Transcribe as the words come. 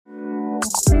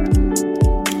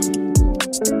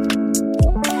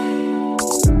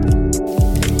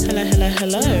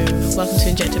Hello. Welcome to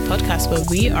Injected Podcast, where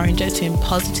we are injecting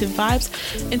positive vibes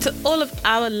into all of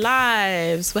our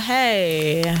lives. Well,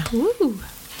 hey. Woo.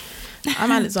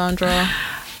 I'm Alexandra.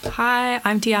 Hi,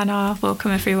 I'm Deanna. Welcome,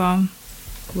 everyone.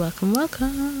 Welcome,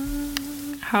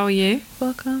 welcome. How are you?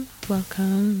 Welcome,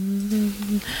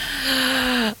 welcome.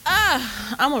 I'm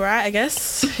alright, I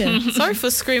guess. Yeah. Sorry for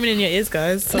screaming in your ears,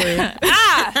 guys. Sorry.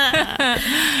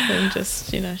 I'm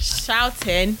just,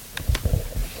 shouting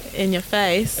in your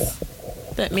face.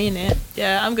 Don't mean it.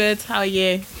 Yeah, I'm good. How are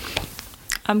you?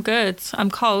 I'm good.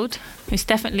 I'm cold. It's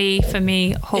definitely, for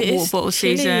me, hot water bottle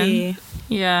season.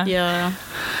 Yeah. Yeah.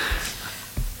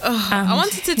 Oh, I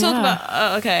wanted to talk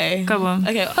about... okay. Go on.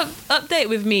 Okay, update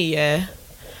with me, yeah.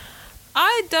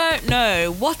 I don't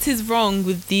know what is wrong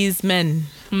with these men.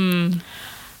 So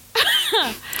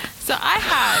I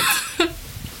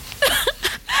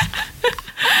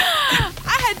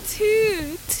had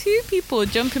two people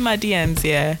jump in my DMs,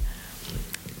 yeah.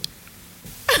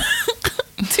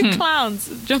 Two clowns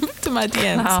jump into my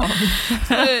DMs. Wow.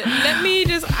 So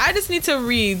I just need to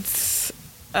read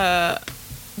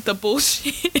the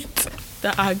bullshit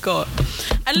that I got.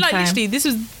 And literally,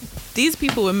 these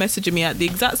people were messaging me at the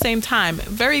exact same time.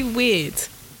 Very weird.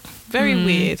 Very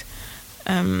weird.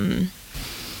 I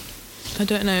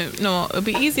don't know. No, it'll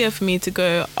be easier for me to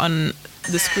go on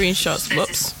the screenshots.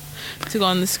 Whoops. To go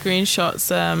on the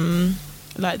screenshots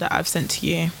like that I've sent to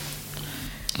you.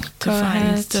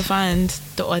 To find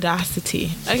the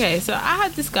audacity. Okay, so I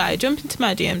had this guy jump into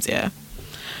my DMs, yeah.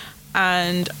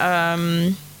 And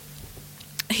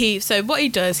what he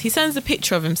does, he sends a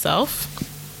picture of himself.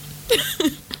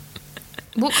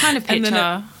 What kind of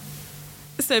picture?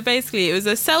 So basically, it was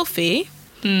a selfie.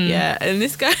 Yeah, and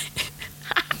this guy,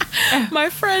 my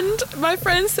friend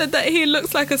said that he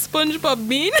looks like a SpongeBob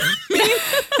meme.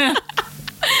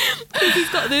 He's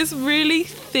got this really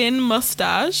thin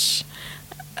mustache,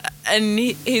 and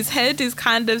his head is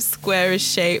kind of squarish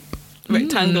shape,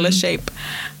 rectangular shape,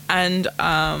 and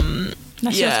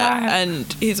That's your type. and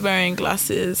he's wearing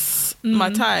glasses.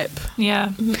 My type.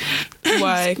 Yeah.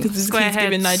 Why? Because he's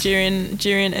giving Nigerian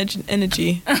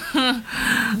energy.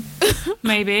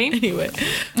 Maybe. Anyway.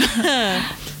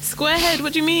 Square head,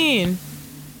 what do you mean?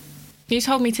 You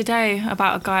told me today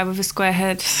about a guy with a square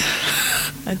head.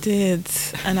 I did.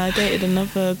 And I dated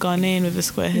another Ghanaian with a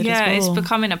square head as well. Yeah, it's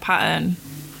becoming a pattern.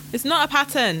 It's not a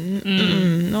pattern.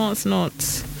 No, it's not.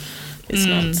 It's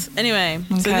not. Anyway,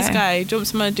 so this guy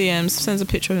jumps in my DMs, sends a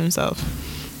picture of himself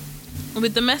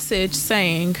with the message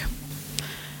saying,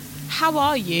 "How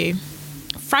are you?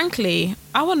 Frankly,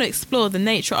 I want to explore the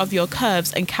nature of your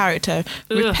curves and character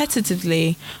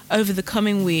repetitively over the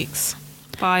coming weeks.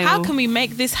 Vile. How can we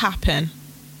make this happen?"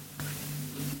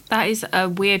 That is a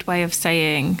weird way of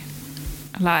saying,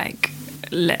 like,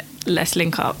 let's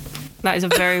link up. That is a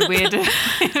very weird way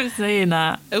of saying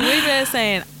that. A weird way of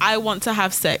saying, I want to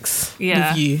have sex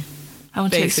with you. I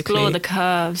want to explore the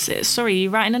curves. Sorry,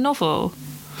 you writing a novel?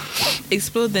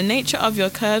 Explore the nature of your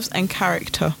curves and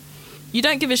character. You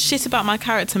don't give a shit about my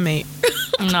character, mate.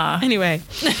 Nah. Anyway.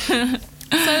 So,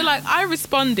 I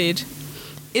responded,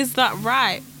 "Is that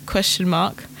right? ?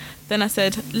 Then I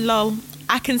said, lol,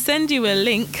 I can send you a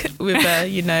link with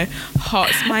a,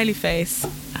 heart smiley face.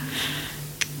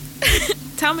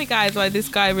 Tell me, guys, why this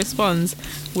guy responds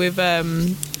with a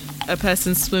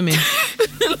person swimming.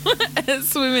 A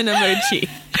swimming emoji.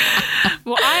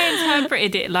 Well, I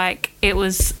interpreted it like it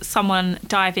was someone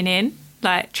diving in,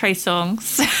 like Trey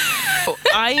Songz.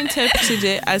 I interpreted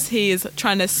it as he is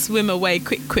trying to swim away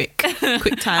quick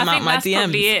time out my DMs. That's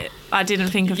probably it. I didn't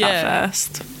think of that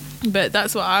first. But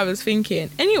that's what I was thinking.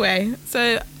 Anyway,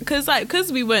 so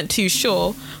because we weren't too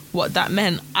sure what that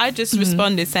meant, I just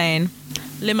responded saying,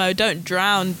 "Limo, don't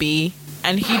drown, B."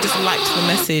 And he just liked the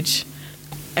message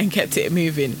and kept it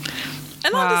moving.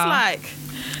 And I'm just like,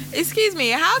 excuse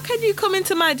me, how can you come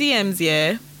into my DMs,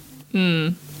 yeah?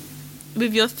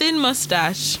 With your thin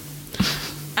mustache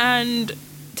and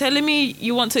telling me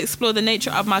you want to explore the nature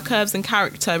of my curves and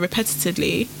character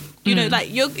repetitively.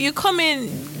 You're coming,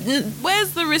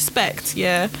 where's the respect?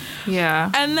 Yeah.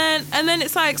 And then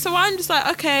it's like, so I'm just like,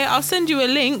 okay, I'll send you a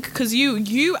link because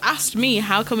you asked me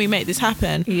how can we make this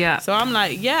happen. Yeah. So I'm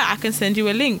like, yeah, I can send you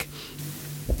a link.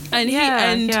 And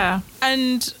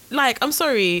I'm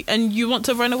sorry, and you want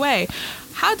to run away.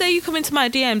 How dare you come into my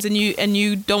DMs and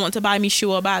you don't want to buy me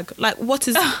shoe or bag? Like, what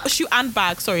is shoe and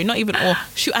bag? Sorry, not even or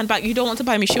shoe and bag. You don't want to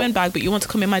buy me shoe and bag, but you want to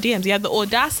come in my DMs. You have the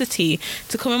audacity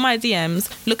to come in my DMs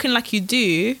looking like you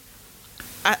do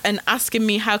and asking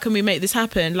me how can we make this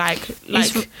happen?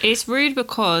 It's rude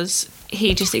because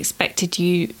he just expected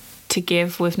you to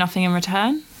give with nothing in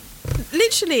return.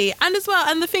 Literally. And as well,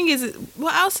 and the thing is,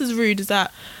 what else is rude is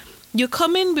that you're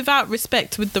coming without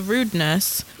respect with the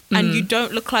rudeness, and you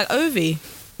don't look like Ovi.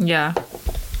 Yeah.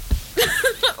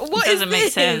 What It doesn't is make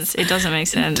this? sense. It doesn't make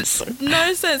sense.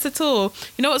 No sense at all.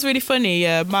 You know what's really funny?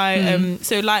 Yeah, my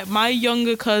so like my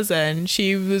younger cousin,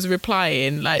 she was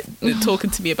replying, like talking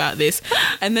to me about this,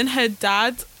 and then her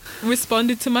dad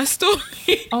responded to my story.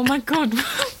 Oh my God.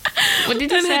 What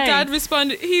did he And say? her dad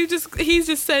responded. He's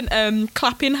just sent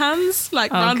clapping hands,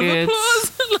 like round good. of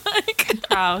applause, like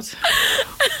Proud.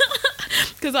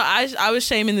 because I was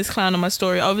shaming this clown on my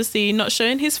story. Obviously, not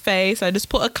showing his face. I just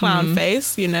put a clown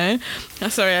face. You know,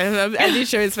 sorry, I did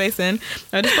show his face in.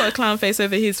 I just put a clown face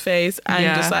over his face, and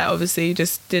just like obviously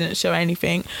just didn't show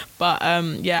anything. But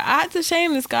yeah, I had to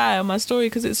shame this guy on my story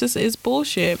because it's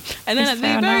bullshit. And then It's at the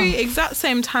fair very enough. exact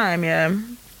same time, yeah.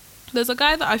 There's a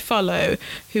guy that I follow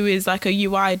who is like a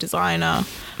UI designer,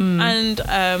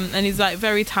 and he's like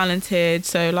very talented.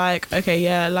 So like, okay,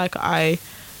 yeah, like like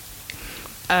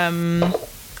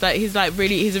he's a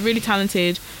really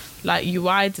talented like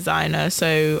UI designer.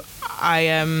 So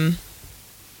I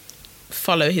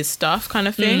follow his stuff, kind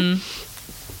of thing.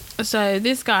 So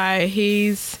this guy,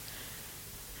 he's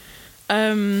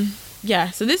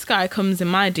so this guy comes in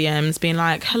my DMs being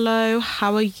like, hello,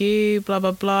 how are you, blah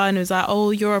blah blah, and it was like, oh,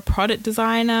 you're a product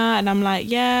designer, and I'm like,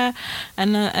 yeah,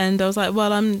 and I was like,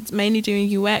 well, I'm mainly doing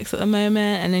UX at the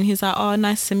moment. And then he's like, oh,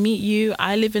 nice to meet you,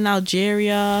 I live in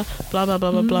Algeria, blah blah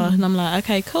blah blah blah. And I'm like,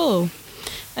 okay, cool.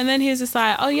 And then he was just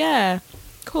like, oh yeah,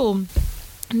 cool,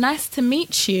 nice to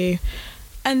meet you.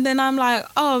 And then I'm like,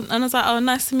 oh, and I was like, oh,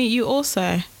 nice to meet you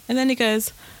also. And then he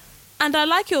goes, and I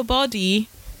like your body.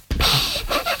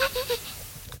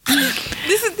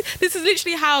 This is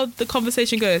literally how the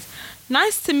conversation goes.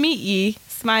 Nice to meet you,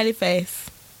 smiley face.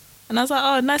 And I was like,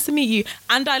 oh, nice to meet you,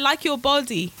 and I like your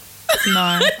body.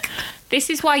 No. This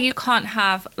is why you can't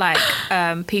have like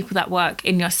people that work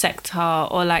in your sector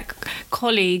or like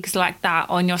colleagues like that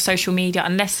on your social media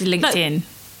unless it's LinkedIn.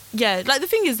 Yeah, like the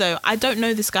thing is though, I don't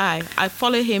know this guy. I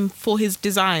follow him for his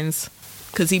designs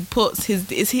because he puts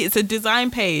it's a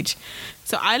design page.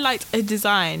 So I liked a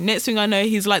design. Next thing I know,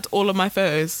 he's liked all of my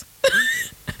photos.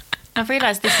 I've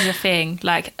realised this is a thing.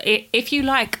 Like, if you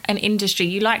like an industry,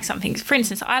 you like something. For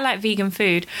instance, I like vegan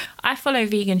food. I follow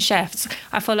vegan chefs.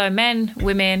 I follow men,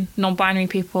 women, non-binary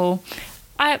people.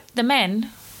 The men,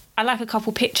 I like a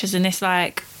couple pictures and it's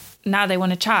like, now they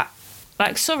want to chat.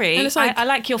 Like, sorry, And it's like, I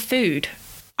like your food.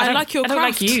 I like your I don't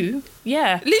like craft. you.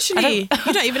 Yeah. Literally,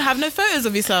 you don't even have no photos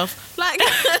of yourself. Like,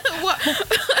 what?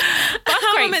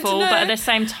 How am I meant to Ungrateful, know? but at the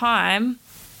same time,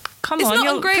 come It's on, not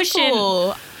you're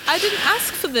ungrateful. I didn't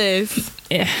ask for this.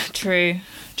 pushing. Yeah,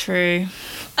 true.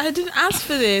 I didn't ask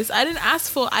for this. I didn't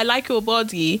ask for I like your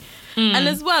body. And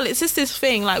as well, it's just this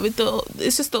thing, like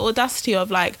it's just the audacity of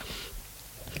like,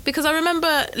 because I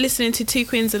remember listening to Two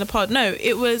Queens in a Pod. No,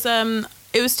 it was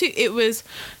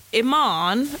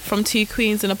Iman from Two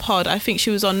Queens in a Pod. I think she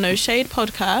was on No Shade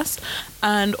podcast,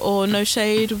 or No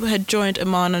Shade had joined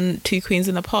Iman on Two Queens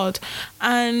in a Pod,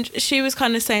 and she was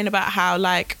kind of saying about how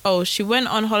like, oh, she went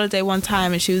on holiday one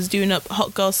time and she was doing a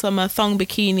hot girl summer thong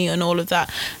bikini and all of that,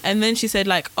 and then she said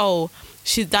like, oh,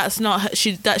 she's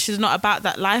not about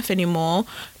that life anymore.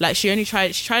 Like she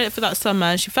tried it for that summer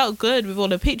and she felt good with all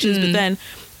the pictures, but then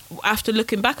after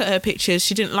looking back at her pictures,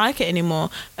 she didn't like it anymore,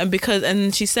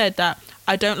 and she said that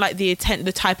I don't like the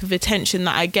type of attention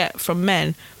that I get from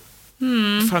men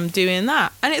from doing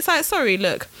that. And it's like, sorry,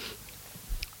 look,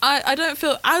 I don't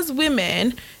feel, as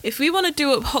women, if we want to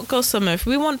do a hot girl summer, if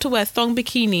we want to wear thong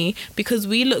bikini because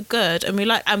we look good and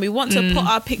we want to put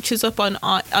our pictures up on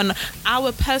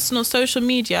our personal social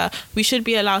media, we should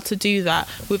be allowed to do that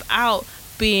without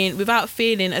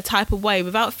feeling a type of way,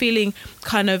 without feeling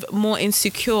kind of more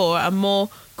insecure and more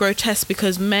grotesque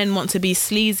because men want to be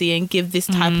sleazy and give this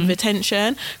type of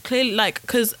attention. Clearly, like,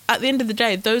 because at the end of the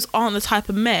day, those aren't the type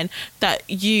of men that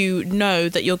you know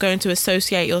that you're going to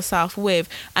associate yourself with,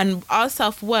 and our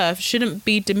self-worth shouldn't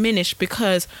be diminished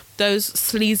because those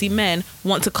sleazy men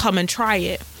want to come and try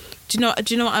it. Do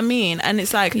you know what I mean? And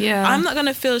it's like, Yeah. I'm not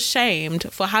gonna feel shamed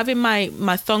for having my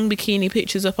thong bikini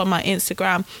pictures up on my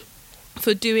Instagram,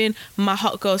 for doing my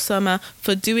hot girl summer,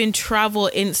 for doing travel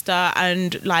Insta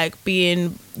and like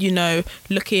being,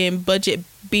 looking budget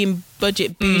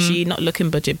bougie, not looking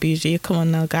budget bougie. Come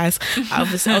on now, guys.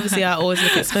 Obviously I always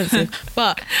look expensive,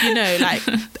 but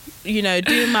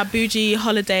doing my bougie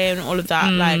holiday and all of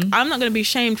that. Like, I'm not going to be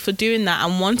shamed for doing that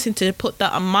and wanting to put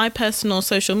that on my personal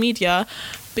social media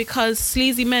because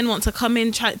sleazy men want to come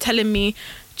in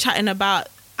chatting about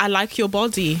I like your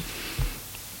body.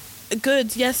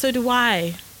 Good, yeah, so do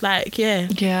I. Like, yeah,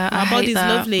 Yeah, my I hate body's that.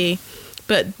 lovely,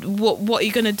 But what are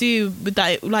you gonna do with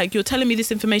that? Like, you're telling me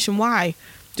this information, why?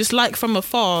 Just like from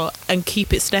afar and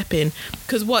keep it stepping.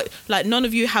 Because none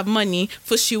of you have money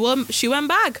for shoe and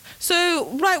bag. So,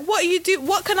 like,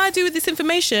 what can I do with this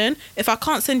information if I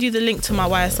can't send you the link to my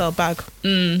YSL bag?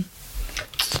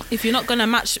 If you're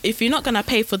not gonna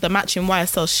pay for the matching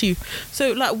YSL shoe.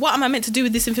 So, like, what am I meant to do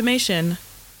with this information?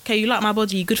 Okay, you like my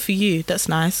body, good for you. That's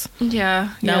nice.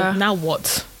 Yeah. Now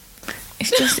what?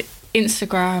 It's just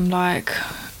Instagram, like,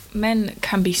 men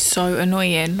can be so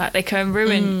annoying. Like, they can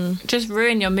ruin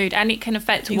your mood, and it can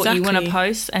affect what you want to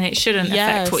post, and it shouldn't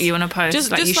affect what you want to post.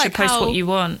 You should post what you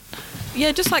want.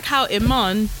 Yeah, just like how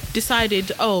Iman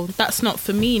decided, oh, that's not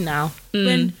for me now.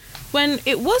 When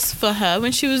it was for her,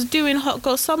 when she was doing Hot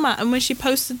Girl Summer, and when she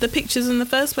posted the pictures in the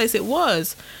first place, it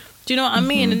was. Do you know what I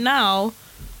mean? And now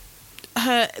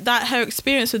her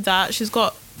experience with that, she's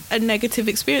got a negative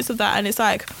experience of that, and it's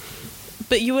like,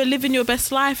 but you were living your best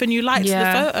life and you liked the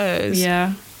photos.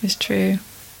 Yeah, it's true.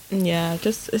 Yeah,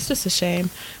 it's just a shame.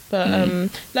 But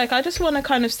like, I just want to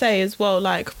kind of say as well,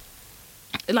 like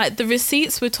the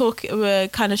receipts we're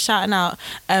kind of shouting out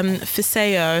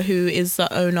Fiseo, who is the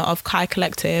owner of Kai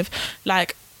Collective,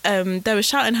 like they were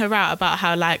shouting her out about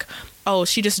how, like, oh,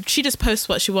 she just posts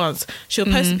what she wants. She'll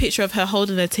post a picture of her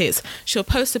holding her tits. She'll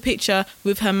post a picture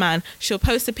with her man. She'll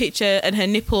post a picture and her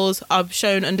nipples are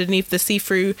shown underneath the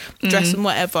see-through dress and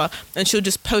whatever. And she'll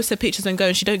just post her pictures and go,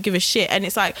 and she don't give a shit. And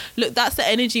it's like, look, that's the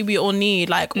energy we all need.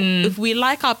 Like, if we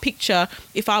like our picture,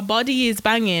 if our body is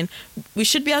banging, we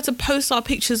should be able to post our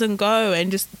pictures and go, and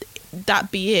just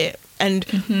that be it.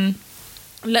 And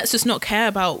let's just not care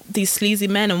about these sleazy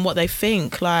men and what they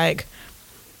think. Like,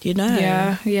 you know.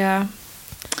 Yeah.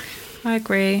 I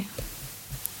agree.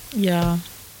 Yeah.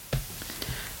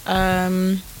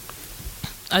 I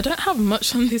don't have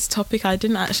much on this topic. I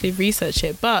didn't actually research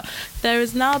it, but there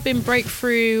has now been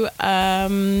breakthrough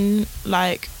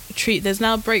there's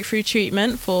now breakthrough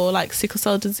treatment for, like, sickle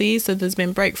cell disease. So there's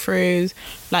been breakthroughs,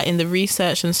 like, in the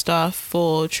research and stuff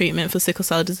for treatment for sickle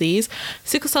cell disease.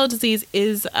 Sickle cell disease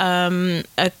is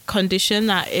a condition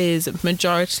that is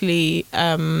majority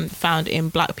found in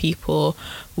Black people,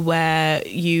 where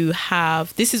you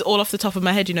have, this is all off the top of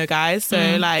my head, you know, guys,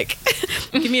 so like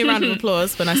give me a round of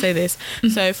applause when I say this.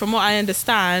 So from what I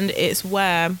understand, it's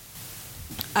where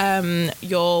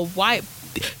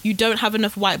you don't have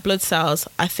enough white blood cells,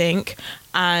 I think,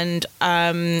 and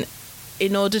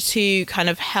in order to kind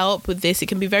of help with this, it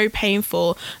can be very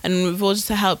painful, and in order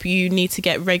to help, you need to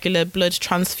get regular blood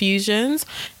transfusions,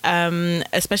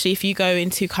 especially if you go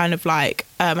into kind of like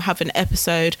have an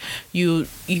episode, you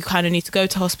kind of need to go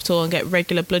to hospital and get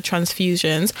regular blood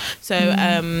transfusions. So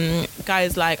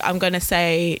guys, like, I'm gonna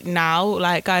say now,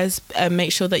 like, guys,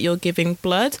 make sure that you're giving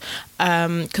blood,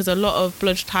 because a lot of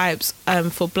blood types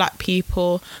for Black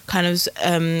people kind of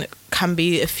can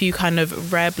be a few kind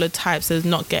of rare blood types as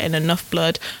not getting enough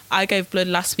blood. I gave blood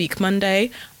last week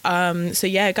Monday, so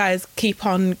yeah, guys, keep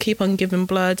on giving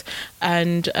blood,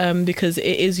 and because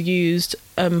it is used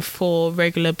for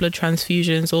regular blood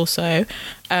transfusions also.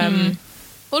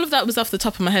 All of that was off the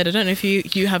top of my head. I don't know if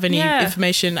you have any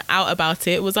information out about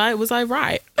it. Was I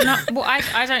right? No, well,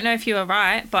 I don't know if you were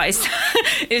right, but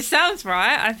it sounds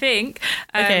right, I think.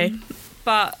 Okay.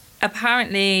 But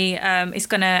apparently it's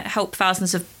going to help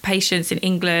thousands of patients in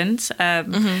England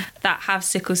that have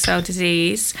sickle cell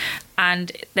disease,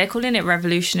 and they're calling it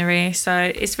revolutionary,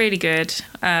 so it's really good.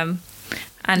 And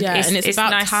it's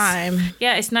about nice, time.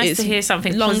 Yeah, it's nice to hear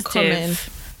something long positive.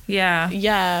 Coming.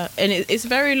 Yeah, and it's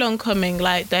very long coming.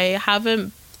 Like,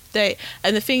 and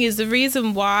the thing is, the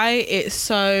reason why it's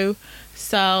so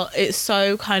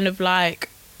kind of like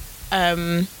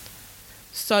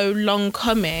so long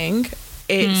coming,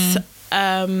 it's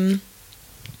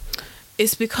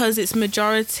because it's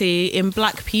majority in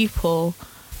Black people,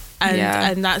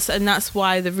 and that's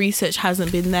why the research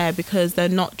hasn't been there, because they're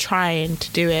not trying to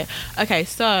do it. Okay,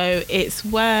 so it's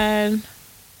when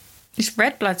it's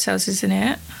red blood cells, isn't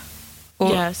it?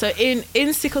 Yeah, so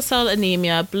in sickle cell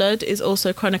anemia, blood is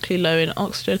also chronically low in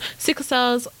oxygen. Sickle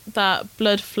cells that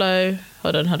blood flow...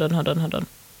 Hold on.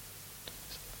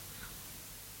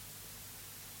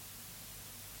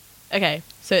 Okay,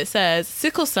 so it says,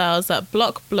 sickle cells that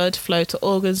block blood flow to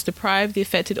organs deprive the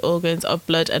affected organs of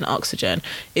blood and oxygen.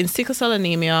 In sickle cell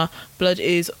anemia, blood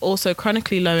is also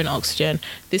chronically low in oxygen.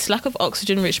 This lack of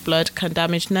oxygen-rich blood can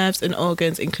damage nerves and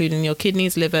organs, including your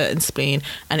kidneys, liver, and spleen,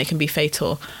 and it can be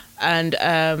fatal. And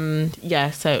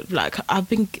so like I've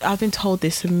been told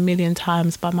this a million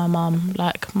times by my mum.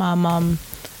 Like, my mum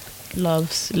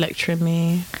loves lecturing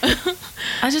me.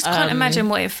 I just can't imagine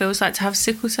what it feels like to have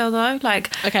sickle cell though.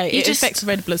 Like, okay, it affects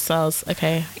red blood cells.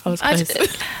 Okay, I was close.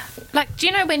 Like, do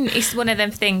you know when it's one of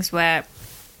them things where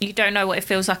you don't know what it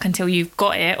feels like until you've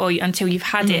got it, or until you've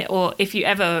had it, or if you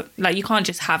ever, like, you can't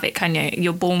just have it, can you?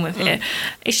 You're born with it.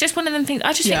 It's just one of them things.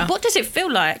 I just think, what does it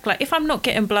feel like? Like, if I'm not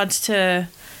getting bloods to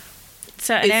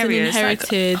certain areas. It's an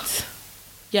inherited...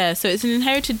 Yeah, so it's an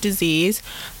inherited disease.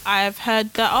 I've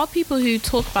heard there are people who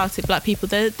talk about it, black people.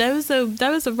 There was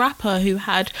a rapper who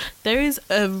had... There is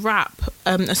a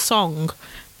a song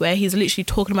where he's literally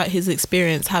talking about his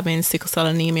experience having sickle cell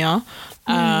anemia.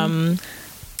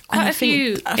 Quite a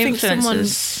few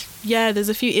influencers. There's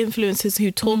a few influencers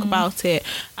who talk about it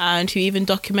and who even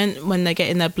document when they're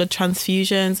getting their blood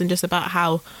transfusions and just about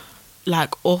how,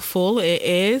 like, awful it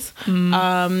is.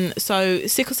 So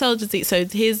sickle cell disease, so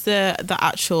here's the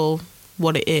actual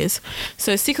what it is.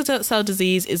 So sickle cell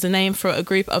disease is the name for a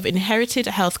group of inherited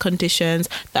health conditions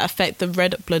that affect the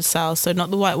red blood cells. So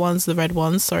not the white ones, the red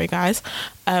ones. Sorry, guys.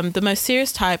 The most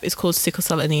serious type is called sickle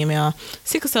cell anemia.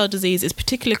 Sickle cell disease is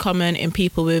particularly common in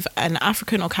people with an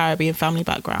African or Caribbean family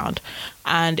background.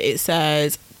 And it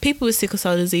says... People with sickle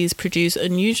cell disease produce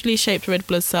unusually shaped red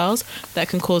blood cells that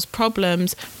can cause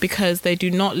problems because they do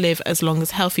not live as long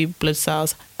as healthy blood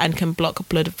cells and can block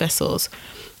blood vessels.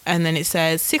 And then it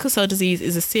says, sickle cell disease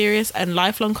is a serious and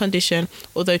lifelong condition,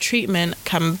 although treatment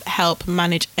can help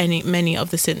manage many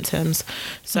of the symptoms.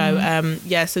 So,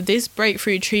 so this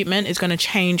breakthrough treatment is going to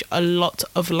change a lot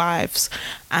of lives.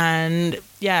 And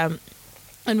and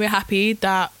we're happy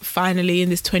that finally in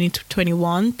this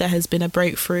 2021, there has been a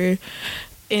breakthrough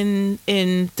in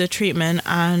the treatment,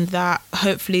 and that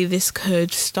hopefully this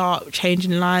could start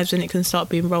changing lives and it can start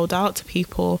being rolled out to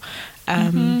people.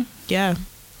 So,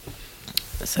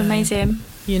 amazing.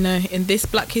 You know, in this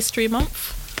Black History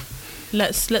Month,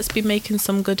 let's be making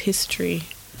some good history.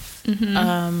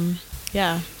 The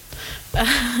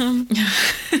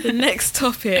next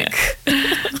topic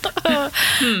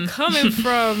coming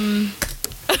from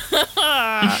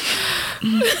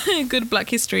good Black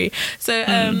history.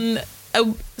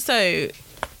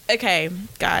 Okay,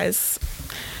 guys.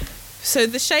 So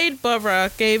the Shade Borough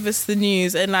gave us the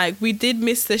news, and like we did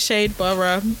miss the Shade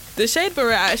Borough. The Shade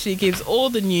Borough actually gives all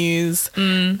the news.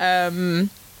 And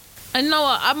you know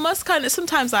what? I must kind of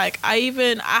sometimes I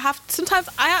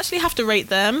actually have to rate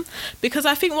them, because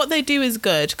I think what they do is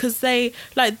good, because they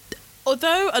like.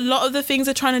 Although a lot of the things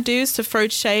they're trying to do is to throw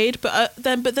shade, but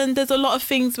then there's a lot of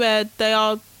things where they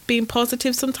are being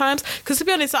positive sometimes. Because to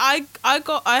be honest, I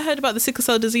heard about the sickle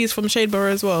cell disease from Shade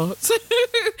Borough as well. So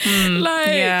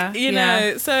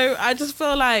know, so I just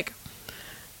feel like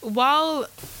while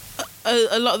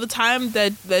a lot of the time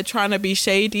they're trying to be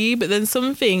shady, but then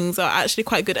some things are actually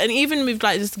quite good. And even with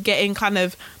like just getting kind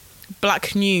of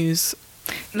black news,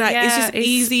 like it's just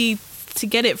easy to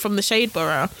get it from the Shade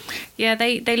Borough. Yeah,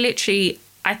 they literally,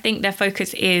 I think their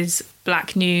focus is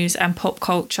black news and pop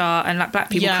culture, and like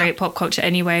black people create pop culture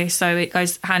anyway, so it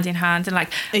goes hand in hand. And like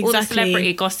all the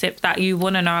celebrity gossip that you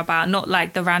want to know about, not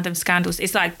like the random scandals,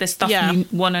 it's like the stuff you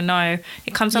want to know,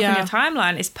 it comes up in your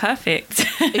timeline. It's perfect.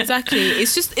 Exactly.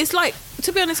 It's like,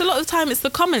 to be honest, a lot of the time it's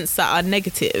the comments that are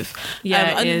negative.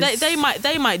 And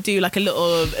they might do like a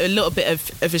little bit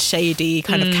of a shady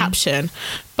kind of caption,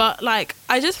 but like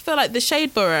I just feel like the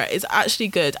Shade Borough is actually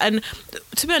good. And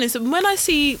to be honest, when I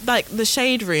see like the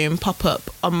Shade Room pop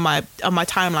up on my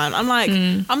timeline, I'm like,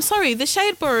 I'm sorry, the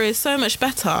Shade Borough is so much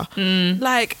better.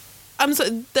 Like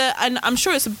and I'm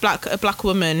sure it's a black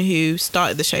woman who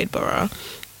started the Shade Borough.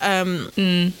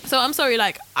 So I'm sorry,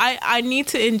 like I need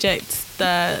to inject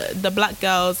the black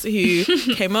girls who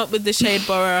came up with the Shade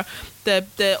Borough,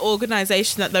 the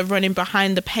organisation that they're running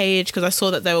behind the page, because I saw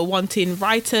that they were wanting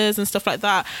writers and stuff like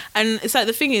that. And it's like,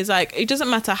 the thing is, like, it doesn't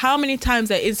matter how many times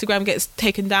their Instagram gets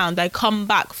taken down, they come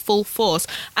back full force,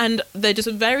 and they're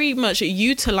just very much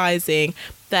utilising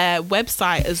their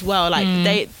website as well. Like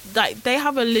they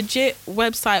have a legit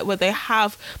website where they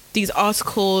have these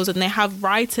articles and they have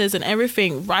writers and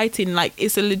everything writing, like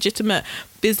it's a legitimate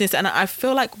business. And I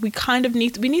feel like we kind of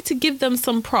need to give them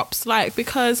some props, like,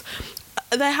 because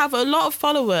they have a lot of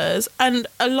followers and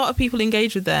a lot of people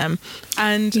engage with them,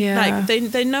 and like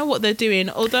they know what they're doing.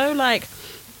 Although like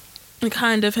it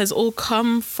kind of has all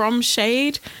come from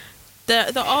Shade, there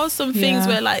are some things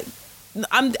where like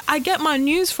I get my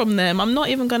news from them. I'm not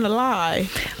even gonna lie.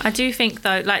 I do think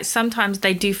though, like sometimes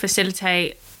they do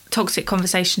facilitate toxic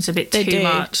conversations a bit too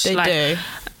much. They do.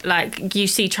 Like you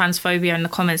see transphobia in the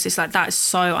comments, it's like that's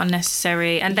so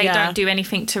unnecessary, and they don't do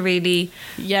anything to really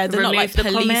they're not like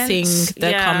policing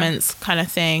the comments kind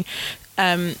of thing.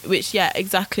 Which, yeah,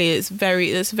 exactly. It's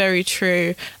very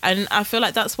true. And I feel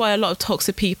like that's why a lot of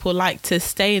toxic people like to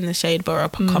stay in the Shade Borough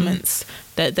comments.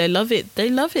 They love it. They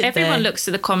love it. Everyone looks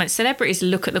at the comments. Celebrities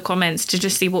look at the comments to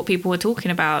just see what people were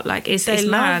talking about. Like, it's mad.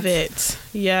 Love it.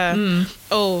 Yeah.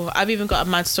 Oh, I've even got a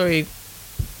mad story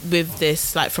with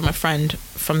this, like, from a friend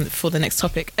for the next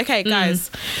topic. Okay,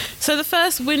 guys. So the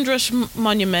first Windrush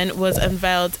monument was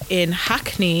unveiled in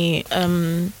Hackney.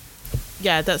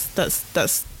 Yeah,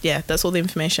 that's all the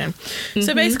information.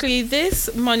 So basically,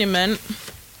 this monument,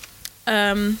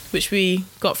 which we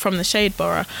got from the Shade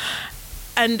Borough,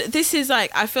 and this is like,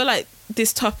 I feel like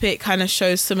this topic kind of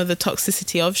shows some of the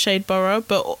toxicity of Shade Borough,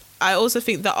 but I also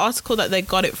think the article that they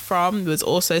got it from was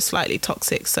also slightly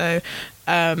toxic. So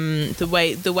the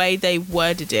way they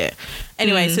worded it.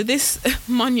 Anyway, so this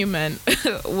monument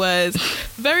was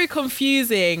very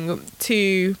confusing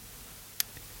to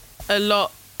a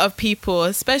lot of people,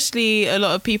 especially a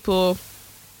lot of people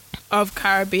of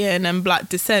Caribbean and Black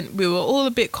descent. We were all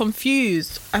a bit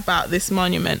confused about this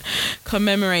monument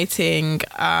commemorating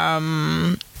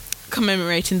the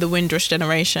Windrush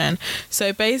generation.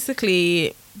 So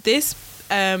basically, so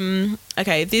there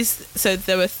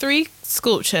were 3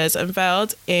 sculptures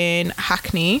unveiled in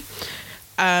Hackney,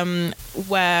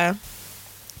 where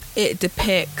it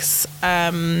depicts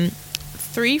 3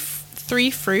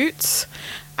 fruits,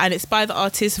 and it's by the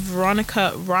artist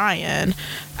Veronica Ryan,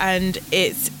 and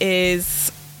it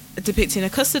is depicting a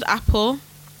custard apple,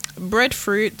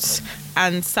 breadfruit,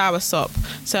 and soursop.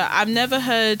 So I've never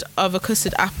heard of a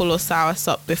custard apple or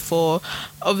soursop before.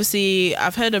 Obviously,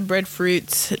 I've heard of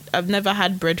breadfruit. I've never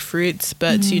had breadfruit,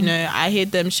 but you know, I hear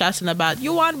them shouting about,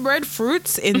 "You want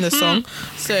breadfruits?" in the song.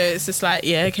 So it's just like,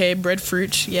 yeah, okay,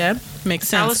 breadfruit, yeah, makes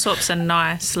sense. Soursops are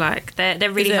nice. Like, they're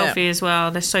really healthy as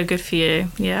well. They're so good for you.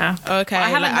 Yeah. Okay. Well,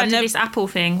 I haven't heard of this apple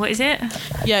thing. What is it?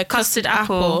 Yeah, custard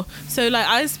apple. So like,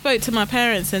 I spoke to my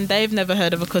parents and they've never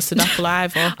heard of a custard apple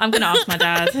either. I'm gonna ask my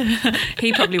dad.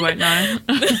 He probably won't know.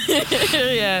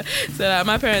 Yeah. So like,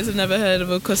 my parents have never heard of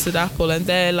a custard apple, and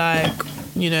they're like,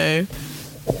 you know,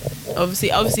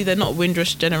 obviously they're not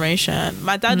Windrush generation.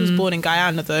 My dad was born in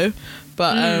Guyana though,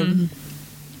 but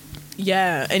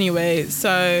yeah. Anyway,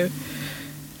 so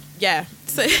yeah.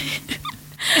 So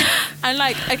and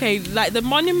like, okay, like the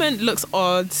monument looks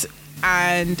odd,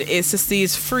 and it's just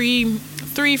these three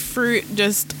fruit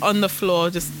just on the floor,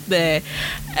 just there.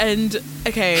 And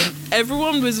okay,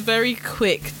 everyone was very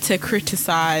quick to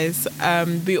criticize.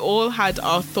 We all had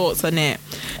our thoughts on it.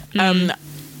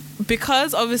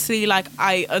 Because obviously, like,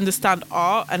 I understand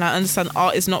art, and I understand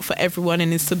art is not for everyone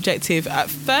and is subjective.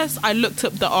 At first, I looked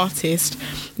up the artist,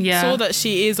 saw that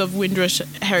she is of Windrush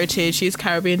heritage, she is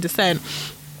Caribbean descent,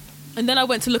 and then I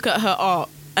went to look at her art,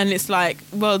 and it's like,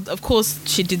 well, of course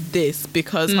she did this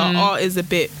because her art is a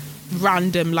bit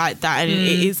random like that, and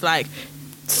it is like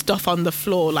stuff on the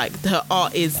floor, like her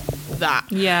art is that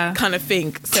kind of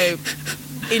thing. So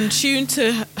in tune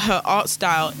to her art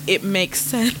style, it makes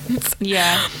sense.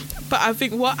 Yeah. But I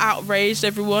think what outraged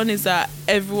everyone is that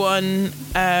everyone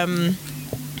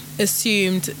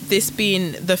assumed, this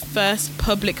being the first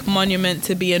public monument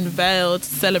to be unveiled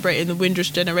celebrating the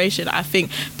Windrush generation, I think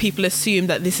people assume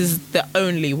that this is the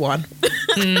only one.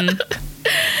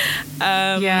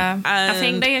 I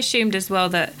think they assumed as well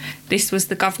that this was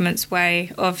the government's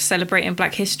way of celebrating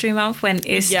Black History Month, when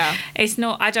it's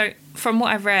not. From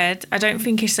what I've read, I don't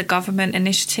think it's a government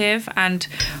initiative. And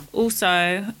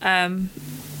also,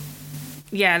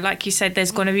 like you said,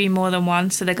 there's going to be more than one,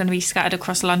 so they're going to be scattered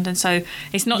across London. So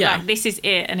it's not like this is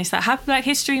it, and it's like Happy Black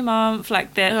History Month.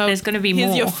 Like there's going to be more.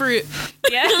 Here's your fruit.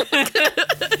 Yeah.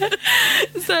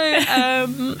 So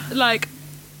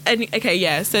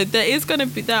so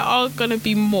there are gonna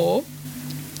be more.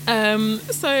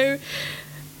 So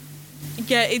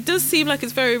yeah, it does seem like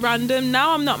it's very random.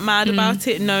 Now I'm not mad about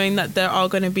it, knowing that there are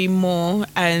going to be more,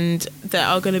 and there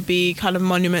are going to be kind of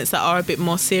monuments that are a bit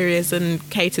more serious and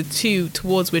catered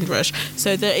towards Windrush.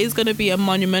 So there is going to be a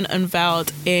monument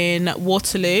unveiled in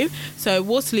Waterloo. So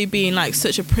Waterloo being like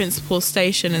such a principal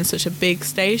station and such a big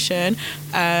station,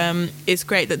 it's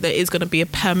great that there is going to be a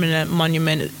permanent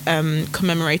monument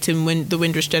commemorating the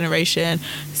Windrush generation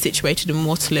situated in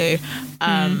Waterloo.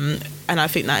 And I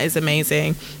think that is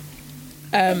amazing.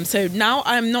 So now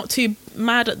I'm not too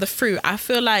mad at the fruit. I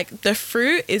feel like the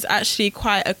fruit is actually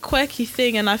quite a quirky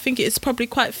thing, and I think it's probably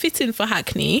quite fitting for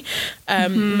Hackney,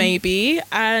 maybe.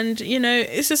 And, you know,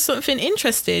 it's just something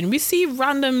interesting. We see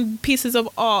random pieces of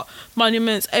art,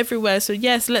 monuments everywhere. So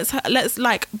yes, let's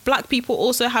like, Black people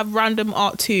also have random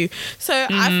art too. So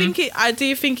I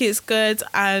do think it's good,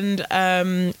 and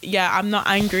I'm not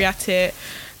angry at it.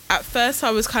 at first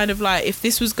I was kind of like, if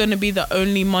this was going to be the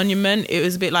only monument, it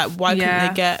was a bit like, why couldn't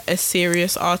they get a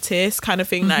serious artist kind of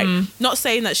thing? Like, not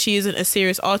saying that she isn't a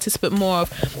serious artist, but more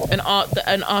of an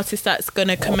artist that's going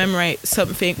to commemorate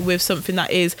something with something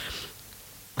that is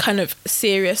kind of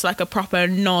serious, like a proper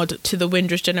nod to the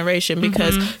Windrush generation,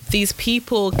 because these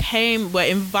people were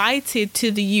invited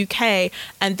to the UK,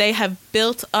 and they have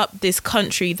built up this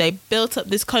country. They built up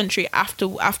this country after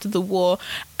the war,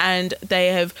 and they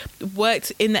have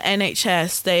worked in the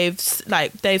NHS.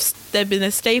 They've been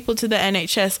a staple to the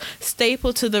NHS,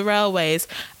 staple to the railways,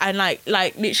 and like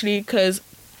literally, because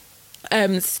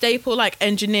staple like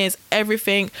engineers,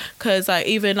 everything. Because like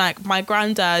even like my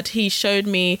granddad, he showed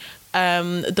me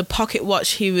the pocket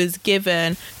watch he was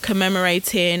given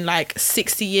commemorating like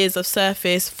 60 years of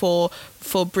service for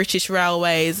British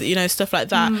Railways, you know, stuff like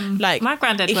that. Like my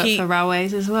granddad worked for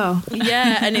railways as well.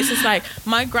 Yeah, and it's just like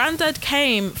my granddad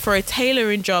came for a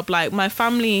tailoring job. Like my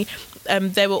family,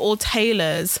 they were all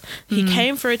tailors. He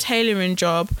came for a tailoring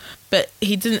job, but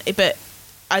he didn't. But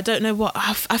I don't know what.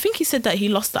 I think he said that he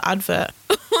lost the advert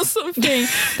or something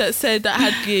that said that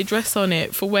had the address on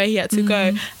it for where he had to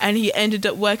go, and he ended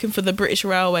up working for the British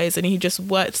Railways, and he just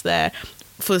worked there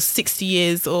for 60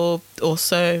 years or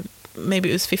so. Maybe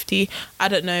it was 50, I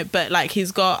don't know, but like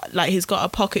he's got a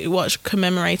pocket watch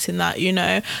commemorating that, you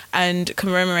know, and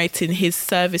commemorating his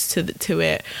service to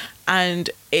it. And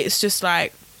it's just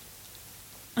like,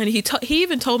 and he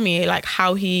even told me like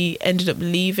how he ended up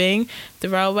leaving the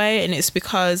railway, and it's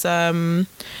because I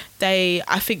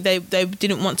think they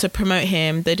didn't want to promote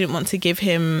him, they didn't want to give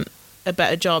him a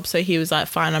better job, so he was like,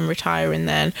 fine, I'm retiring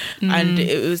then. And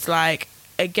it was like,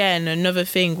 again, another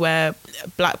thing where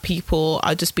black people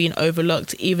are just being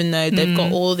overlooked, even though they've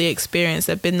got all the experience,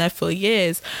 they've been there for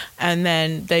years, and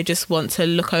then they just want to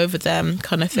look over them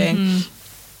kind of thing.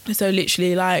 So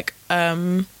literally like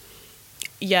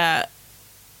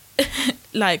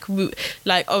like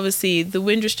obviously the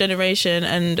Windrush generation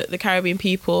and the Caribbean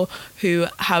people who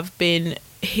have been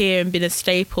here and been a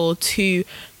staple to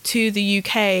the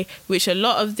UK, which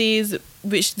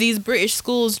these British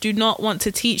schools do not want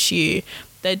to teach you.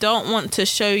 They don't want to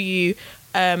show you.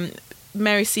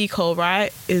 Mary Seacole,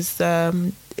 right, is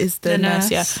the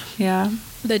nurse. Yeah.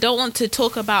 They don't want to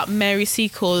talk about Mary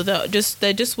Seacole.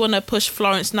 They just want to push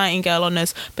Florence Nightingale on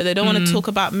us, but they don't want to talk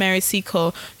about Mary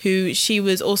Seacole, who she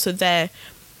was also there,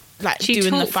 like she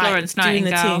doing taught the fight, Florence doing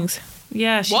the Nightingale. things.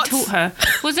 Yeah, she taught her.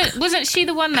 Wasn't she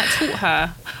the one that taught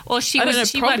her, or she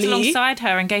worked alongside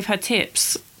her and gave her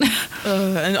tips?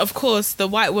 And of course, the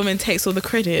white woman takes all the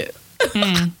credit.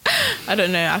 I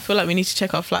don't know. I feel like we need to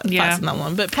check our facts on that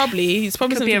one, but he's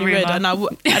probably something you read, and I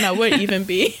won't even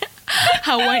be.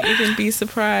 I won't even be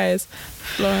surprised.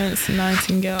 Florence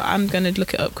Nightingale. I'm gonna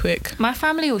look it up quick. My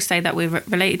family will say that we're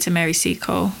related to Mary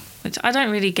Seacole, which I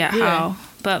don't really get how,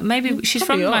 but maybe she's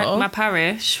from my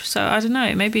parish, so I don't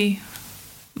know. Maybe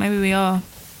we are,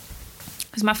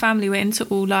 because my family were into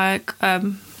all like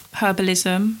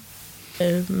herbalism.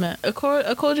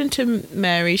 According to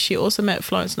Mary, she also met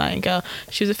Florence Nightingale.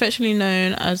 She was affectionately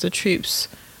known as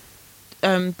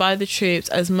by the troops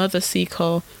as Mother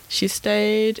Seacole. She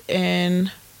stayed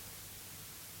in.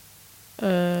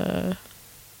 Okay,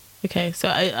 so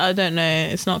I don't know.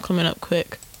 It's not coming up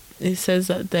quick. It says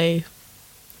that they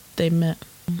met.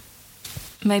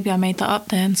 Maybe I made that up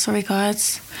then. Sorry,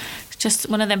 guys. It's just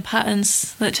one of them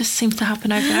patterns that just seems to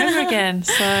happen over and over again.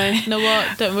 So you know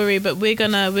what? Don't worry. But we're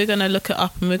gonna look it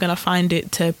up, and we're gonna find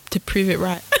it to prove it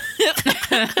right.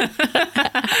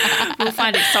 We'll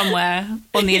find it somewhere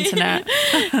on the internet.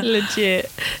 Legit.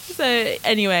 So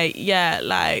anyway,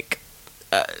 I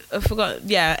forgot.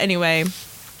 Yeah. Anyway.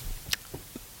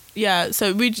 Yeah,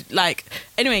 so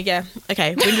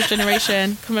okay, Windrush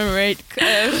generation,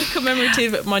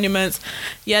 commemorative monuments.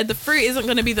 Yeah, the fruit isn't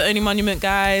going to be the only monument,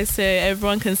 guys, so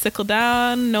everyone can settle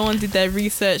down. No one did their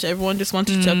research, everyone just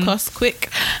wanted to cuss quick,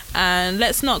 and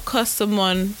let's not cuss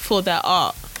someone for their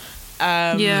art.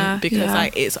 Because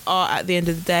like it's art at the end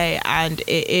of the day, and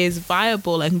it is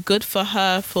viable and good for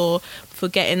her for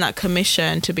getting that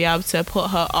commission to be able to put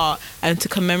her art and to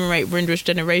commemorate Windrush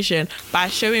generation by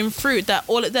showing fruit that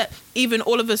even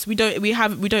all of us we don't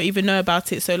even know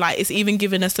about it. So like it's even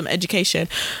giving us some education.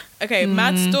 Okay,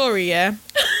 mad story, yeah.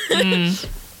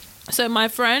 So my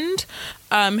friend,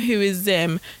 who is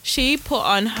Zim, she put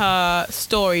on her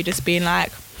story just being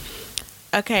like,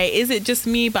 okay, is it just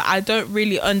me, but I don't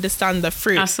really understand the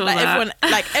fruit. I saw that.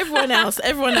 Everyone else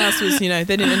was, they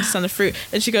didn't understand the fruit.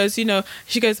 And she goes,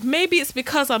 maybe it's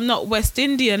because I'm not West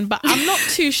Indian, but I'm not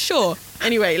too sure.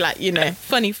 Anyway,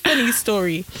 funny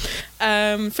story.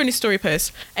 Funny story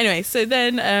post. Anyway, so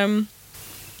then,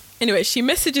 she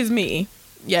messages me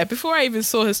before I even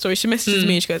saw her story, she messages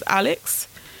me and she goes, Alex,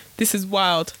 this is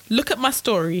wild. Look at my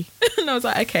story. And I was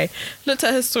like, okay. Looked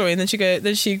at her story, and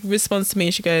then she responds to me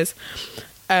and she goes,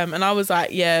 and I was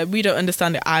like, yeah, we don't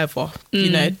understand it either, you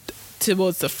know,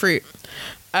 towards the fruit.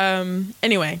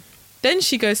 Anyway, then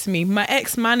she goes to me, my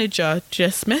ex-manager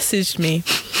just messaged me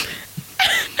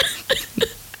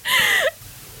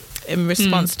in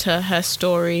response to her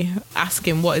story,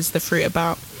 asking what is the fruit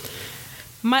about.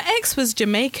 My ex was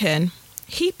Jamaican.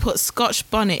 He put Scotch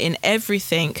bonnet in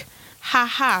everything. Ha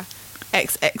ha.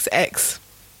 XXX.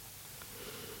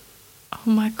 Oh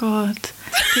my God.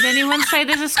 Did anyone say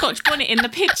there's a Scotch bonnet in the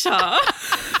picture?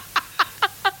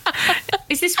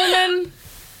 Is this woman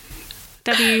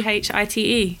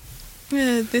WHITE?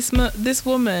 Yeah, this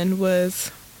woman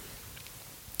was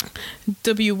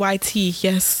WYT,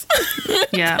 yes.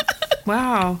 Yeah.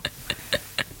 Wow.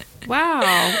 Wow.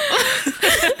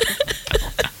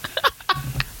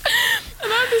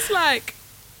 And I'm just like,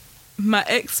 my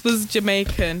ex was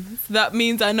Jamaican. So that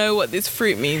means I know what this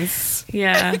fruit means.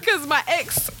 Yeah. Because my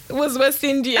ex was West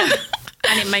Indian.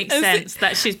 And it makes sense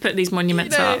that she's put these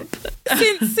monuments up.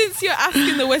 Since you're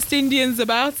asking the West Indians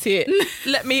about it,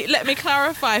 let me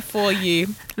clarify for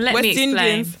you. Let me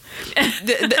explain.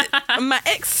 Indians, my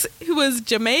ex, who was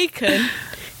Jamaican,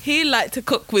 he liked to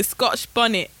cook with Scotch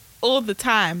bonnet all the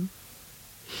time.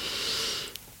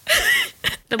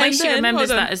 The way she remembers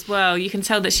that as well, you can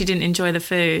tell that she didn't enjoy the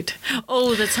food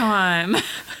all the time.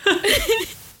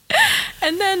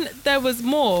 And then there was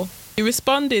more. He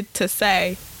responded to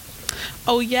say,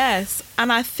 oh yes,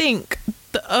 and I think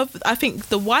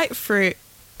the white fruit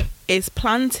is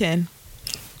plantain.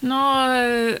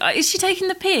 No, is she taking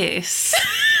the piss?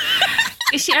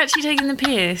 Is she actually taking the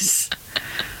piss?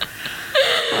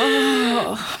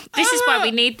 Oh, this is why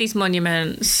we need these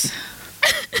monuments.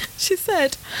 She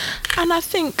said, and I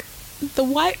think the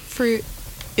white fruit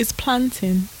is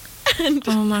plantain. And,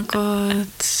 oh my God.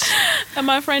 And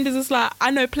my friend is just like, I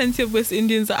know plenty of West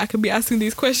Indians that I can be asking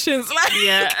these questions. Like,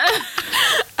 yeah.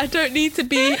 I don't need to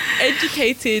be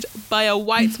educated by a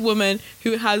white woman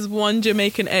who has one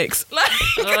Jamaican ex. Like,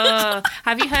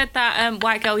 have you heard that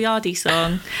White Girl Yardie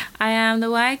song? I am the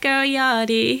white girl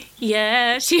Yardie.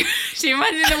 Yeah. She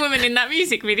reminds me of the woman in that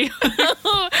music video.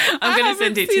 I'm going to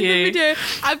send it to you. Video.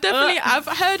 I've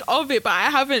heard of it, but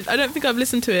I don't think I've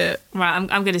listened to it. Right,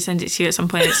 I'm going to send it to you at some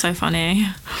point. It's so funny.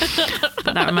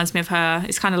 But that reminds me of her.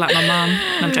 It's kind of like my mum.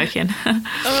 I'm joking.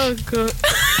 Oh, God.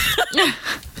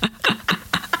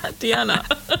 Diana.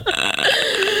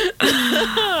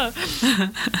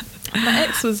 My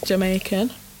ex was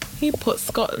Jamaican. He put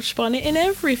Scotch bonnet in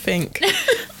everything.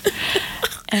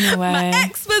 Anyway. My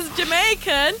ex was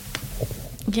Jamaican.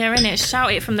 Yeah, innit?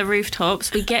 Shout it from the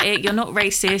rooftops. We get it. You're not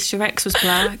racist. Your ex was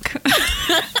black.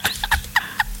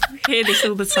 We hear this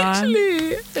all the time.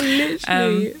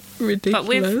 Literally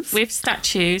ridiculous. But with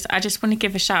statues, I just want to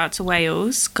give a shout out to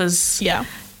Wales because,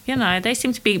 you know, they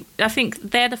seem to be, I think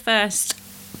they're the first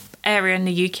area in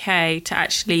the UK to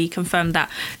actually confirm that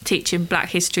teaching Black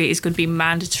history is going to be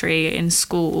mandatory in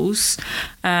schools,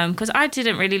 because I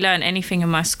didn't really learn anything in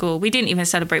my school. We didn't even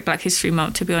celebrate Black History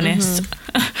Month, to be honest.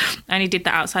 I only did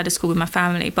that outside of school with my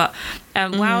family, but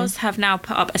Wales have now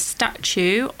put up a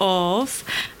statue of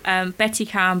Betty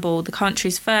Campbell, the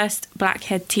country's first black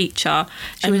head teacher.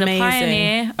 She was a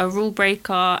pioneer, a rule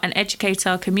breaker, an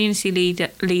educator, community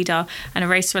leader and a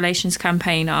race relations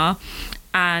campaigner.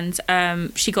 And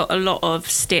she got a lot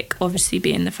of stick, obviously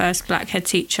being the first black head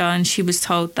teacher, and she was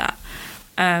told that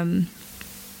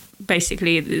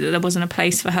basically there wasn't a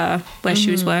place for her where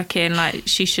she was working, like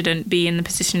she shouldn't be in the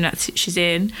position that she's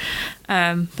in.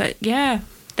 But yeah,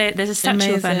 there's a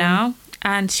statue of her now,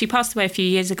 and she passed away a few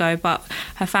years ago, but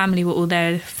her family were all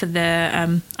there for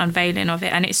the unveiling of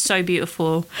it, and it's so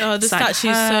beautiful. Oh, the statue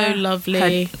is so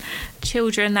lovely. Her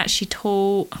children that she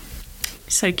taught,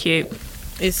 so cute.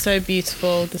 It's so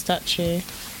beautiful, the statue.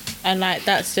 And like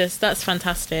that's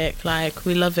fantastic. Like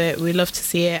we love it. We love to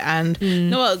see it. And you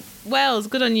know what, Wales,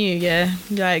 good on you, yeah.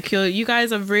 Like you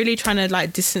guys are really trying to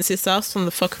like distance yourselves from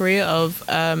the fuckery of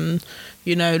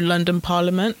you know, London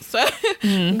Parliament. So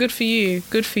good for you.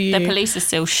 Good for you. The police are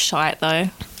still shite though.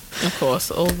 Of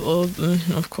course.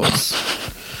 Of course.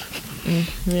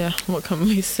 Yeah, what can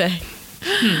we say?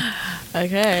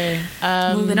 Okay.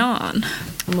 Moving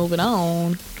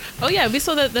on. Oh yeah, we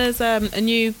saw that there's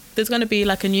going to be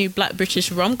like a new Black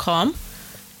British rom-com,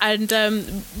 and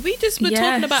we just were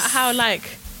talking about how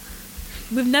like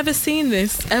we've never seen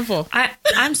this ever.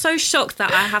 I'm so shocked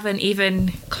that I haven't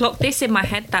even clocked this in my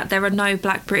head, that there are no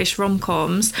Black British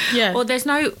rom-coms, or there's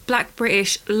no Black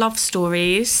British love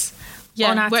stories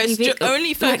on our where TV. it's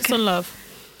only focused on love.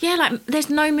 Yeah, like there's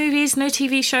no movies, no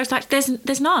TV shows. Like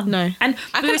there's none. No. And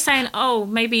we were saying, oh,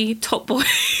 maybe Top Boy.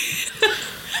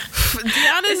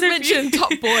 Deanna's mentioned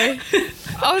Top Boy.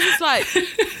 I was just like,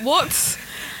 what?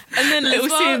 And then Little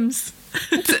Sims.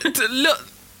 Look,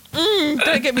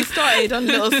 don't get me started on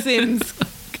Little Sims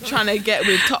trying to get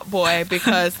with Top Boy,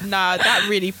 because that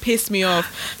really pissed me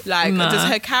off. Like, just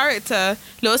her character,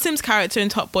 Little Sims' character in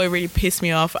Top Boy really pissed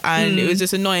me off, and it was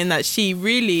just annoying that she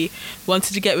really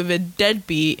wanted to get with a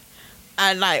deadbeat,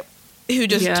 and like, who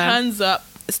just turns up,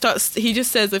 he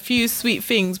just says a few sweet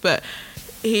things, but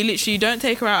he literally don't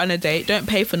take her out on a date, don't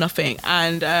pay for nothing,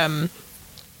 and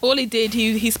all he did,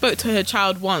 he spoke to her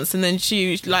child once, and then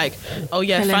she was like, oh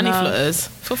yeah, fanny flutters.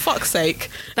 For fuck's sake.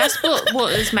 That's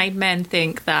what has made men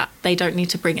think that they don't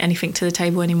need to bring anything to the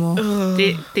table anymore.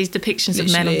 These depictions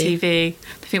of men on TV, they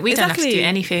think we don't have to do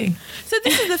anything. So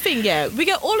this is the thing, yeah. We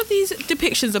get all of these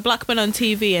depictions of black men on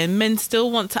TV, and men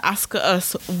still want to ask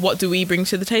us, what do we bring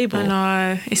to the table?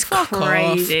 I know. It's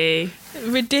crazy.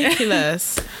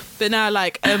 Ridiculous. But now,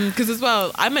 like, because as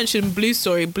well, I mentioned Blue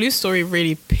Story. Blue Story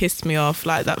really pissed me off,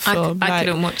 like, that film. I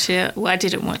couldn't watch it. Well, I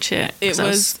didn't watch it. I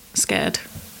was scared.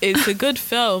 It's a good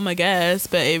film, I guess,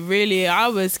 but I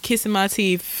was kissing my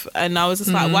teeth, and I was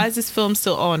just like, why is this film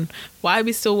still on? Why are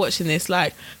we still watching this?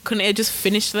 Like, couldn't it just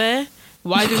finish there?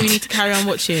 Why do we need to carry on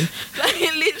watching? Like,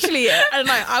 literally, and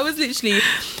like, I was literally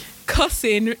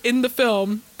cussing in the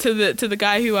film to the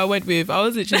guy who I went with. I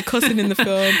was literally cussing in the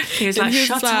film. He was like,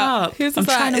 shut up. He was just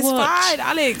like, it's fine,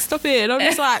 Alex, stop it. And I'm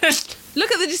just like,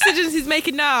 look at the decisions he's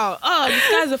making now. Oh, this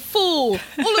guy's a fool.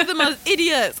 All of them are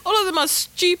idiots. All of them are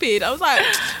stupid. I was like,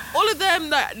 all of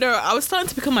them, like, no, I was starting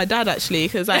to become my dad, actually,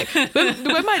 because like,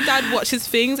 when my dad watches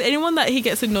things, anyone that he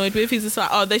gets annoyed with, he's just like,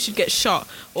 oh, they should get shot,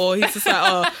 or he's just like,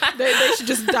 oh, they should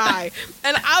just die.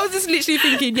 And I was just literally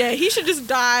thinking, yeah, he should just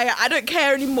die. I don't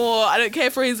care anymore. I don't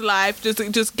care for his life.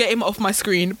 Just get him off my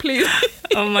screen, please.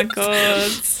 Oh my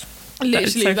god.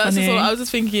 Literally, that's just all I was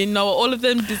just thinking. No, all of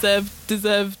them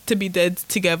deserve to be dead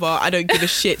together. I don't give a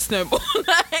shit no more.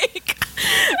 Like,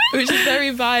 which is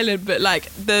very violent, but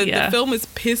like the film was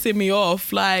pissing me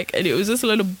off. Like, and it was just a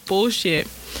lot of bullshit.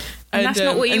 And that's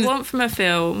not what you want from a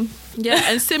film. Yeah,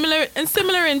 and similar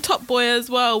in Top Boy as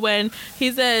well, when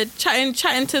he's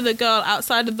chatting to the girl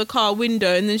outside of the car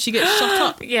window, and then she gets shot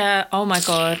up. Yeah. Oh my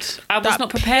god, I was not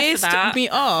prepared for that. Me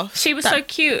off. She was so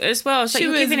cute as well. So she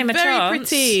was giving him a very chance.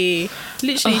 pretty.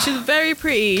 Literally, she was very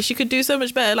pretty. She could do so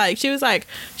much better. Like, she was like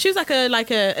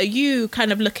a you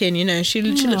kind of looking. You know, she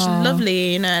looked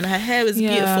lovely. You know, and her hair was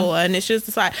beautiful, and it's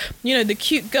just like, you know, the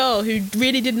cute girl who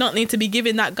really did not need to be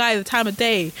giving that guy the time of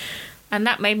day. And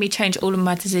that made me change all of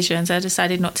my decisions. I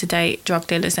decided not to date drug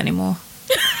dealers anymore.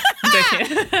 I'm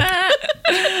joking. But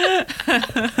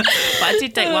I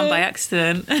did date one by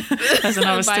accident. That's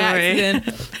another story.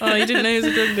 Oh, you didn't know he was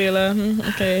a drug dealer?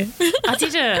 Okay. I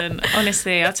didn't.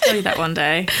 Honestly, I'll tell you that one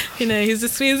day. You know, he was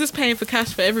just paying for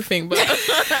cash for everything. But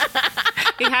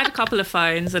he had a couple of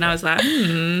phones, and I was like,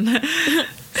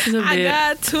 I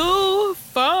got 2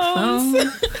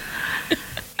 phones.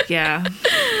 Yeah.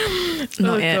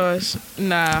 Gosh.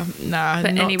 Nah.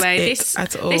 But anyway,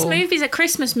 this movie is a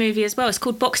Christmas movie as well. It's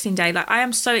called Boxing Day. Like, I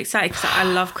am so excited because I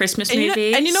love Christmas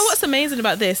movies. And you know what's amazing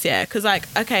about this? Yeah, because like,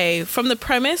 okay, from the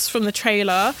premise, from the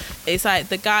trailer, it's like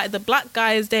the black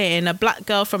guy is dating a black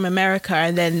girl from America,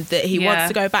 and then he wants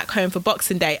to go back home for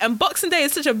Boxing Day. And Boxing Day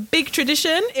is such a big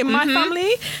tradition in my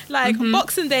family. Like,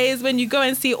 Boxing Day is when you go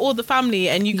and see all the family,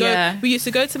 and you go. Yeah. We used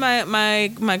to go to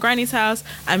my granny's house,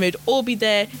 and we'd all be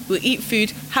there. We'll eat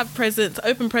food, have presents,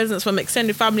 open presents from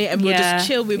extended family, and we'll just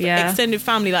chill with extended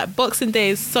family. Like, Boxing Day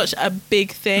is such a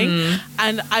big thing,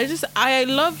 and I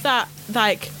love that,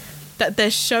 like, that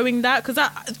they're showing that, because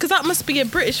that must be a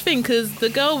British thing, because the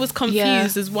girl was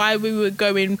confused as why we were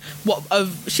going.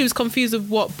 She was confused of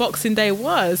what Boxing Day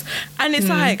was, and it's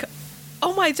like,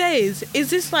 oh my days, is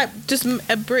this like just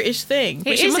a British thing?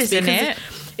 It is, isn't it?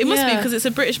 It must be, because it's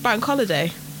a British bank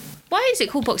holiday. Why is it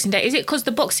called Boxing Day? Is it because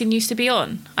the boxing used to be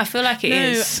on? I feel like it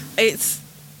is.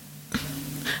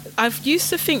 I've used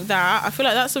to think that. I feel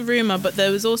like that's a rumour, but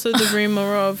there was also the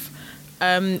rumour of,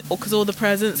 because all the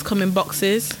presents come in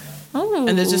boxes. Oh.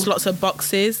 And there's just lots of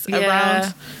boxes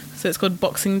around. So it's called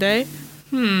Boxing Day.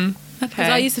 Okay. Because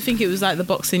I used to think it was like the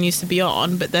boxing used to be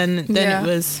on, but then it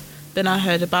was. Then I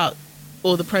heard about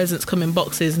all the presents come in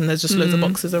boxes, and there's just loads of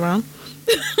boxes around.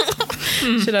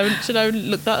 Should I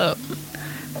look that up?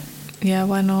 Yeah,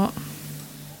 why not?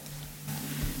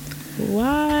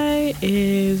 Why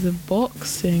is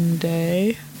Boxing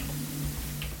Day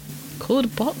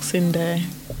called Boxing Day?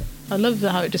 I love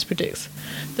how it just predicts.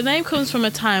 The name comes from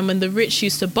a time when the rich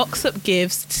used to box up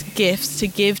gifts to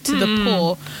give to the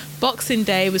poor. Boxing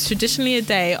Day was traditionally a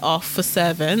day off for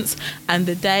servants and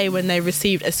the day when they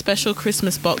received a special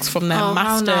Christmas box from their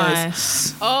masters. How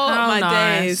nice. Oh, How my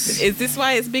nice. days. Is this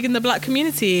why it's big in the black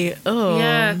community? Oh,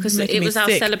 Yeah, because making it me was our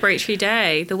sick. celebratory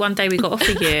day, the one day we got off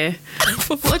a year.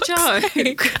 For What a fuck's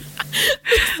sake. joke.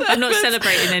 I'm not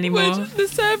celebrating anymore. The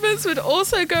servants would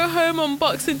also go home on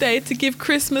Boxing Day to give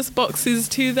Christmas boxes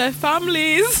to their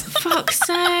families. Fuck's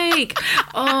sake.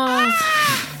 Oh,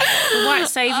 the white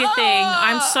saviour thing.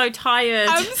 I'm so tired.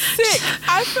 I'm sick.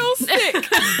 I feel sick.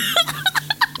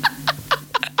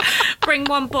 Bring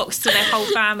one box to their whole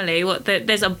family.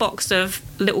 There's a box of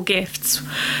little gifts.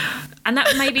 And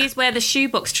that maybe is where the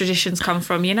shoebox traditions come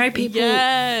from. You know, people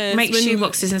Yes, make when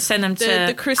shoeboxes and send them to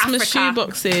the Christmas shoe Africa.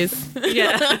 boxes.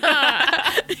 Yeah.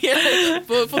 Yeah,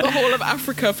 for the whole of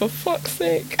Africa, for fuck's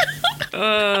sake.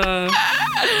 I'm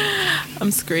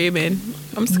screaming.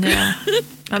 Yeah.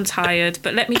 I'm tired,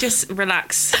 but let me just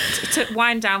relax, to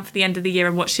wind down for the end of the year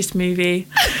and watch this movie.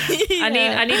 I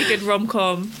need a good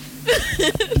rom-com.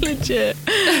 Legit.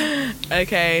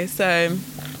 Okay, so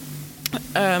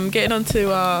getting on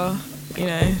to our,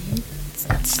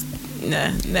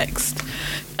 next.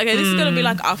 Okay, this is going to be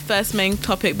like our first main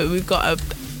topic, but we've got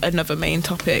another main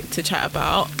topic to chat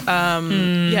about.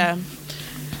 Yeah.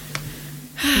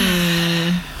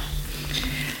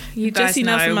 You guys Jesse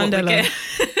know Nelson what we're Mandela. getting.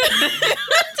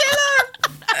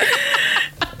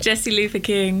 Jesse Luther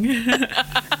King.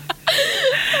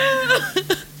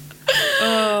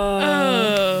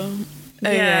 Oh.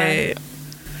 Okay. Yeah.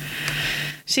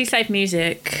 She saved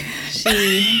music.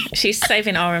 She's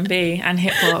saving R&B and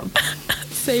hip hop.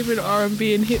 Saving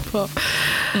R&B and hip hop.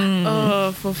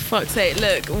 Oh, for fuck's sake.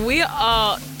 Look, we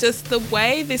are just the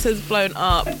way this has blown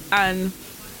up, and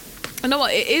you know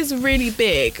what, it is really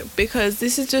big because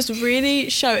this is just really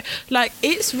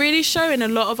it's really showing a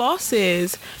lot of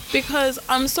asses, because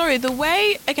I'm sorry, the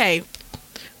way, okay,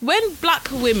 when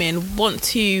black women want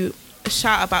to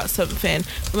shout about something,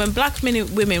 when black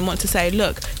women want to say,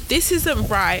 look, this isn't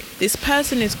right, this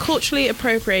person is culturally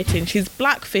appropriating, she's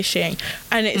blackfishing,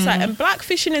 and it's like, and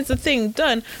blackfishing is a thing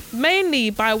done mainly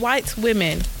by white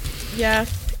women, yeah.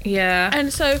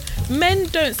 And so men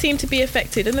don't seem to be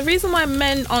affected, and the reason why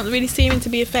men aren't really seeming to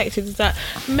be affected is that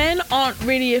men aren't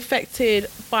really affected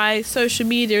by social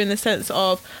media, in the sense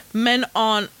of men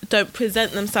don't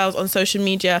present themselves on social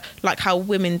media like how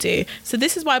women do. So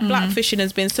this is why blackfishing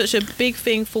has been such a big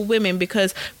thing for women,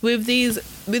 because with these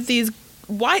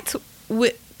white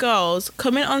girls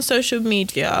coming on social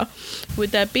media with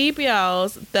their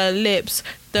BBLs, their lips,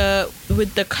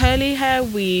 with the curly hair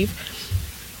weave,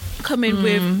 coming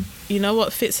with, you know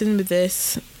what fits in with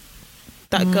this?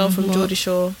 That girl from Geordie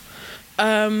Shore.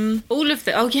 All of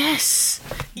the... Oh, yes.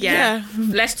 Yeah.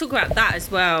 Let's talk about that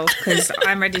as well, because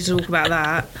I'm ready to talk about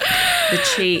that. The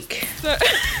cheek. So,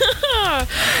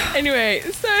 anyway,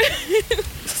 so...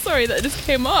 sorry, that just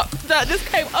came up. That just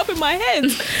came up in my head.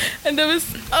 And there was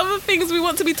other things we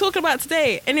want to be talking about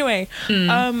today. Anyway,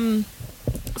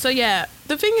 so yeah,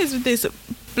 the thing is with this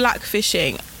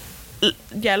blackfishing,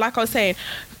 yeah, like I was saying,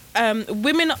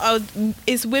 women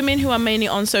who are mainly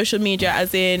on social media,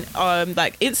 as in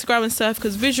like Instagram and stuff,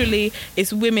 because visually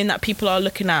it's women that people are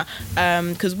looking at,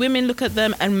 because women look at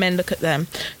them and men look at them.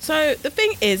 So the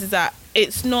thing is that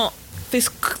it's not, this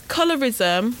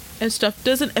colorism and stuff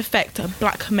doesn't affect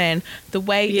black men the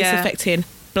way it's affecting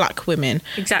black women.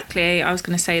 Exactly, I was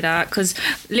going to say that, because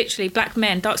literally black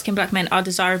men, dark-skinned black men are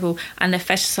desirable, and they're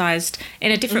fetishized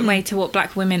in a different way to what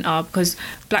black women are, because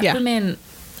black women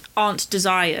aren't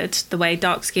desired the way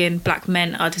dark-skinned black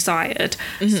men are desired.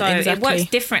 So it works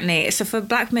differently. So for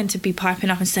black men to be piping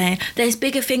up and saying there's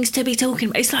bigger things to be talking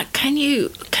about, it's like, can you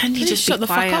just shut be the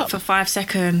fuck quiet up for 5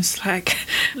 seconds, like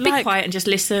be quiet and just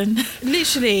listen.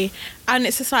 Literally. And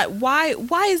it's just like, why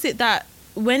is it that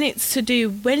when it's to do,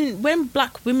 when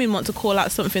black women want to call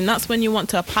out something, that's when you want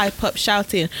to pipe up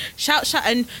shouting, shout,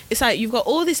 and it's like you've got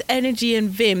all this energy and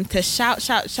vim to shout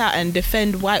and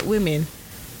defend white women.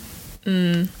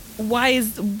 Why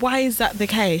is that the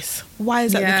case? Why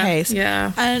is that the case?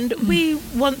 Yeah. And we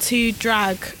want to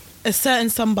drag a certain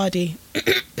somebody.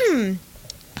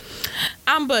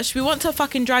 Ambush, we want to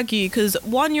fucking drag you because,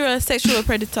 one, you're a sexual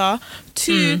predator.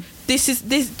 Two,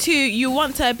 two, you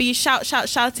want to be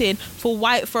shouting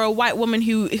for a white woman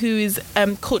who is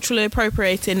culturally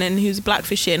appropriating and who's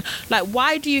blackfishing. Like,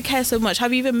 why do you care so much?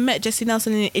 Have you even met Jessie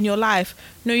Nelson in your life?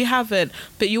 No, you haven't.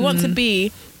 But you want to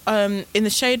be in the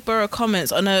Shade Borough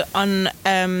comments on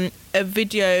a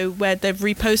video where they've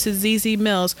reposted ZZ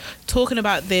Mills talking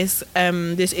about this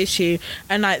issue.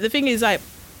 And like, the thing is, like,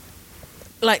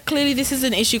 like clearly this is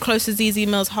an issue close to ZZ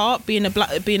Mill's heart, being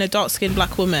a dark skinned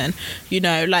black woman, you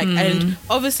know, like, and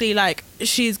obviously like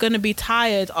she's gonna be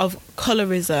tired of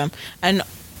colorism, and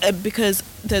because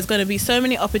there's gonna be so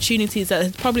many opportunities that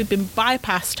has probably been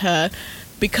bypassed her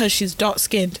because she's dark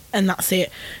skinned, and that's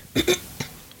it.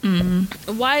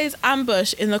 Why is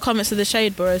Ambush in the comments of the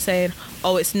Shade Borough saying,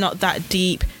 "Oh, it's not that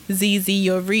deep, ZZ,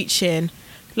 you're reaching"?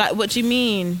 Like, what do you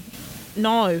mean?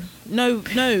 No.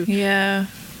 Yeah.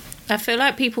 I feel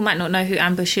like people might not know who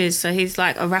Ambush is. So he's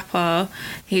like a rapper.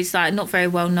 He's like not very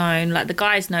well known. Like the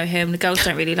guys know him. The girls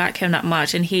don't really like him that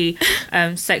much. And he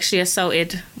sexually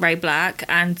assaulted Ray Black.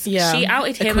 And she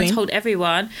outed him and told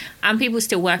everyone. And people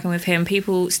still working with him.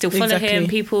 People still follow him.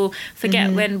 People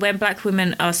forget when black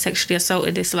women are sexually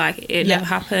assaulted, it's like it never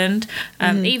happened.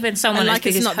 Even someone as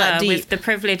big as her with the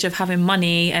privilege of having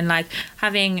money and like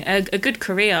having a good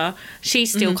career, she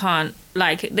still can't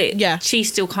she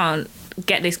still can't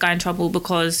get this guy in trouble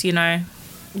because, you know,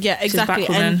 exactly. She's a black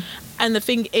woman. And the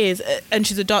thing is, and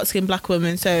she's a dark-skinned black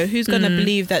woman, so who's gonna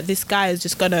believe that this guy is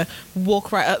just gonna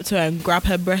walk right up to her and grab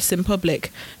her breasts in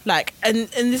public? Like, and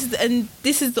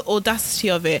this is the audacity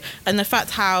of it, and the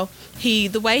fact how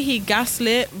the way he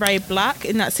gaslit Ray Black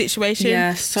in that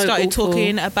situation, started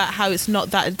talking about how it's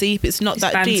not that deep, it's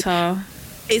deep.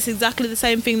 It's exactly the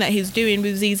same thing that he's doing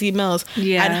with ZZ Mills.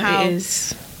 Yeah, and how, it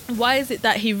is. Why is it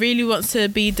that he really wants to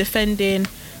be defending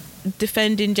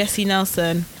Jessie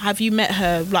Nelson? Have you met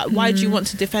her? Like, why do you want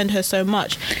to defend her so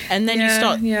much? And then you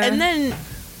start,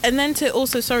 and then to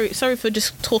also, sorry for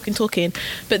just talking,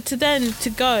 but to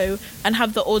go and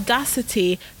have the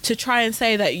audacity to try and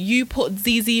say that you put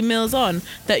ZZ Mills on,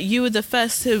 that you were the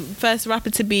first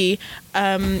rapper to be,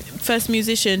 first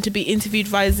musician to be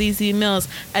interviewed by ZZ Mills,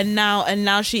 and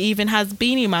now she even has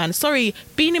Beanie Man. Sorry,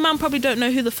 Beanie Man probably don't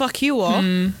know who the fuck you are,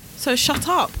 so shut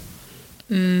up.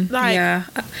 He's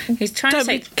trying to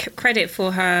take credit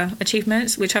for her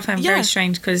achievements, which I find very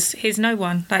strange because he's no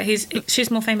one. Like she's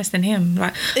more famous than him.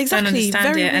 Like, exactly, don't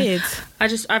understand very it. weird.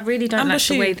 And I really don't like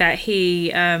the way that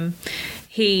he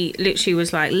literally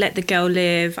was like, let the girl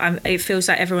live. It feels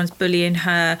like everyone's bullying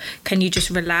her. Can you just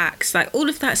relax? Like, all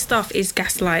of that stuff is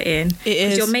gaslighting. It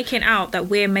is. You're making out that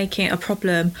we're making a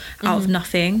problem out of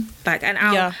nothing. Like, and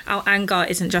our anger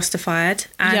isn't justified.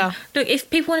 And look, if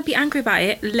people want to be angry about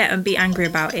it, let them be angry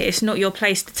about it. It's not your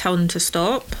place to tell them to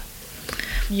stop.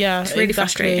 Yeah, it's really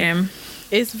frustrating.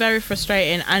 It's very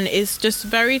frustrating, and it's just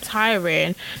very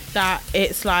tiring that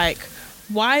it's like,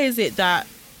 why is it that...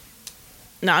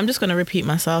 No, I'm just going to repeat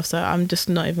myself, so I'm just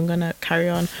not even going to carry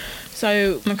on.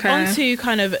 So, on to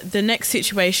kind of the next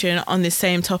situation on this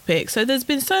same topic. So, there's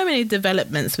been so many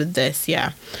developments with this,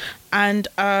 and,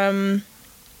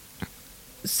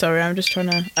 sorry, I'm just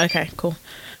trying to... Okay, cool.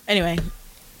 Anyway,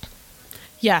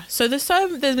 so there's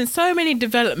been so many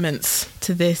developments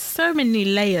to this, so many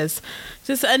layers.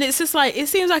 And it's just like, it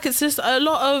seems like it's just a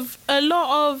lot of...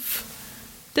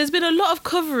 There's been a lot of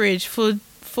coverage for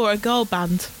a girl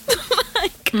band.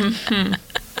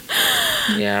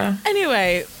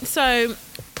 Anyway, so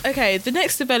the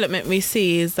next development we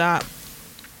see is that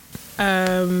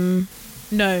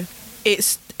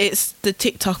it's the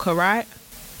TikToker, right?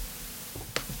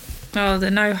 Oh, the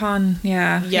Nohan,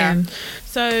 him.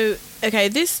 So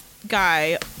this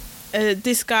guy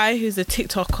who's a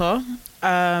TikToker,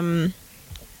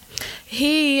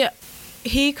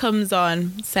 he comes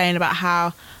on saying about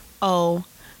how,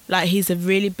 like, he's a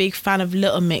really big fan of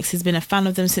Little Mix. He's been a fan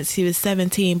of them since he was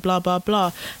 17, blah, blah,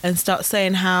 blah. And starts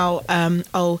saying how,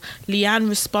 Leanne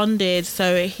responded.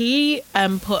 So he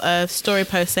put a story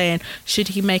post saying, should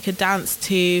he make a dance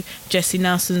to Jessie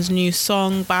Nelson's new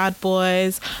song, Bad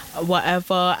Boys,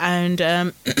 whatever. And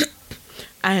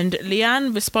and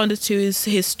Leanne responded to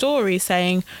his story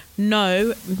saying,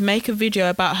 no, make a video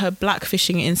about her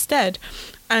blackfishing instead.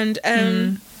 And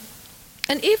even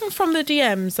from the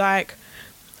DMs, like...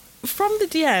 From the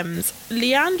DMs,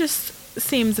 Leanne just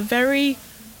seems very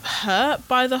hurt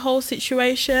by the whole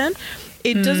situation.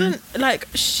 It doesn't, like,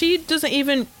 she doesn't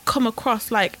even come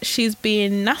across like she's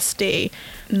being nasty.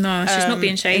 No, she's not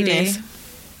being shady.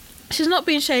 She's not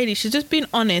being shady. She's just being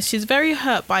honest. She's very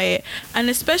hurt by it. And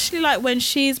especially, like, when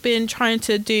she's been trying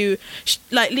to do...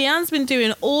 Like, Leanne's been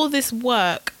doing all this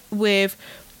work with,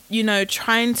 you know,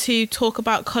 trying to talk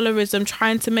about colorism,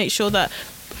 trying to make sure that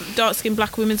dark-skinned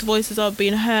black women's voices are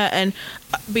being heard, and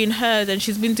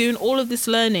she's been doing all of this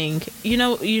learning, you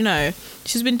know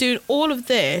she's been doing all of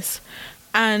this,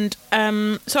 and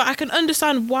so I can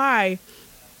understand why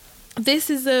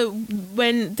this is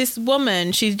when this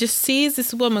woman, she just sees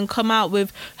this woman come out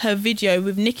with her video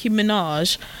with Nicki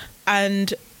Minaj,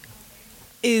 and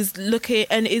looking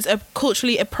and is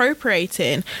culturally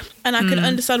appropriating, and I can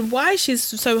understand why she's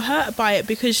so hurt by it,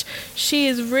 because she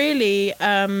is really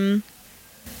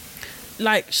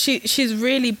like she's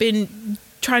really been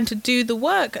trying to do the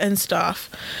work and stuff,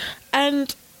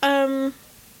 and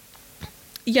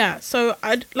yeah. So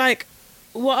I like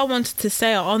what I wanted to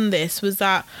say on this was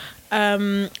that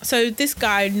so this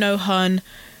guy Nohan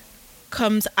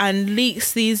comes and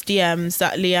leaks these DMs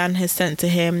that Leanne has sent to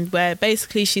him, where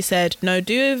basically she said, no,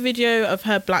 do a video of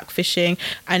her blackfishing,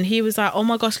 and he was like, oh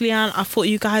my gosh, Leanne, I thought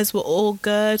you guys were all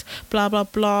good, blah blah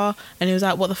blah, and he was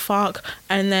like, what the fuck?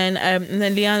 And then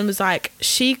Leanne was like,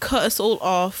 she cut us all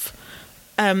off,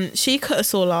 she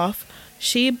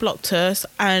blocked us,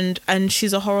 and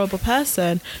she's a horrible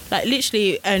person, like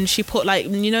literally, and she put like,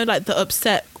 you know, like the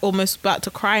upset, almost about to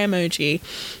cry emoji.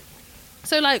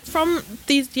 So like from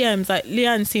these DMs, like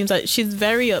Leanne seems like she's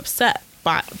very upset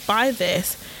by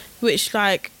this, which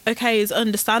like, okay, is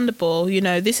understandable. You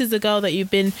know, this is a girl that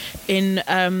you've been in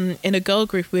a girl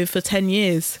group with for 10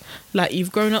 years. Like,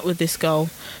 you've grown up with this girl.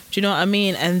 Do you know what I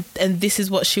mean? And this is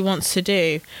what she wants to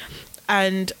do.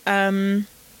 And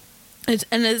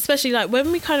especially like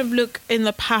when we kind of look in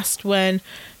the past when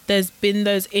there's been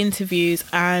those interviews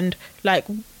and like,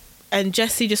 and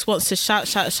Jessie just wants to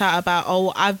shout about,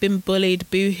 oh, I've been bullied,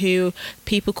 boo-hoo,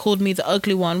 people called me the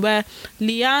ugly one, where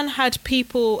Leanne had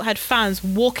fans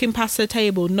walking past her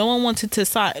table, no one wanted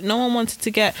to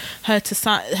get her to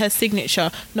sign her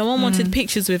signature, no one wanted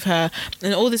pictures with her,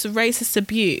 and all this racist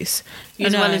abuse,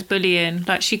 as well as bullying.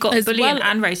 Like, she got bullying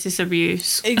and racist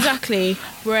abuse. Exactly.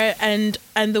 Where and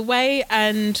the way,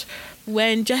 and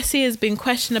when Jessie has been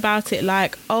questioned about it,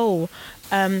 like,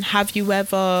 have you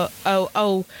ever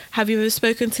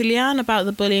spoken to Leanne about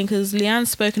the bullying? Because Leanne's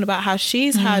spoken about how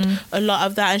she's had a lot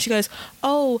of that, and she goes,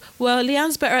 oh, well,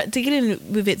 Leanne's better at dealing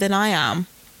with it than I am.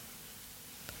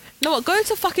 No, what? Go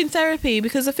to fucking therapy,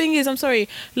 because the thing is, I'm sorry,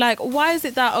 like, why is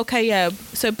it that, okay, yeah,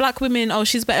 so black women, oh,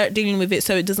 she's better at dealing with it,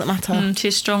 so it doesn't matter.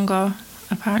 She's stronger,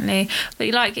 apparently. But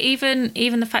like, even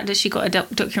the fact that she got a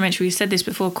documentary, we said this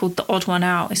before, called The Odd One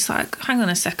Out, it's like, hang on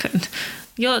a second,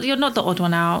 you're not the odd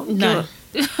one out. No.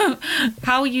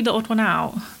 How are you the odd one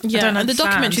out? Yeah, and the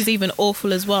documentary is even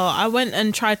awful as well. I went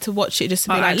and tried to watch it just to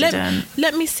be like,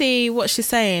 let me see what she's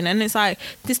saying, and it's like,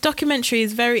 this documentary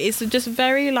is very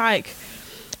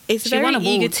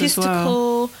egotistical.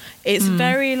 Well. It's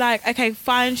very like, okay,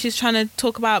 fine, she's trying to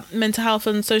talk about mental health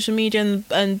on social media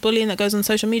and bullying that goes on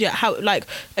social media. How, like,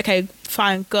 okay,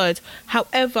 fine, good.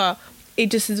 However,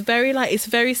 it just is very like, it's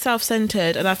very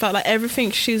self-centered, and I felt like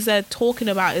everything she's there talking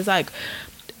about is like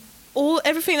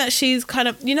everything that she's kind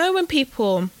of, you know, when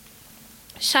people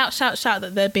shout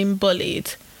that they're being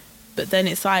bullied, but then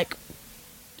it's like,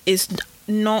 it's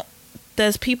not,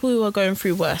 there's people who are going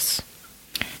through worse.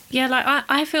 Yeah, like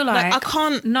I feel like I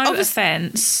can't, no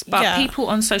offense, but people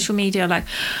on social media, like,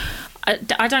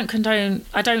 I don't condone,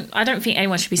 I don't think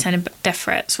anyone should be sending death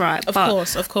threats, right? Of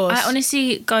course. I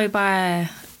honestly go by,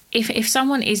 if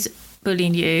someone is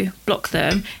bullying you, block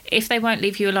them. If they won't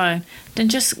leave you alone, then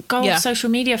just go off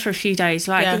social media for a few days.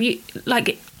 Like,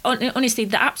 honestly,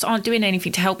 the apps aren't doing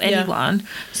anything to help anyone.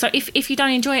 So if you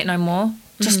don't enjoy it no more,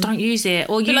 just don't use it,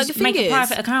 or make a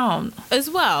private account as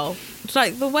well.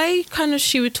 Like, the way kind of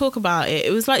she would talk about it,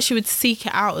 it was like she would seek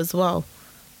it out as well.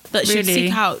 That she would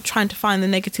seek out trying to find the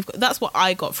negative. That's what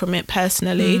I got from it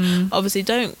personally. Obviously,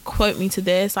 don't quote me to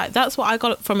this. Like, that's what I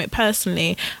got from it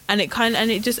personally, and it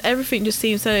just, everything just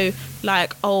seems so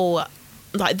like, oh,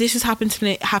 like, this is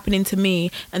happening to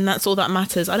me, and that's all that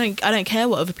matters. I don't care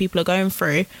what other people are going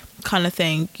through, kind of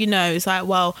thing. You know, it's like,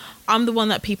 well, I'm the one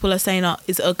that people are saying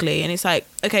is ugly, and it's like,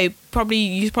 okay,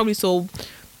 you probably saw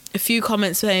a few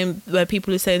comments saying where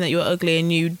people are saying that you're ugly,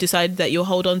 and you decided that you'll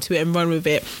hold on to it and run with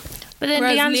it. But then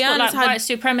Leanne's got like white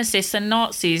supremacists and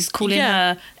Nazis calling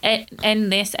her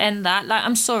end this, end that. Like,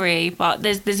 I'm sorry, but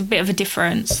there's a bit of a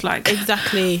difference. Like,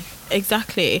 exactly,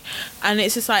 and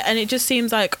it's just like, and it just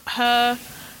seems like her,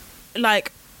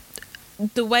 like,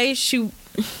 the way she,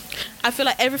 I feel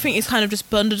like everything is kind of just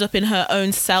bundled up in her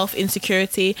own self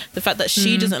insecurity. The fact that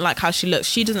she doesn't like how she looks,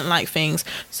 she doesn't like things.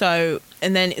 So,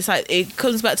 and then it's like, it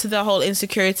comes back to the whole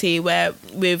insecurity where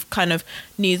we've kind of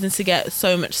needing to get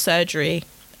so much surgery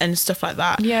and stuff like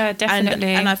that. Yeah, definitely.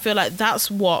 And I feel like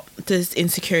that's what this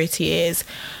insecurity is.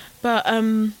 But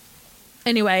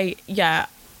anyway, yeah,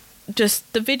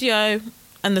 just the video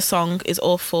and the song is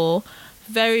awful.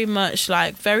 Very much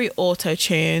like very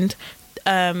auto-tuned.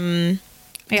 It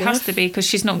has to be, because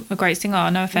she's not a great singer.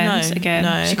 No offense.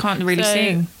 No. She can't really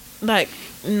sing. Like,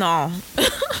 no.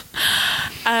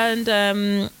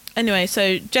 And anyway,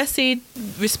 so Jessie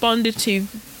responded to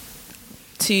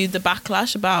to the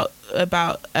backlash about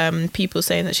people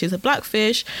saying that she's a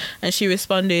blackfish, and she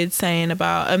responded saying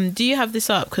about do you have this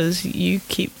up, because you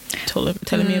keep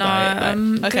telling me about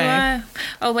it. Okay.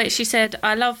 Oh wait, she said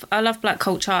I love black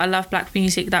culture, I love black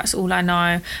music, that's all I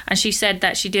know. And she said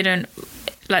that she didn't,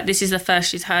 like, this is the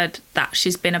first she's heard that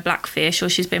she's been a blackfish or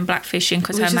she's been blackfishing,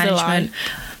 because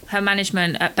her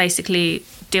management basically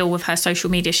deal with her social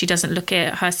media. She doesn't look at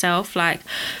it herself, like,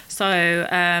 so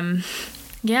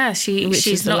yeah,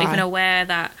 she's not even aware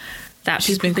that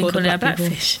she's been called a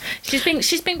blackfish.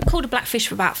 She's been called a blackfish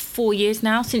for about 4 years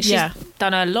now, since she's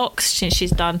done her locks, since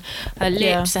she's done her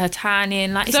lips, her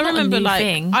tanning. Like, it's not a new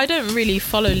thing. I don't really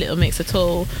follow Little Mix at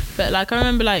all, but like I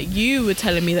remember like you were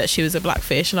telling me that she was a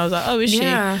blackfish, and I was like, oh, is she?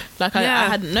 Like I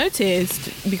hadn't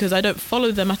noticed, because I don't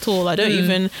follow them at all. I don't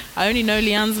even. I only know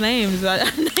Leanne's names. I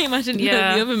didn't know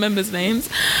the other members' names,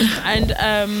 and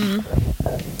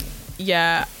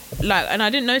like, and I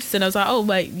didn't notice it, and I was like, oh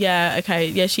wait,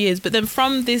 she is. But then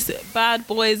from this Bad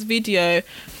Boys video,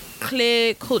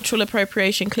 clear cultural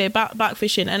appropriation, clear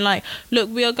blackfishing, and like,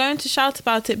 look, we are going to shout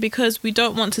about it because we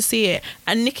don't want to see it.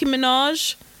 And Nicki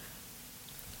Minaj,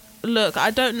 girl,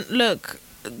 I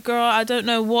don't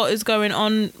know what is going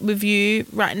on with you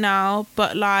right now,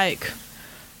 but like,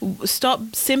 stop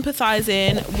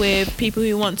sympathizing with people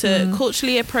who want to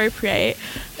culturally appropriate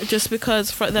just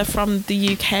because they're from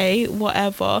the UK,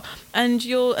 whatever. And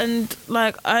you've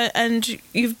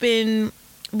been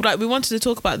like, we wanted to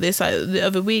talk about this like the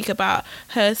other week about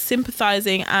her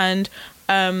sympathizing and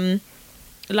negating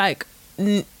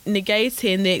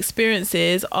the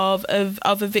experiences of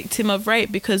a victim of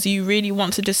rape because you really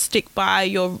want to just stick by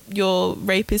your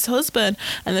rapist husband.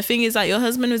 And the thing is that your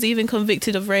husband was even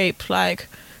convicted of rape. Like,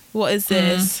 what is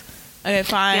this? Okay,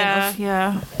 fine.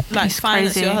 Like, it's fine,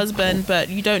 it's your husband, but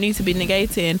you don't need to be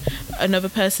negating another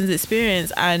person's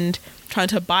experience and trying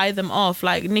to buy them off.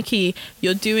 Like, Nicki,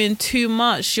 you're doing too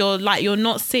much. You're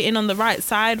not sitting on the right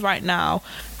side right now.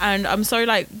 And I'm sorry,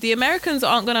 like, the Americans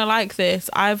aren't gonna like this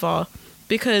either,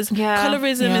 because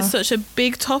colorism is such a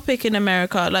big topic in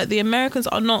America. Like, the Americans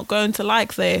are not going to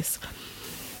like this.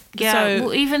 Yeah, so,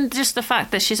 well, even just the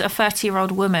fact that she's a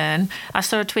 30-year-old woman. I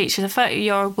saw a tweet. She's a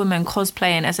 30-year-old woman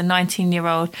cosplaying as a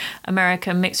 19-year-old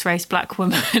American mixed-race black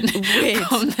woman from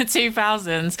the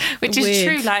 2000s, which is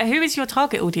true. Like, who is your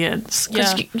target audience?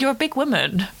 Because you're a big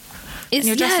woman. And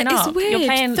you're dressing up. It's weird. You're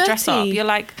playing dress up. You're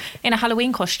like in a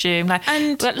Halloween costume. But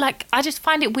I just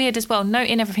find it weird as well,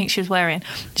 noting everything she was wearing.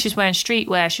 She was wearing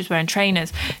streetwear. She was wearing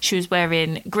trainers. She was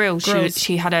wearing grills.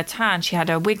 She had her tan. She had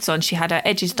her wigs on. She had her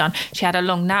edges done. She had her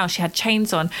long nails. She had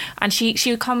chains on. And she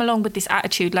would come along with this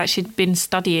attitude like she'd been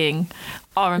studying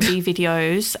R&B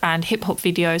videos and hip hop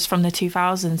videos from the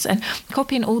 2000s and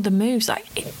copying all the moves.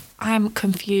 Like, I'm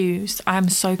confused. I'm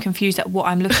so confused at what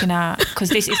I'm looking at, because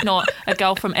this is not a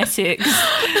girl from Essex.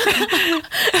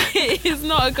 It is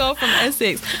not a girl from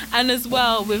Essex. And as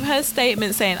well, with her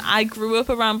statement saying, I grew up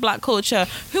around black culture.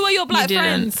 Who are your black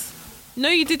friends? No,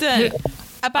 you didn't.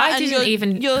 I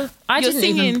didn't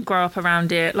even grow up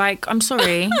around it. Like, I'm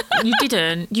sorry. You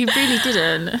didn't. You really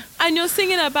didn't. And you're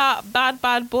singing about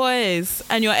bad boys,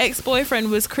 and your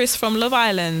ex-boyfriend was Chris from Love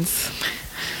Island.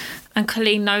 And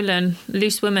Colleen Nolan,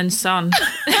 Loose Woman's son.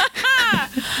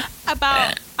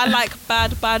 About, I like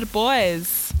bad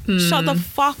boys. Shut the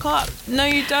fuck up. No,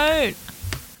 you don't.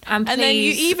 And then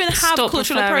you even have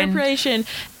cultural appropriation.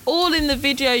 All in the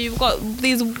video, you've got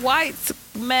these white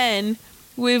men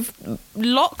with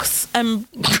locks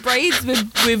and braids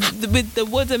with the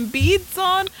wooden beads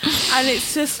on. And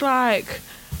it's just like...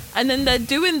 And then they're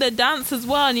doing the dance as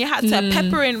well. And you had to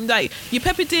pepper in... Like, you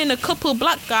peppered in a couple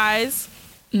black guys...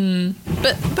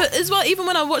 But as well, even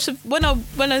when I watched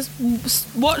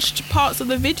parts of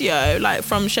the video, like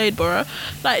from Shadeborough,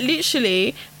 like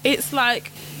literally, it's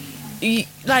like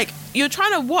you're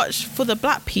trying to watch for the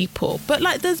black people, but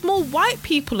like there's more white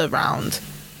people around.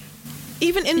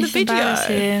 Even in the video,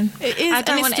 it is. I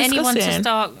don't want anyone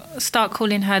to start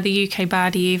calling her the UK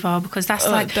baddie either, because that's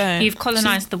you've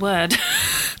colonised the word.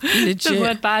 Legit. The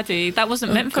word baddie, that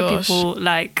wasn't meant for people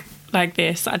like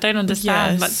this. I don't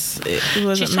understand. Yes, it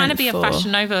wasn't. She's trying to be a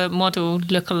Fashion Nova model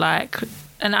lookalike,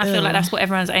 and I feel like that's what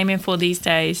everyone's aiming for these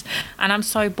days. And I'm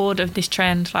so bored of this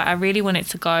trend. Like, I really want it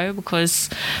to go, because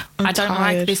I don't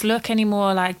like this look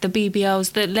anymore. Like the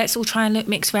BBLs, that let's all try and look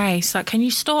mixed race. Like, can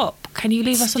you stop? Can you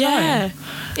leave us alone? Yeah,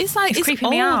 it's like it's creeping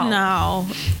old me out now.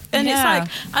 And it's like,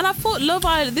 and I thought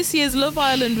this year's Love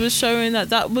Island was showing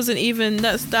that wasn't even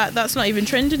that's not even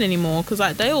trending anymore, because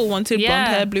like they all wanted blonde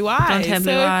hair, blue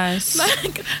eyes.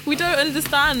 Like, we don't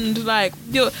understand, like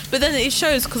but then it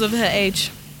shows because of her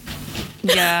age.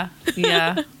 Yeah.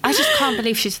 I just can't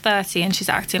believe she's 30 and she's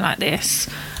acting like this.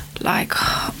 Like,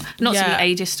 not to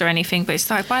be ageist or anything, but it's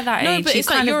like, by that age, you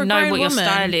kind of know what your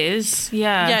style is.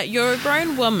 Yeah, you're a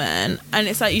grown woman, and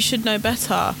it's like, you should know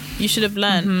better. You should have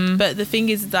learned. But the thing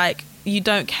is, like, you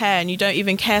don't care, and you don't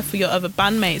even care for your other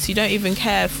bandmates. You don't even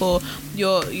care for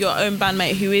your own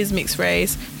bandmate who is mixed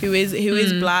race, who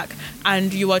is black,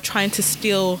 and you are trying to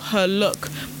steal her look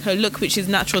which is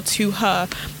natural to her.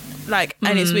 Like,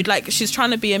 and it's weird, like, she's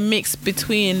trying to be a mix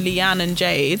between Leanne and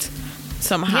Jade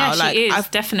somehow. Yeah, she is,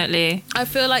 definitely. I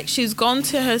feel like she's gone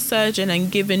to her surgeon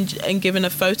and given a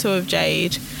photo of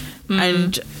Jade.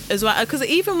 And as well, because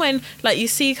even when, like, you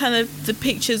see kind of the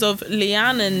pictures of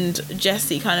Leanne and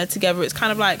Jessie kind of together, it's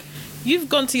kind of like, you've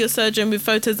gone to your surgeon with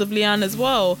photos of Leanne as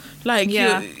well. Like,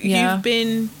 you've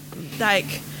been,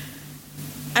 like,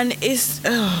 and it's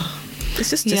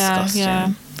just disgusting.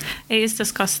 Yeah. It is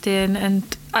disgusting. And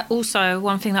also,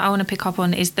 one thing that I want to pick up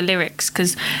on is the lyrics,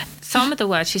 because some of the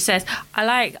words she says, I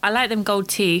like them gold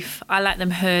teeth, I like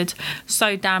them hood,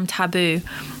 so damn taboo.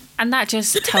 And that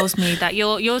just tells me that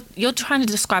you're trying to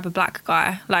describe a black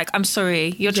guy. Like, I'm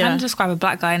sorry, you're trying to describe a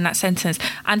black guy in that sentence.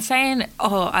 And saying,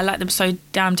 oh, I like them so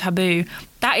damn taboo,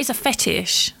 that is a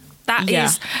fetish. That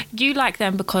is, you like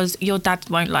them because your dad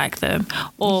won't like them,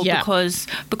 or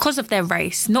because of their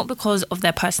race, not because of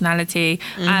their personality.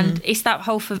 And it's that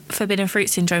whole forbidden fruit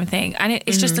syndrome thing, and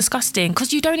it's just disgusting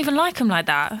because you don't even like them like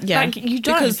that. Yeah, like, you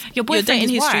don't. Because your boyfriend is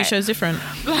history white. shows different.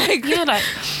 Like, like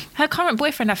her current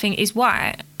boyfriend, I think, is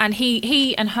white, and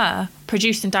he and her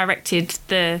produced and directed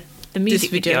the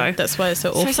music video. That's why it's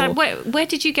so awful. So it's like, where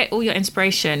did you get all your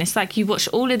inspiration? It's like you watch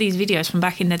all of these videos from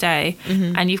back in the day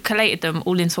and you've collated them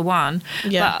all into one.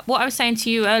 Yeah. But what I was saying to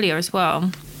you earlier as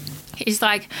well is,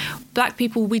 like, black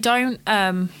people, we don't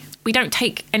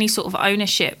take any sort of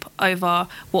ownership over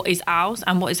what is ours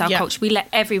and what is our culture. We let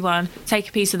everyone take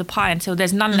a piece of the pie until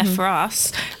there's none left for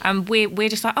us. And we're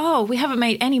just like, oh, we haven't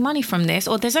made any money from this,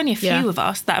 or there's only a few of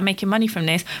us that are making money from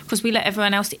this, because we let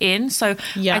everyone else in. So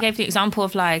I gave the example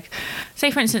of, like, say,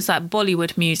 for instance, like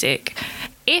Bollywood music.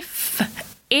 If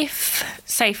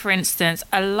say, for instance,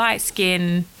 a light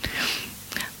skin,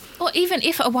 or even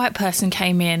if a white person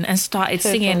came in and started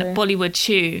singing Bollywood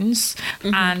tunes,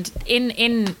 and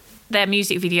in their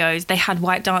music videos they had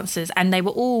white dancers and they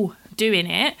were all doing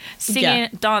it, singing,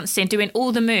 dancing, doing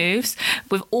all the moves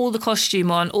with all the costume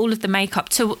on, all of the makeup,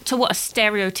 to what a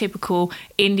stereotypical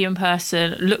Indian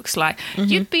person looks like,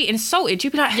 you'd be insulted.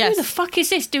 You'd be like, who the fuck is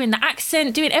this, doing the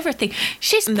accent, doing everything?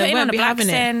 She's putting on a black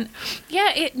accent.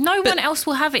 No one else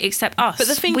will have it except us. But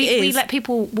the thing is, we let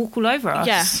people walk all over us.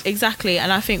 Yeah, exactly.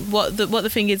 And I think what the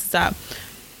thing is that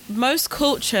most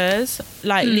cultures,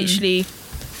 like, literally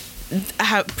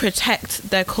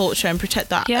protect their culture and protect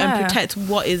that and protect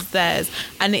what is theirs,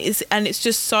 and it's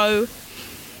just so,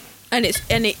 and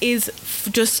it is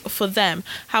just for them.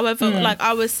 However, like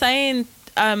I was saying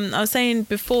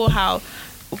before, how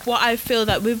what I feel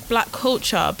that with black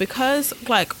culture, because,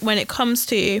 like, when it comes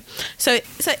to so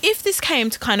if this came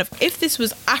to kind of, if this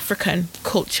was African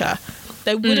culture,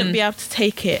 they wouldn't be able to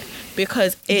take it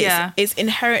because it's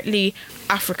inherently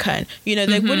African. You know,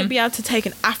 they wouldn't be able to take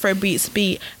an Afrobeats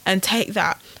beat and take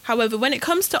that. However, when it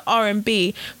comes to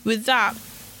R&B, with that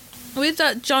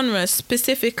genre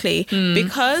specifically,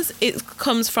 because it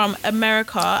comes from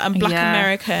America and black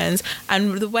Americans,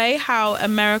 and the way how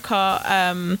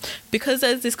America, because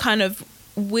there's this kind of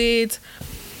weird,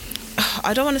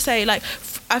 I don't want to say, like,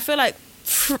 I feel like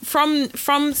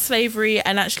from slavery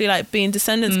and actually, like, being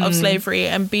descendants of slavery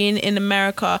and being in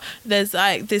America, there's,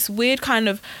 like, this weird kind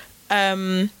of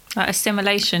like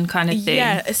assimilation kind of thing.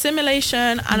 Yeah,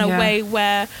 assimilation, and a way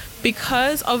where,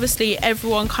 because obviously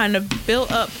everyone kind of built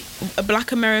up a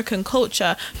black American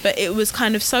culture, but it was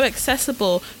kind of so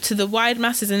accessible to the wide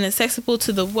masses and accessible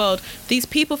to the world, these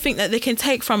people think that they can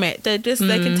take from it. They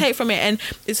can take from it, and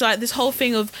it's like this whole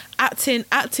thing of acting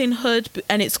hood,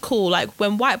 and it's cool. Like,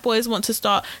 when white boys want to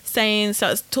start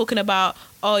talking about,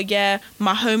 oh yeah,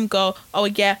 my home girl, oh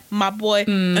yeah, my boy,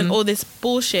 and all this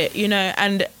bullshit, you know.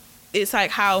 And it's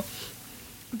like how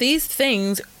these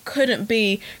things couldn't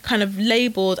be kind of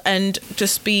labeled and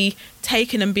just be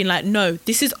taken and been like, no,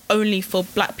 this is only for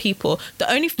black people. The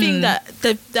only thing that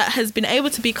has been able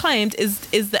to be claimed is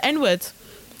the N-word,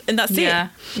 and that's it.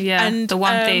 Yeah, and the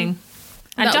one thing,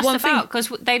 and just about because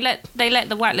they let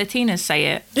the white Latinas say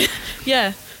it.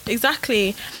 Yeah,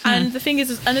 exactly. And the thing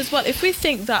is, and as well, if we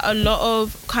think that a lot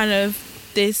of kind of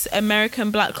this American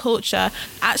black culture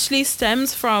actually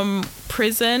stems from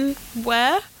prison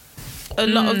wear a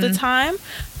lot of the time,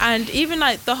 and even,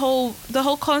 like, the whole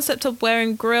concept of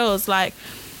wearing grills, like,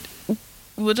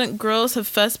 wouldn't grills have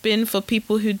first been for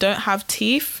people who don't have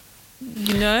teeth?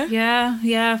 You know?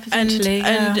 Yeah, potentially.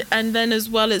 And then as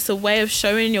well, it's a way of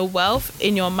showing your wealth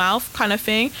in your mouth kind of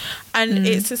thing. And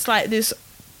it's just like this,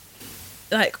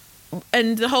 like,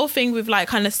 and the whole thing with like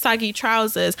kind of saggy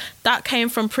trousers, that came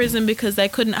from prison because they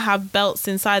couldn't have belts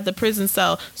inside the prison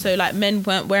cell, so like men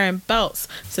weren't wearing belts,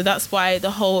 so that's why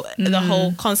the whole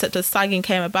concept of sagging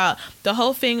came about. The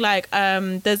whole thing, like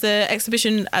there's a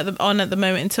exhibition at the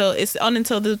moment until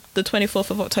the 24th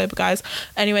of October, guys.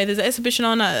 Anyway, there's an exhibition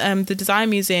on at the Design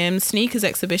Museum, sneakers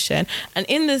exhibition, and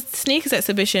in the sneakers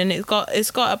exhibition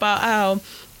it's got about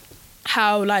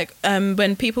how like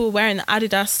when people were wearing the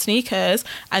Adidas sneakers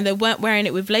and they weren't wearing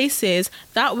it with laces,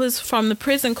 that was from the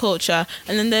prison culture.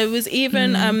 And then there was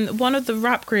even one of the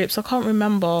rap groups, I can't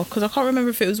remember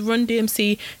if it was Run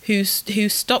DMC who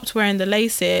stopped wearing the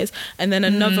laces, and then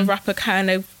another rapper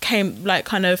kind of came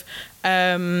back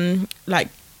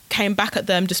at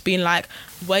them, just being like,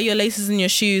 wear your laces in your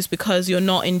shoes because you're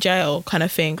not in jail kind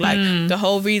of thing. Like the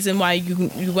whole reason why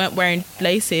you weren't wearing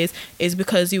laces is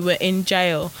because you were in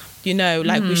jail. You know,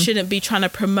 like we shouldn't be trying to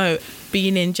promote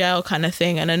being in jail kind of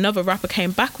thing. And another rapper came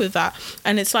back with that.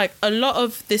 And it's like a lot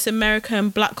of this American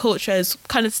black culture is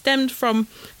kind of stemmed from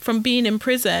being in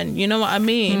prison. You know what I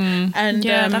mean? And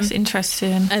yeah, that's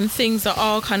interesting. And things that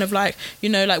are kind of like, you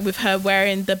know, like with her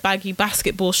wearing the baggy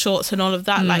basketball shorts and all of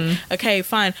that. Like, okay,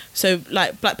 fine. So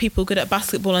like black people good at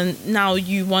basketball, and now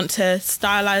you want to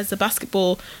stylize the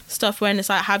basketball stuff when it's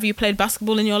like, have you played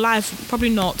basketball in your life? Probably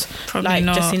not. Probably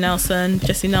not. Jesse Nelson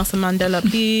Mandela,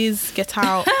 please get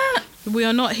out. We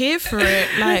are not here for it.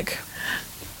 Like,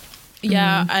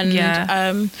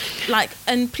 like,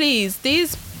 and please,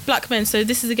 these black men. So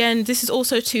this is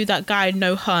also to that guy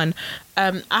No Hun.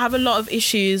 I have a lot of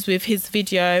issues with his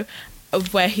video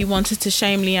of where he wanted to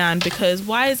shame Leanne, because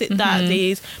why is it that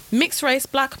these mixed race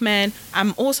black men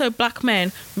and also black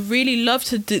men really love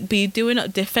to be doing a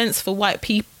defense for white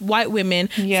women,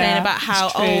 saying about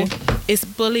how it's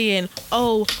bullying,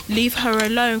 leave her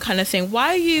alone kind of thing. Why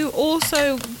are you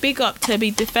also big up to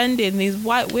be defending these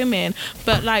white women,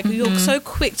 but like you're so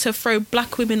quick to throw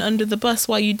black women under the bus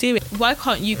while you do it? Why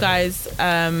can't you guys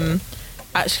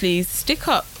actually stick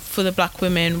up for the black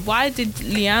women? Why did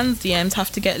Leanne's DMs have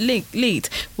to get leaked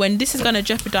when this is going to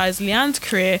jeopardize Leanne's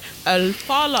career a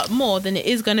far lot more than it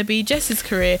is going to be Jesse's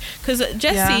career? Because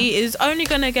Jesse is only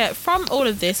going to get, from all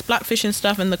of this blackfish and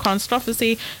stuff and the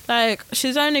controversy, like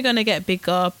she's only going to get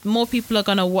bigger, more people are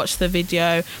going to watch the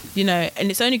video, you know, and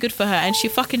it's only good for her, and she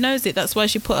fucking knows it. That's why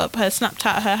she put up her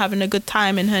Snapchat, her having a good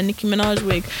time in her Nicki Minaj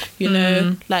wig, you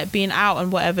know, like being out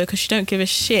and whatever, because she don't give a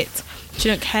shit. She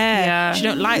don't care. She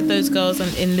don't like those girls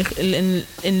in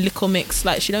Little Mix.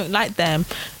 Like, she don't like them.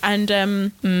 And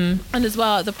as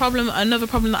well, another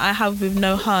problem that I have with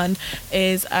No Hun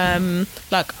is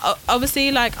like obviously,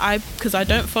 like because I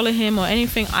don't follow him or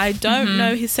anything, I don't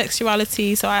know his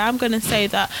sexuality, so I am gonna say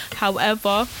that.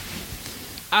 However,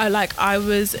 I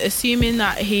was assuming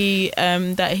that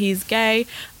he's gay,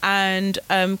 and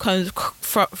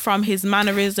from his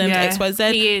mannerisms,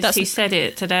 XYZ. He said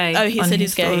it today. Oh, he said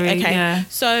he's gay. Story. Okay. Yeah.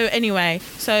 So anyway,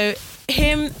 so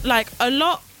him, like a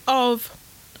lot of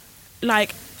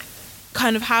like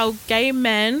kind of how gay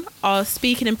men are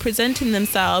speaking and presenting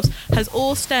themselves has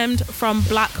all stemmed from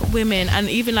black women, and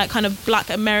even like kind of black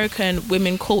American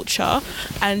women culture,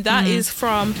 and that is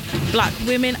from black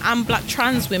women and black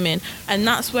trans women, and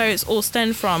that's where it's all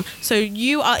stemmed from. So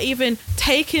you are even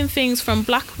taking things from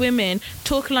black women,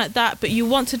 talking like that, but you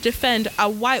want to defend a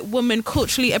white woman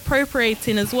culturally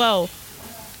appropriating as well.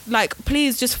 Like,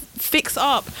 please just fix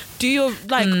up, do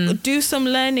some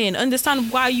learning,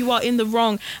 understand why you are in the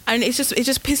wrong. And it just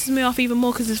pisses me off even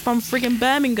more because it's from friggin'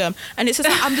 Birmingham, and it's just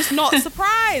like, I'm just not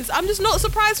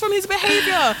surprised from his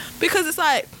behavior, because it's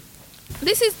like,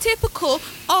 this is typical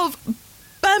of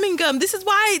Birmingham. This is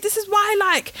why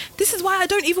I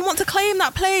don't even want to claim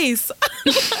that place.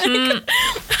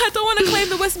 I don't want to claim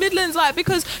the West Midlands, like,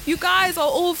 because you guys are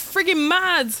all friggin'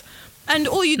 mad. And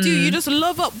all you do, you just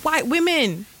love up white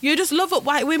women. You just love up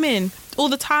white women all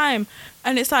the time.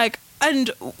 And it's like,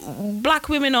 and black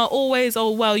women are always,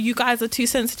 well, you guys are too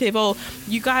sensitive.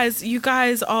 You guys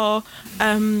are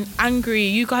angry.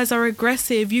 You guys are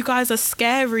aggressive. You guys are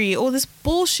scary. All this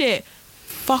bullshit.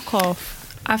 Fuck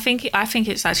off. I think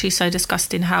it's actually so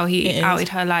disgusting how he outed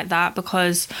her like that,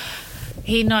 because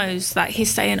he knows that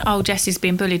he's saying, Jesse's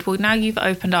been bullied. Well, now you've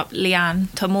opened up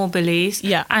Leanne to more bullies.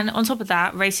 Yeah. And on top of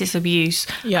that, racist abuse.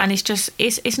 Yeah. And it's just,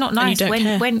 it's not nice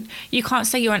when you can't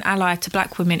say you're an ally to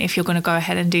black women if you're going to go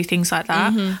ahead and do things like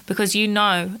that, because you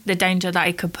know the danger that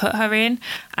it could put her in.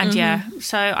 And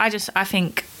so I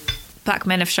think black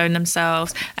men have shown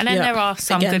themselves. And then there are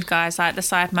some good guys like the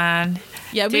Sideman.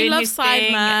 Yeah, we love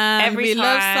Sideman. Every time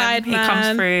love Sideman. he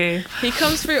comes through. He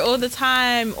comes through all the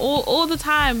time. All the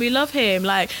time. We love him.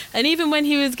 Like, and even when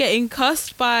he was getting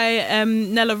cussed by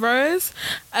Nella Rose,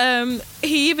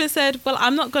 he even said, well,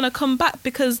 I'm not going to come back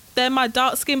because they're my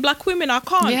dark-skinned black women. I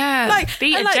can't. Yeah, like,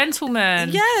 be a gentleman.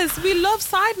 Yes, we love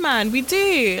Sideman. We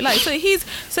do. Like, so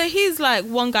he's like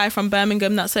one guy from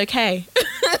Birmingham that's okay.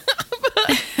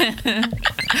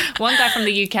 One guy from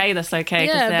the UK that's okay.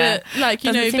 Yeah, but like,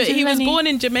 you know, but he was born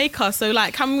in Jamaica, so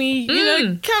like, can we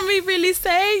really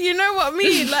say, you know what I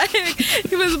mean? Like,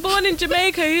 he was born in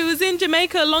Jamaica. He was in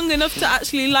Jamaica long enough to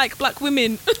actually like black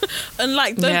women,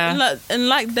 unlike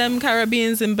them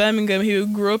Caribbeans in Birmingham who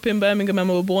grew up in Birmingham and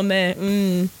were born there.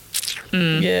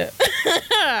 Yeah.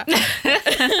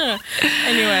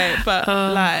 Anyway, but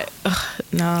we're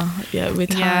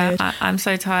tired. Yeah, I'm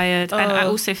so tired. And I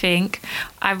also think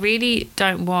I really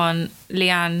don't want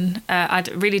Leanne.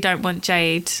 Really don't want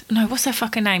Jade. No, what's her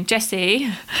fucking name?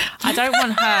 Jessie. I don't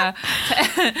want her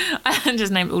I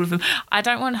just named all of them. I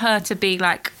don't want her to be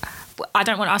like, I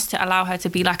don't want us to allow her to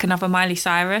be like another Miley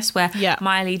Cyrus, where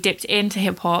Miley dipped into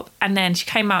hip hop and then she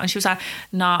came out and she was like,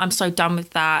 "Nah, I'm so done with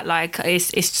that. Like,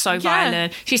 it's so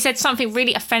violent." She said something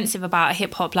really offensive about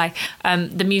hip hop, like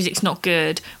the music's not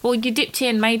good. Well, you dipped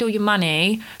in, made all your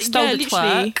money, stole the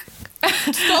twerk.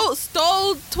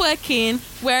 stole twerking,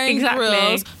 wearing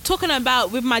grills, talking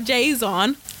about with my J's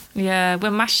on. Yeah,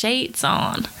 with my shades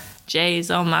on, J's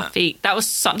on my feet. That was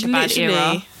such a bad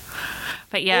era.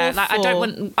 But yeah, awful. Like, I don't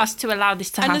want us to allow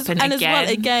this to happen again. And as well,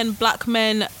 again, black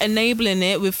men enabling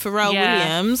it with Pharrell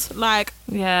Williams. Like,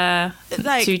 yeah,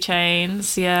 like 2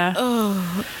 Chainz, yeah.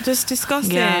 Oh, just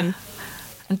disgusting. Yeah.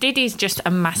 And Diddy's just a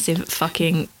massive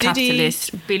fucking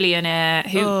capitalist billionaire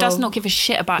who does not give a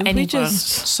shit about anyone.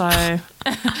 So,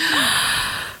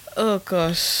 oh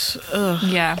gosh.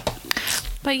 Yeah.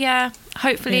 But yeah,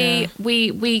 hopefully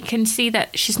we can see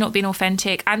that she's not being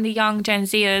authentic, and the young Gen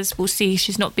Zers will see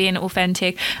she's not being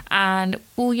authentic, and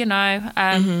will, you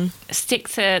know, stick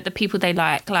to the people they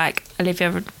like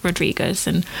Olivia Rodriguez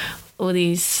and all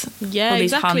these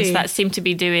hums that seem to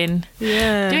be doing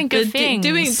good things.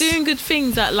 Doing good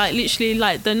things that, like, literally,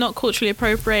 like, they're not culturally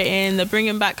appropriating. They're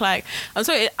bringing back, like, I'm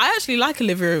sorry, I actually like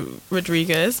Olivia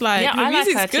Rodriguez. Like, her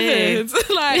music's like good.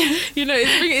 Like, you know,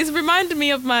 it's reminded me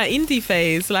of my indie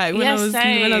phase. Like, when I was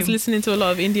listening to a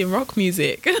lot of Indian rock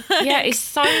music. Yeah, it's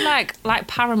so like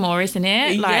Paramore, isn't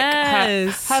it? Like,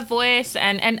 her voice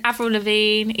and Avril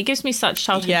Lavigne. It gives me such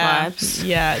childhood vibes.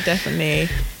 Yeah, definitely.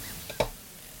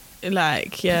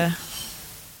 Like, yeah.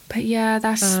 But yeah,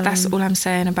 that's all I'm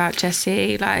saying about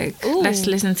Jessie. Like, let's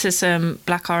listen to some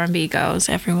black R&B girls,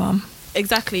 everyone.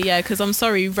 Exactly, yeah, because I'm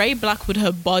sorry, Ray Blackwood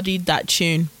have bodied that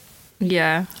tune.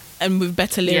 Yeah. And with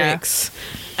better lyrics.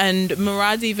 Yeah. And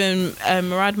Murad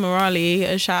Morali,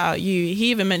 a shout out you, he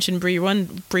even mentioned Bree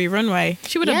Runway.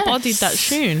 She would have bodied that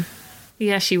tune.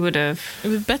 Yeah, she would have.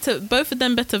 With both of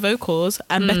them better vocals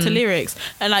and better lyrics.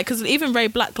 And like, because even Ray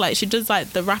Black, like, she does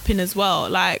like the rapping as well,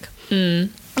 like,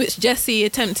 which Jessie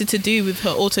attempted to do with her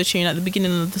auto-tune at the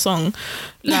beginning of the song.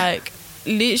 Like,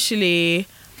 literally.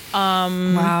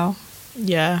 Wow.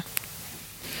 Yeah.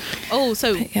 Oh,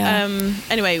 so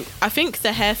anyway, I think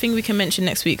the hair thing we can mention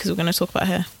next week because we're going to talk about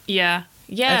hair. Yeah.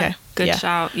 Yeah. Okay. Good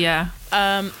shout. Yeah.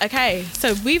 Okay,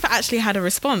 so we've actually had a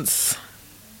response.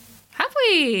 Have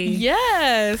we?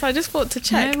 Yes, I just thought to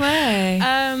check. No way.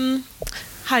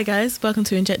 Hi guys, welcome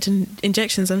to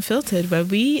Injections Unfiltered, where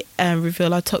we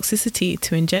reveal our toxicity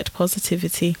to inject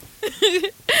positivity.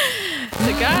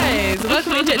 So guys,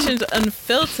 welcome to Injections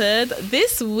Unfiltered.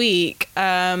 This week,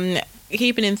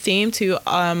 keeping in theme to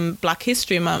Black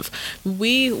History Month,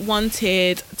 we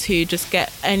wanted to just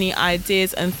get any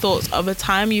ideas and thoughts of a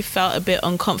time you felt a bit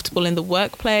uncomfortable in the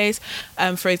workplace.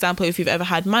 For example, if you've ever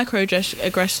had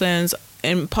microaggressions,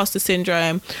 imposter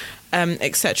syndrome,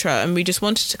 etc. And we just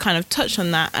wanted to kind of touch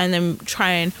on that and then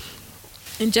try and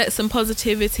inject some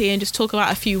positivity and just talk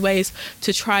about a few ways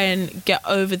to try and get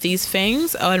over these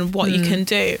things and what you can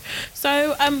do.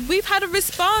 So we've had a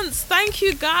response. Thank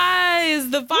you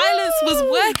guys. The violence was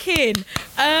working.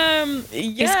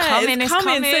 It's coming.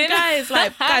 So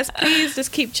guys, please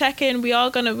just keep checking. We are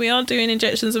doing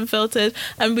Injections Unfiltered,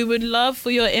 and we would love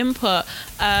for your input.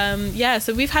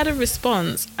 So we've had a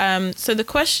response. So the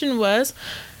question was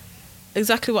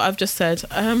exactly what I've just said.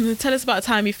 Tell us about a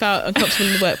time you felt uncomfortable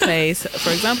in the workplace.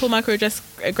 For example,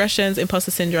 microaggressions,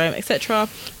 imposter syndrome, etc.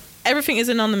 Everything is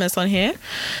anonymous on here.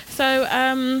 So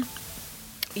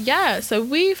Yeah, so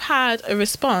we've had a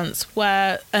response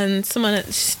where someone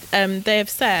they have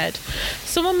said,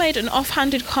 someone made an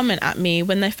offhanded comment at me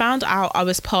when they found out I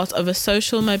was part of a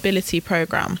social mobility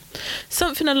program.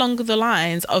 Something along the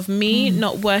lines of me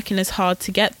not working as hard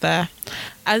to get there.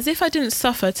 As if I didn't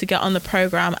suffer to get on the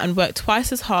program and work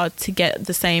twice as hard to get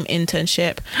the same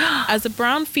internship. As a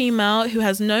brown female who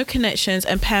has no connections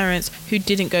and parents who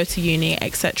didn't go to uni,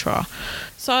 etc.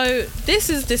 So this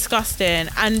is disgusting,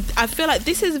 and I feel like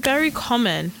this is very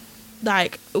common,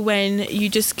 like when you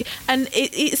just, and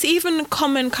it's even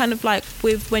common kind of like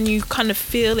with when you kind of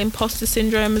feel imposter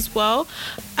syndrome as well,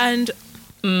 and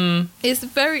it's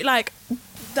very like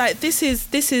this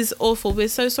is awful. We're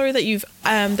so sorry that you've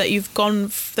had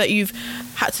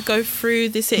to go through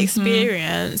this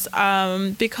experience,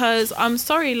 because I'm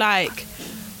sorry,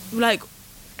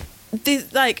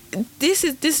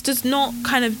 this does not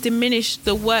kind of diminish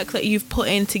the work that you've put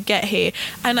in to get here.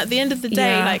 And at the end of the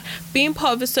day, like being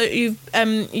part of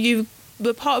you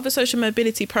were part of a social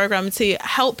mobility program to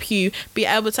help you be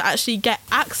able to actually get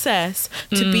access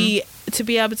to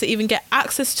be able to even get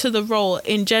access to the role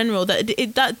in general.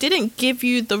 That didn't give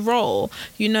you the role,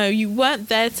 you know. You weren't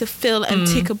there to fill and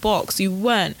tick a box. You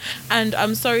weren't. And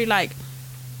I'm sorry, like,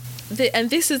 and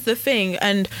this is the thing,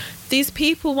 and these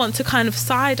people want to kind of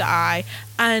side eye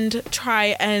and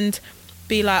try and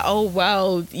be like, oh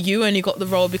well, you only got the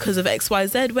role because of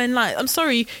XYZ, when, like, I'm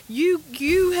sorry,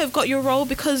 you have got your role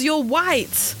because you're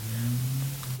white,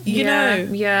 you know.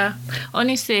 Yeah,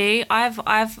 honestly, I've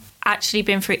actually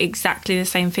been through exactly the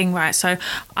same thing, right? So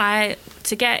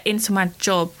to get into my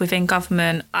job within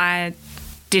government, I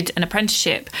did an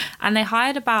apprenticeship, and they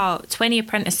hired about 20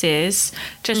 apprentices,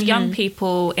 just young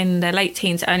people in their late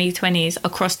teens, early 20s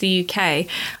across the UK.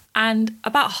 And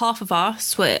about half of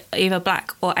us were either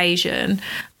black or Asian.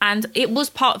 And it was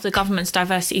part of the government's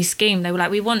diversity scheme. They were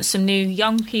like, we want some new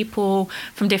young people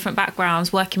from different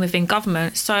backgrounds working within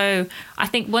government. So I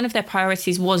think one of their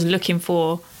priorities was looking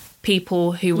for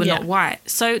people who were not white.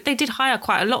 So they did hire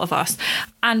quite a lot of us.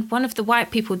 And one of the white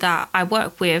people that I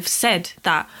work with said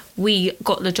that we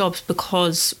got the jobs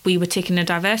because we were ticking a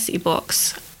diversity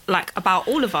box, like, about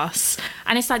all of us.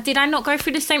 And it's like, did I not go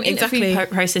through the same interview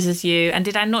process as you? And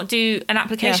did I not do an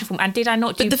application form? And did I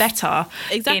not do better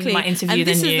in my interview than you? And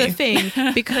this is the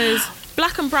thing, because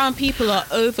black and brown people are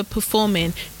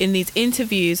overperforming in these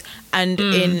interviews and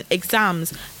in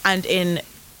exams and in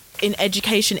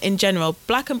education in general.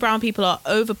 Black and brown people are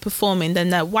overperforming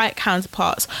than their white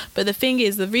counterparts. But the thing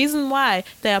is, the reason why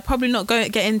they are probably not going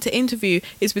to get into interview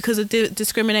is because of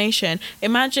discrimination.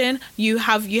 Imagine you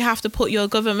have to put your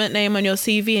government name on your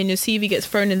CV, and your CV gets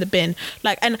thrown in the bin.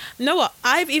 Like, and you know what?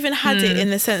 I've even had it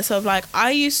in the sense of, like, I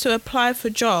used to apply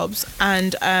for jobs,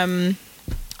 and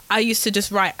I used to just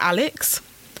write Alex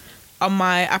on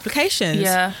my applications.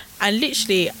 Yeah. And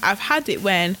literally, I've had it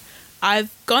when I've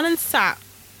gone and sat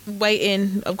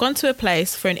waiting. I've gone to a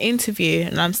place for an interview,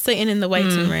 and I'm sitting in the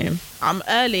waiting room. I'm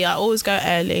early. I always go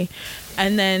early.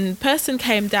 And then person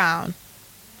came down,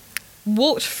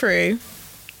 walked through,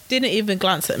 didn't even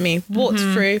glance at me, walked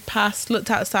through, passed, looked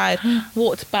outside,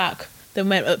 walked back, then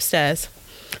went upstairs.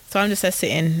 So I'm just there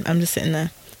sitting. I'm just sitting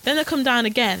there. Then they come down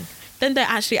again. Then they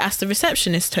actually asked the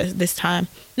receptionist this time.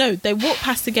 No, they walked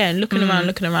past again, looking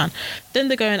around. Then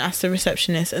they go and ask the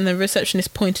receptionist, and the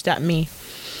receptionist pointed at me.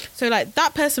 So, like,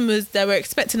 that person they were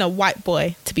expecting a white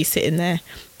boy to be sitting there,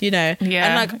 you know? Yeah.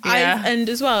 And, like, and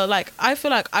as well, like, I feel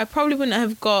like I probably wouldn't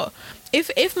have got,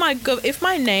 if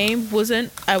my name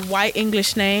wasn't a white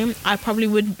English name, I probably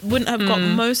wouldn't have got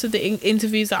most of the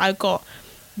interviews that I got.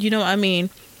 You know what I mean?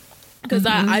 Because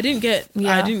I didn't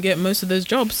get most of those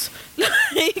jobs.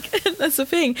 Like, that's the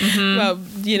thing. Well,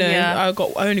 you know,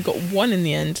 I only got one in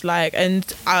the end. Like, and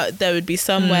there would be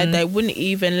some where they wouldn't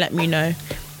even let me know.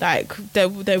 Like, they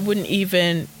wouldn't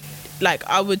even, like,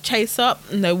 I would chase up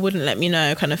and they wouldn't let me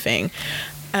know, kind of thing.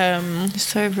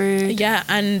 So rude. Yeah,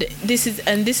 and this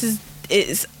is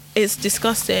it's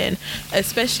disgusting,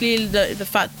 especially the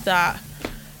fact that,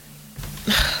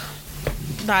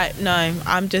 like, no,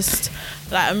 I'm just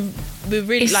like, we're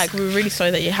really sorry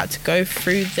that you had to go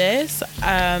through this.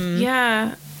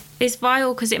 Yeah, it's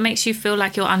vile because it makes you feel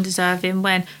like you're undeserving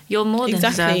when you're more than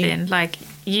deserving. Like,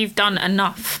 you've done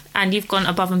enough and you've gone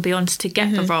above and beyond to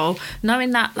get the role,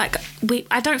 knowing that, like,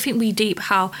 I don't think we deep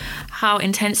how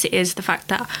intense it is, the fact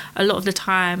that a lot of the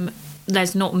time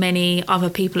there's not many other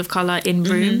people of colour in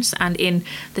rooms and in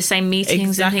the same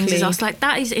meetings and things as us. Like,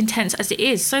 that is intense as it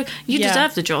is. So you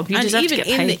deserve the job. You deserve to get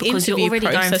paid because you're already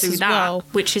going through that,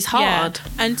 which is hard.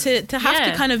 And to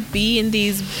have to kind of be in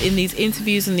these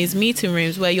interviews and these meeting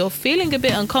rooms where you're feeling a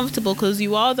bit uncomfortable because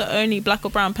you are the only black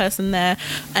or brown person there,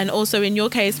 and also in your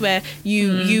case where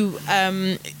you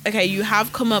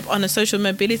have come up on a social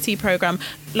mobility program,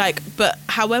 like, but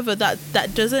however that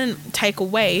doesn't take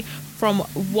away from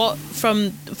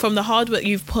the hard work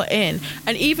you've put in.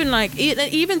 And even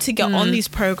to get on these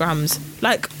programs,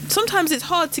 like, sometimes it's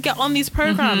hard to get on these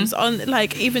programs on,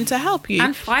 like, even to help you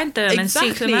and find them and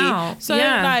seek them out. So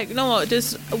like, you know what,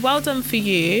 just well done for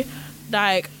you,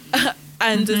 like,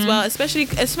 and as well,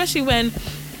 especially when,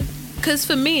 because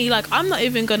for me, like, I'm not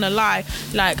even gonna lie,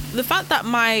 like, the fact that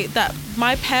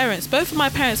both of my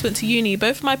parents went to uni,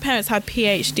 both of my parents had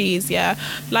PhDs, yeah,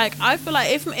 like, I feel like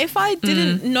if I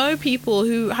didn't know people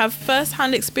who have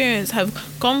first-hand experience, have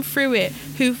gone through it,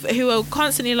 who are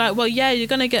constantly like, well, yeah, you're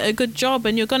gonna get a good job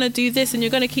and you're gonna do this and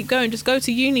you're gonna keep going, just go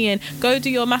to uni and go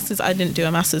do your masters. I didn't do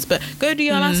a masters, but go do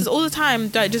your masters all the time,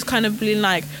 like, just kind of being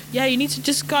like, yeah, you need to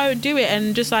just go and do it,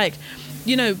 and just, like,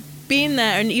 you know, being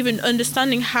there and even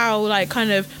understanding how, like,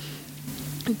 kind of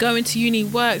going to uni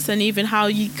works, and even how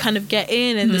you kind of get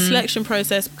in and the selection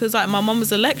process, because, like, my mum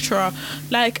was a lecturer,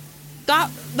 like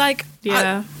that, like,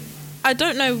 I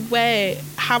don't know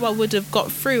how I would have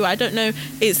got through. I don't know.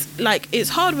 It's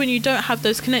hard when you don't have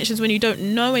those connections, when you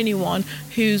don't know anyone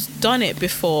who's done it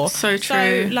before. So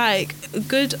true. So, like,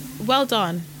 well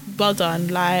done,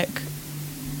 like,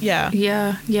 yeah.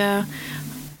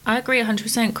 I agree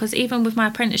 100%, because even with my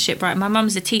apprenticeship, right, my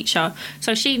mum's a teacher,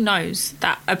 so she knows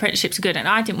that apprenticeships are good, and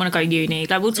I didn't want to go uni.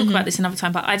 Like, we'll talk about this another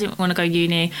time, but I didn't want to go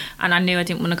uni, and I knew I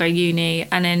didn't want to go uni.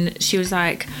 And then she was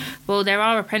like, well, there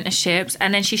are apprenticeships,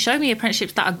 and then she showed me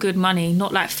apprenticeships that are good money,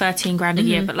 not like 13 grand a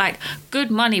year, but like good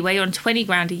money where you're on 20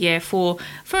 grand a year for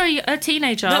a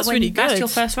teenager. That's really good. That's your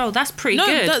first role. That's pretty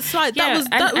good. No, that's like,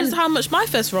 that was how much my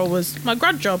first role was, my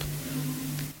grad job.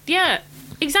 Yeah.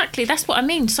 Exactly, that's what I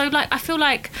mean. So, like, I feel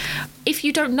like if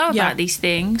you don't know about these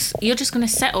things, you're just going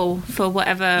to settle for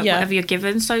whatever you're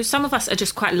given. So some of us are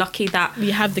just quite lucky that we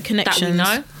have the connections.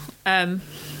 That we know.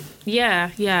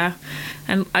 Yeah.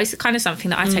 And it's kind of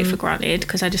something that I take for granted,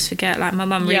 because I just forget. Like, my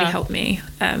mum really helped me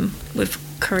with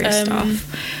career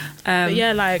stuff. But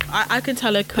yeah, like, I can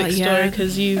tell a quick story,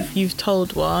 because you've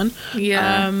told one.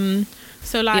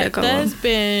 So, like, there's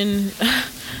been...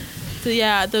 So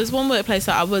yeah, there was one workplace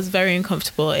that I was very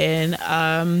uncomfortable in,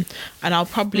 and I'll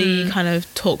probably kind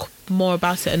of talk more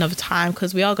about it another time,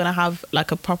 because we are going to have,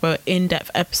 like, a proper in-depth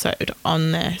episode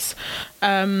on this.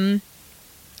 Like,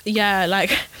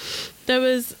 there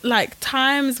was, like,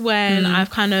 times when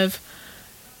I've kind of...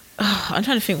 I'm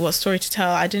trying to think what story to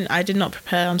tell. I did not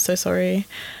prepare. I'm so sorry.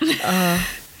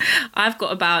 I've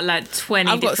got about, like,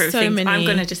 20 different things. Many. I'm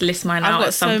going to just list mine out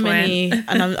at some point. Many,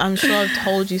 and I'm sure I've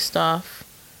told you stuff.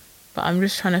 But I'm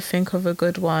just trying to think of a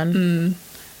good one.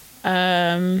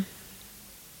 No,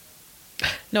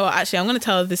 actually, I'm going to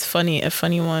tell a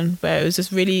funny one where it was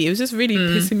just really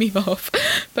pissing me off.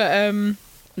 But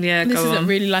this isn't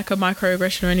really like a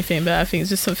microaggression or anything, but I think it's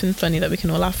just something funny that we can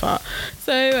all laugh at.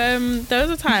 So there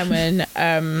was a time when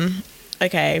I've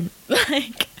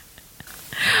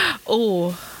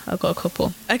got a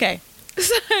couple. Okay,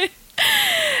 so.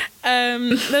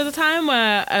 There's a time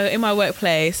where in my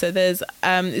workplace, so there's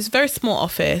it's a very small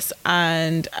office,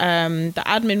 and the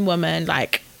admin woman,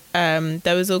 like,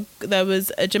 there was a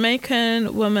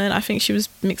Jamaican woman, I think she was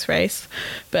mixed race,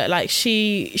 but, like,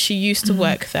 she used to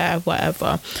work there,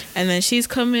 whatever, and then she's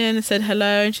come in and said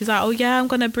hello, and she's like, oh yeah, I'm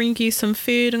gonna bring you some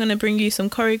food, I'm gonna bring you some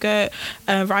curry goat,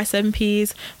 rice and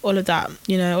peas, all of that,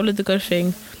 you know, all of the good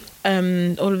thing,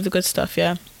 all of the good stuff,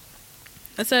 yeah.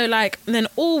 So, like, then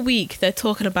all week they're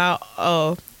talking about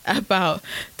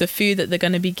the food that they're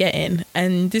going to be getting,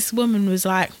 and this woman was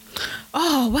like,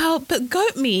 oh well, but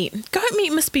goat meat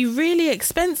must be really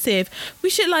expensive, we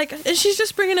should, like, and she's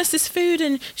just bringing us this food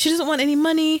and she doesn't want any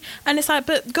money, and it's like,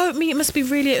 but goat meat must be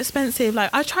really expensive. Like,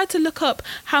 I tried to look up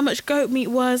how much goat meat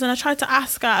was, and I tried to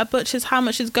ask at a butcher's how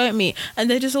much is goat meat, and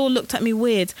they just all looked at me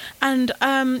weird, and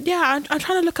I'm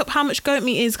trying to look up how much goat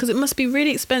meat is, because it must be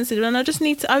really expensive, and I just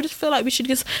feel like we should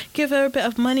just give her a bit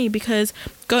of money, because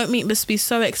goat meat must be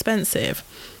so expensive.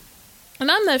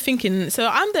 And I'm there thinking, so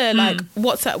I'm there, like,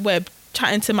 WhatsApp web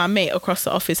chatting to my mate across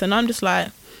the office, and I'm just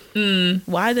like,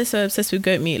 why are they so obsessed with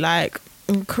goat meat? Like,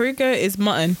 curry goat is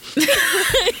mutton.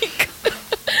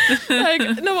 Like,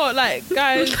 you know what, like,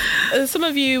 guys, some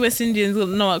of you West Indians will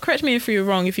know what, correct me if you're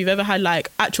wrong, if you've ever had,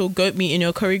 like, actual goat meat in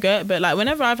your curry goat, but, like,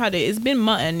 whenever I've had it, it's been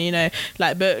mutton, you know,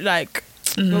 like, but, like,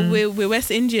 Well, we're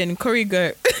West Indian, curry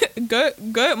goat.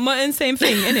 goat, mutton, same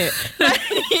thing, innit? Like,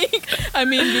 I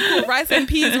mean, we call rice and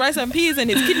peas,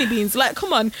 and it's kidney beans. Like,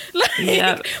 come on.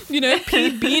 Like, you know,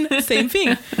 pea, bean, same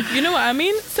thing. You know what I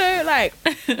mean? So, like,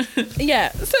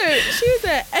 yeah. So, she was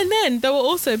there. And then they were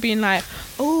also being like,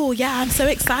 oh, yeah, I'm so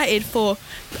excited for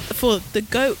the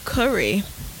goat curry.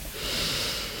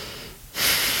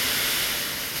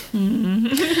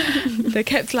 They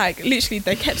kept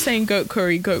saying goat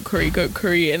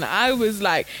curry, and I was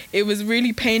like, it was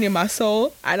really paining my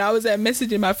soul, and I was there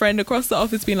messaging my friend across the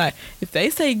office being like, if they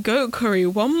say goat curry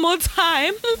one more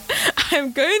time,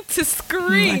 I'm going to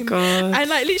scream. Oh my God. And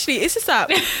like, literally, it's just like,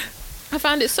 I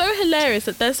found it so hilarious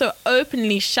that they're so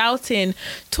openly shouting,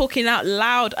 talking out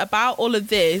loud about all of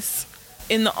this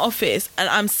in the office, and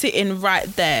I'm sitting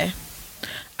right there,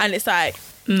 and it's like,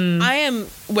 I am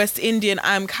West Indian,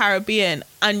 I'm Caribbean,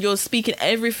 and you're speaking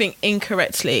everything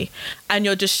incorrectly, and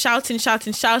you're just shouting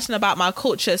about my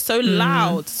culture so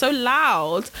loud,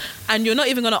 and you're not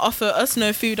even going to offer us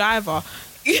no food either.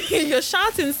 You're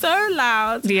shouting so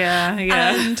loud,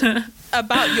 and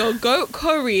about your goat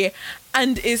curry,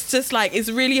 and it's just like, it's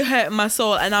really hurting my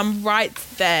soul, and I'm right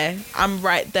there.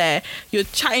 You're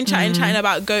chatting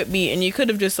about goat meat, and you could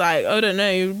have just like, I don't know,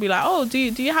 you'd be like, oh, do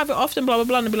you have it often, blah blah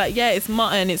blah, and I'd be like, yeah, it's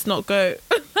mutton, it's not goat.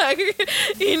 Like,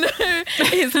 you know,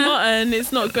 it's mutton,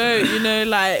 it's not goat, you know,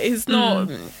 like, it's not,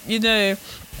 you know,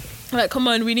 like, come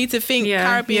on, we need to think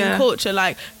Caribbean culture.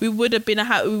 Like, we would have been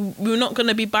we were not going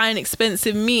to be buying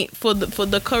expensive meat for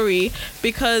the curry,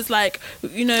 because, like,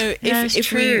 you know,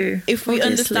 if we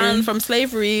understand from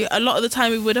slavery, a lot of the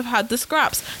time we would have had the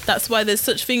scraps. That's why there's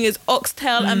such thing as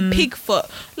oxtail and pig foot.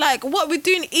 Like, what we're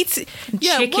doing, eating,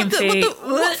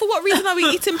 what for what reason are we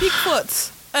eating pig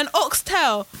foot and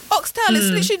oxtail? Oxtail is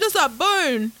literally just a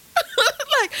bone.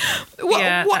 Like,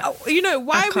 what, you know,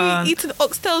 why are we eating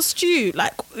oxtail stew?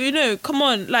 Like, you know, come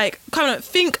on,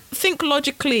 think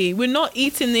logically. We're not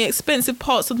eating the expensive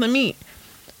parts of the meat.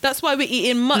 That's why we're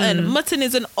eating mutton. Mutton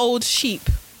is an old sheep,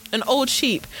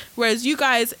 whereas you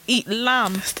guys eat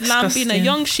lamb. Lamb being a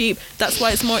young sheep, that's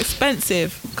why it's more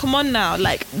expensive. Come on now,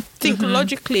 like, think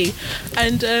logically.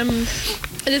 And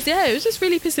it was just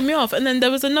really pissing me off. And then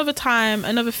there was another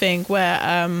thing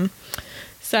where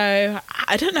so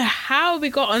I don't know how we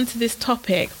got onto this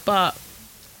topic, but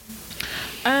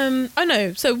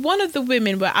so one of the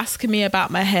women were asking me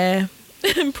about my hair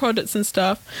and products and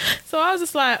stuff. So I was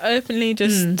just like openly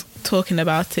just talking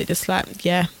about it, just like,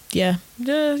 yeah,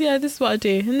 this is what I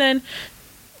do. And then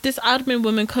this admin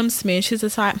woman comes to me and she's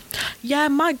just like, yeah,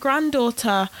 my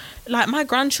granddaughter, like my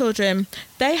grandchildren,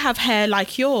 they have hair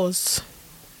like yours.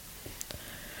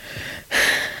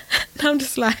 And I'm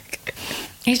just like,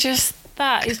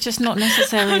 that is just not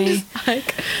necessary. I'm just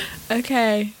like,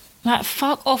 okay. Like,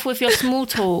 fuck off with your small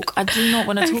talk. I do not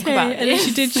want to talk about this. And then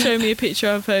she did show me a picture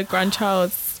of her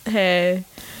grandchild's hair.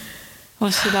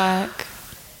 What's she like?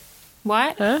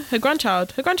 What? Her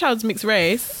grandchild's mixed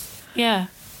race. Yeah.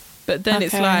 But then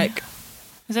it's like,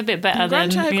 it's a bit better her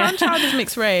grandchild is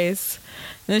mixed race.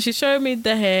 And then she showed me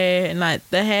the hair, and like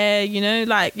the hair, you know,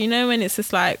 like, you know, when it's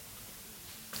just like,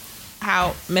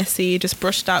 how messy, just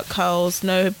brushed out curls,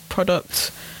 no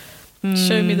product.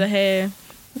 Show me the hair.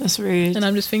 That's rude. And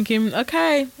I'm just thinking,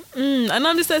 okay. And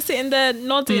I'm just there sitting there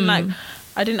nodding, like,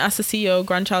 I didn't ask to see your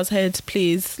grandchild's head,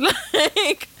 please.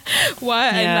 Like,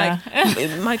 why? Yeah.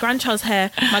 And like, my grandchild's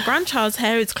hair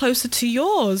is closer to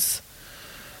yours.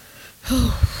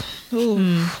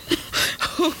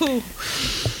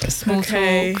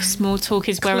 Small talk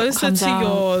is where closer it comes to out.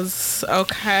 Yours.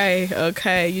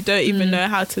 Okay. You don't even know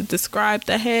how to describe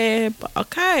the hair, but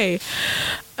okay.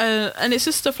 And it's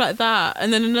just stuff like that.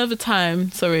 And then another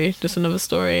time, sorry, just another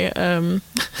story. One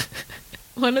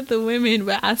of the women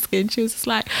were asking, she was just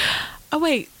like, oh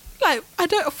wait, like,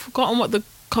 I've forgotten what the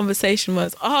conversation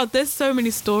was. Oh, there's so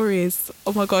many stories.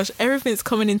 Oh my gosh, everything's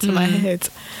coming into my head.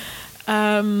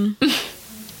 I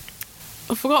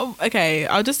forgot. Okay,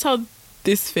 I'll just tell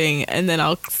this thing and then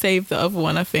I'll save the other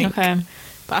one, I think. Okay.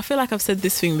 But I feel like I've said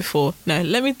this thing before. No,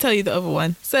 let me tell you the other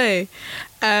one. So,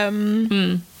 so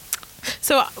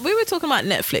we were talking about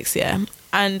Netflix, yeah,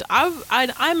 and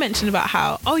I mentioned about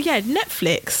how, oh yeah,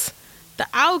 Netflix, the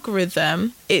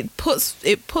algorithm, it puts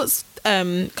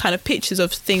kind of pictures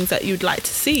of things that you'd like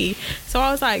to see. So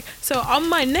I was like, so on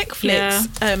my Netflix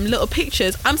little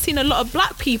pictures, I'm seeing a lot of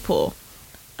black people,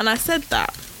 and I said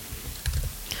that.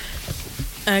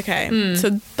 Okay,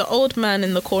 so the old man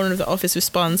in the corner of the office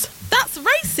responds, "That's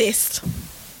racist."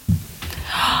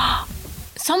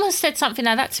 Someone said something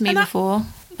like that to me before.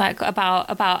 like about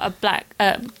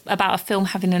a film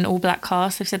having an all black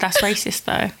cast. They've said that's racist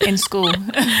though in school.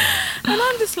 And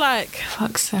I'm just like,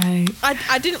 fuck's sake.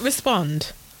 I didn't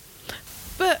respond,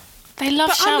 but they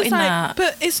love shouting that.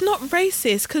 But it's not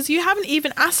racist because you haven't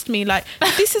even asked me. Like,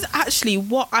 this is actually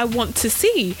what I want to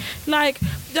see. Like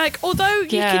although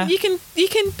you can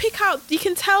pick out, you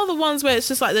can tell the ones where it's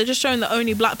just like they're just showing the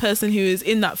only black person who is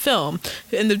in that film,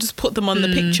 and they've just put them on the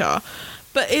picture.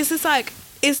 But it's just like,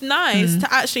 it's nice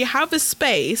to actually have a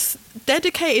space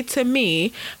dedicated to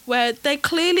me where they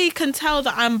clearly can tell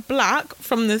that I'm black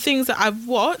from the things that I've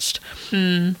watched.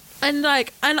 And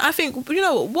I think, you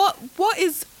know, what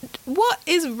is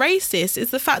racist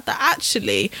is the fact that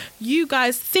actually you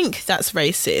guys think that's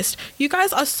racist. You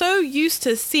guys are so used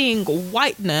to seeing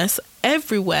whiteness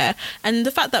everywhere, and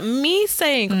the fact that me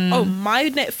saying, oh, my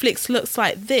Netflix looks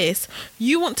like this,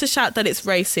 you want to shout that it's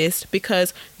racist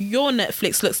because your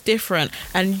Netflix looks different,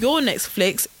 and your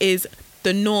Netflix is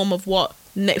the norm of what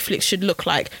Netflix should look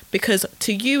like, because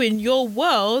to you in your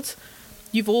world,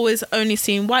 you've always only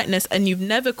seen whiteness and you've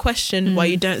never questioned why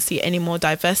you don't see any more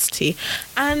diversity.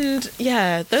 And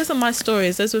yeah, those are my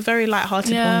stories. Those were very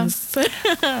light-hearted ones.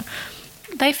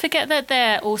 They forget that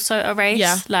they're also a race.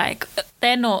 Yeah. Like,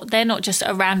 they're not just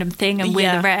a random thing and we're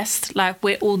the rest. Like,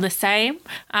 we're all the same.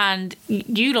 And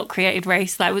you lot created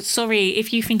race. Like, sorry,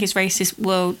 if you think it's racist,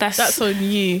 well, that's on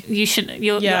you. You shouldn't.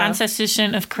 Your ancestors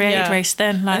shouldn't have created race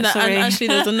then. Like, sorry. And actually,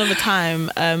 there's another time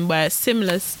where a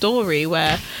similar story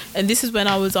where, and this is when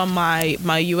I was on my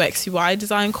UX UI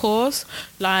design course.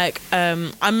 Like,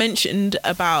 I mentioned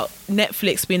about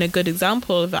Netflix being a good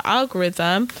example of an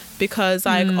algorithm because,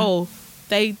 like,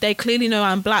 they clearly know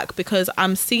I'm black because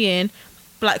I'm seeing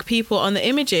black people on the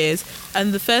images.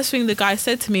 And the first thing the guy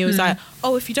said to me was like,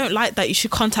 oh, if you don't like that, you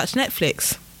should contact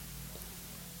Netflix.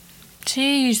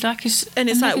 Jeez, like it's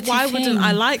like, why wouldn't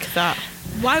I like that?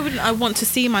 Why wouldn't I want to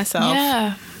see myself?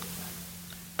 Yeah.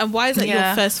 And why is that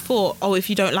your first thought? Oh, if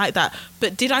you don't like that.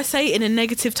 But did I say it in a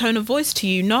negative tone of voice to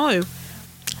you? No.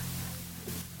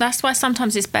 That's why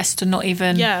sometimes it's best to not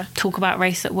even talk about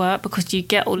race at work, because you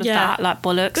get all of that like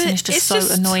bollocks, and it's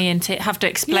just annoying to have to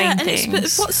explain things.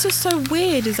 But what's just so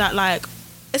weird is that, like,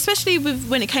 especially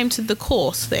when it came to the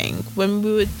course thing, when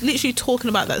we were literally talking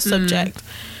about that subject,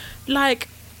 like,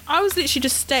 I was literally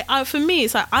just for me,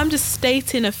 it's like I'm just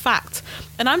stating a fact,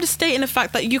 and I'm just stating a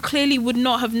fact that you clearly would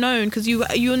not have known because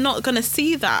you're not going to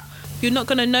see that. You're not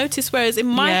going to notice. Whereas in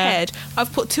my head,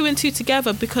 I've put two and two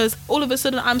together because all of a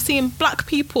sudden I'm seeing black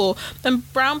people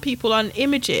and brown people on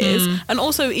images, and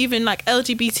also even like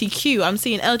LGBTQ. I'm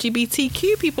seeing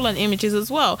LGBTQ people on images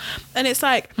as well. And it's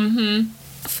like,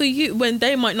 for you, when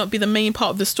they might not be the main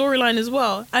part of the storyline as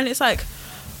well. And it's like,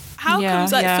 how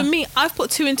comes, like, for me, I've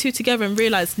put two and two together and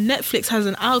realised Netflix has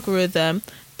an algorithm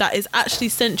that is actually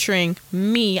centering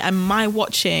me and my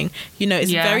watching. You know, it's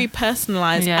very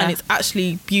personalized and it's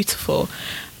actually beautiful.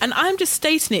 And I'm just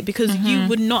stating it because you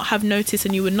would not have noticed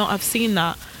and you would not have seen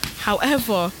that.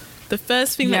 However, the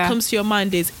first thing that comes to your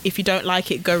mind is, if you don't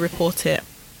like it, go report it.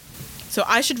 So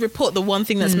I should report the one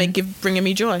thing that's bringing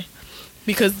me joy,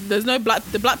 because there's no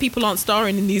the black people aren't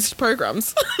starring in these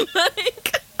programs.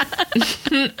 Like,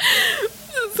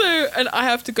 so, and I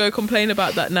have to go complain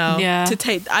about that now.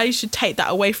 I should take that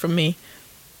away from me.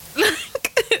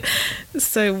 Like, it's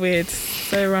so weird,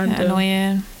 so random,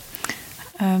 annoying.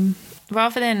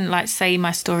 Rather than like say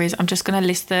my stories, I'm just going to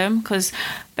list them, because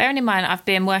bearing in mind I've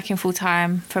been working full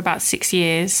time for about 6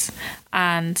 years,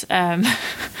 and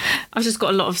I've just got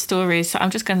a lot of stories, so I'm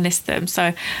just going to list them.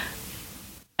 So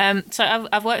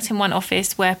I've worked in one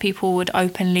office where people would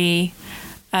openly,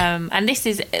 and this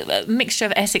is a mixture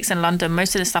of Essex and London.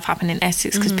 Most of the stuff happened in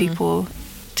Essex because people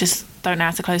just don't know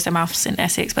how to close their mouths in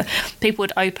Essex, but people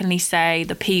would openly say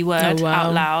the P word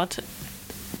out loud.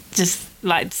 Just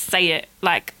like say it.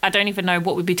 Like, I don't even know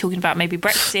what we'd be talking about. Maybe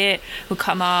Brexit would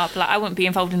come up. Like, I wouldn't be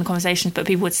involved in the conversations, but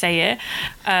people would say it.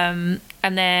 And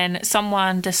then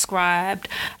someone described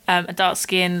a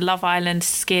dark-skinned Love Islander's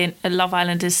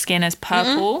skin as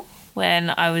purple when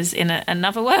I was in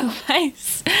another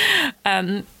workplace.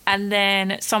 And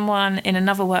then someone in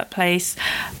another workplace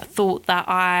thought that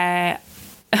I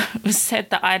said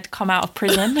that I'd come out of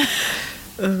prison.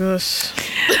 Oh gosh.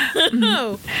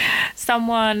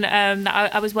 Someone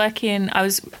that I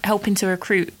was helping to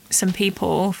recruit some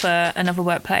people for another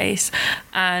workplace,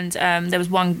 and there was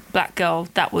one black girl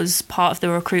that was part of the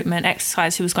recruitment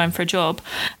exercise who was going for a job,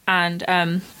 and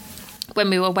when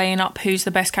we were weighing up who's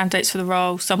the best candidates for the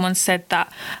role, someone said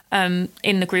that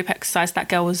in the group exercise that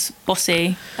girl was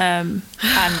bossy, and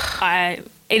I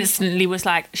instantly was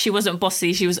like, she wasn't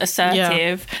bossy, she was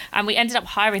assertive, and we ended up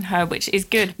hiring her, which is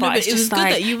good. But, it was good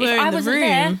that you were in the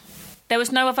room. There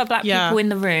was no other black people in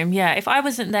the room. Yeah, if I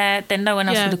wasn't there, then no one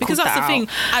else would have called that out. Because that's the thing.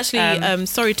 Actually,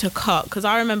 sorry to cut, because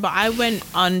I remember I went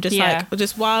on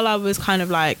just while I was kind of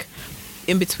like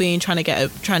in between trying to get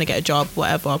a job,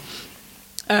 whatever.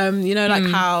 You know, like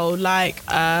how like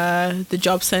the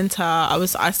job center,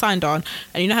 I signed on,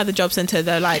 and you know how the job center,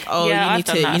 they're like, oh, you need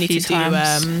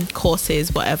to do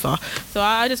courses, whatever. So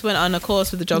I just went on a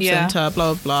course with the job center,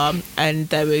 blah blah blah, and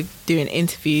they were doing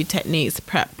interview techniques,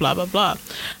 prep, blah blah blah.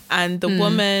 And the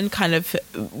woman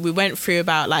we went through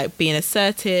about like being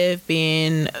assertive,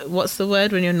 being, what's the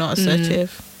word when you're not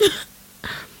assertive?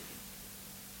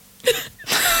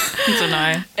 I don't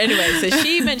know. Anyway, so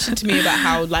she mentioned to me about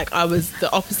how like I was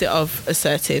the opposite of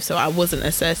assertive, so I wasn't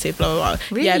assertive, blah blah blah.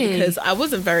 Really? Yeah, because I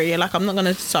wasn't very, like, I'm not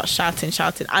gonna start shouting,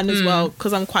 and as well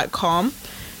because I'm quite calm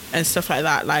and stuff like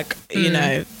that. Like, you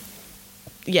know,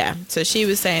 yeah. So she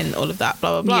was saying all of that,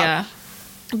 blah blah blah. Yeah.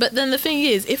 But then the thing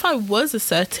is, if I was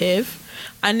assertive,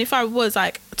 and if I was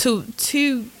like to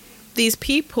these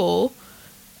people,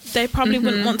 they probably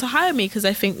wouldn't want to hire me because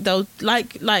they think they'll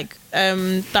like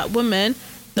that woman.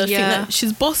 They'll think that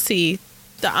she's bossy,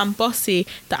 that I'm bossy,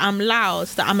 that I'm loud,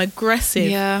 that I'm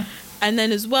aggressive. Yeah. And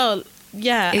then as well,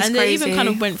 it's and they even kind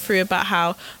of went through about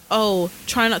how,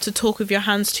 try not to talk with your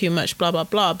hands too much, blah blah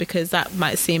blah, because that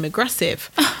might seem aggressive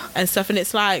and stuff. And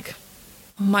it's like,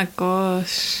 oh my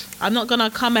gosh, I'm not gonna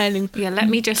come in and let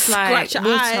me just like scratch your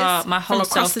water eyes my whole from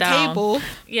across self the down. table.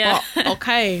 Yeah. But,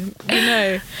 okay, you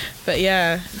know. But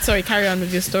yeah, sorry, carry on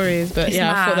with your stories. But It's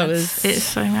yeah, mad. I thought that was It's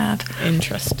so mad.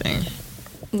 interesting.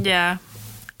 Yeah.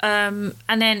 And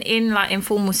then in like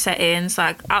informal settings,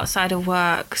 like outside of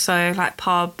work, so like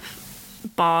pub,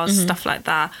 bars, stuff like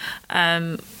that.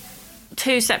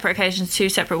 2 separate occasions, 2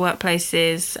 separate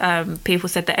workplaces. People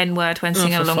said the N-word when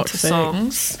singing along to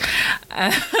songs.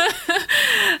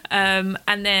 And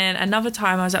then another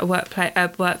time I was at a work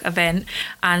event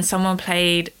and someone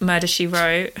played Murder, She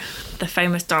Wrote, the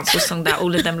famous dancehall song that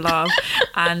all of them love.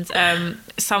 And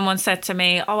someone said to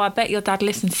me, I bet your dad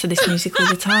listens to this music all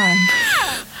the time.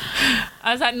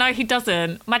 I was like, no, he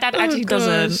doesn't. My dad actually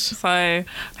doesn't. So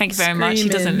thank you very much. He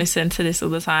doesn't listen to this all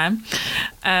the time.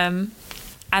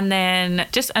 And then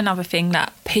just another thing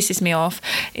that pisses me off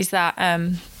is that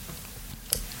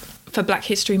for Black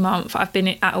History Month, I've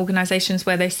been at organisations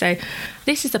where they say,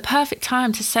 this is the perfect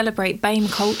time to celebrate BAME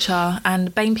culture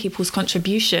and BAME people's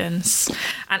contributions.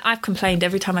 And I've complained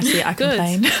every time I see it, I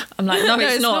complain. I'm like, no,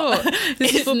 it's not.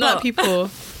 This is for Black people.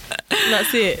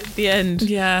 That's it. The end.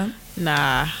 Yeah.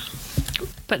 Nah.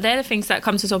 But they're the things that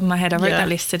come to the top of my head. I wrote that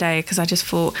list today because I just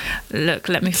thought, look,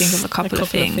 let me think of a couple of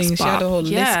things. But, you had a whole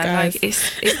list, guys. Like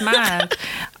it's mad.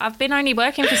 I've been only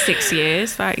working for 6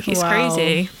 years. Like, it's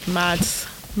crazy.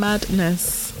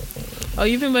 Madness. Oh,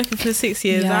 you've been working for 6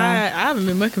 years. Yeah. I haven't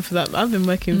been working for that. I've been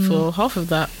working for half of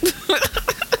that.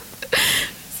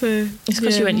 So it's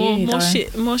because you went uni,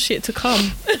 more shit to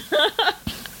come.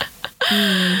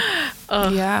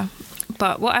 Yeah.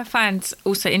 But what I find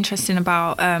also interesting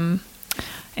about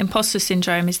imposter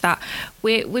syndrome is that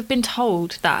we've been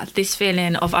told that this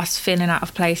feeling of us feeling out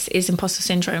of place is imposter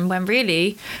syndrome, when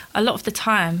really a lot of the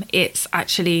time it's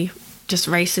actually just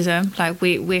racism. Like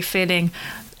we're feeling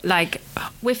like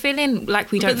we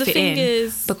don't fit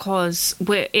in because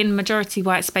we're in majority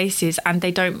white spaces and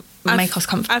they don't make us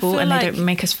comfortable and they don't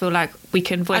make us feel like we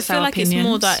can voice our opinions. I feel like it's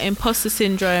more that imposter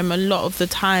syndrome a lot of the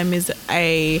time is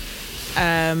a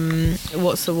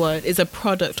is a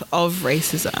product of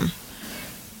racism.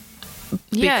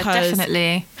 Yeah,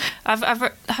 definitely. I've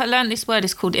learned this word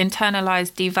is called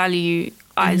internalized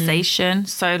devaluation.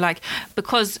 So like,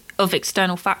 because of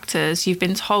external factors, you've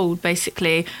been told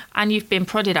basically, and you've been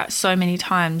prodded at so many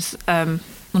times,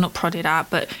 well, not prodded at,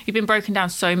 but you've been broken down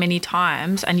so many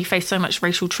times and you face so much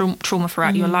racial trauma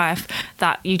throughout your life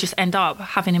that you just end up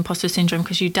having imposter syndrome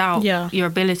because you doubt your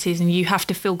abilities, and you have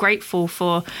to feel grateful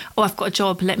for, I've got a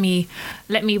job, let me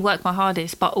work my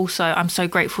hardest, but also I'm so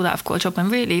grateful that I've got a job. And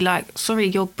really, like, sorry,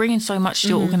 you're bringing so much to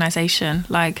your organisation.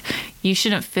 Like, you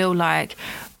shouldn't feel like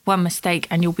one mistake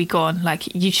and you'll be gone.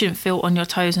 Like, you shouldn't feel on your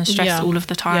toes and stressed all of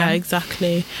the time. Yeah,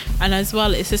 exactly. And as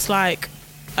well, it's just like,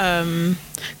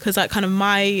 because like kind of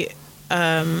my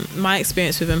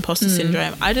experience with imposter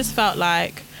syndrome, I felt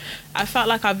like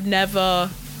I've never,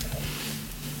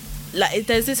 like,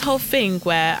 there's this whole thing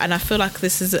where, and I feel like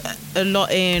this is a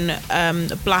lot in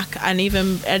black and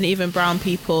even brown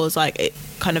people's like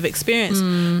kind of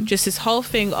experience, just this whole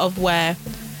thing of where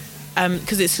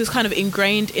because it's just kind of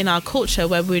ingrained in our culture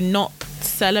where we're not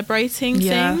celebrating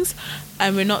things.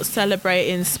 and we're not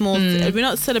celebrating we're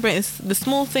not celebrating the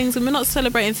small things, and we're not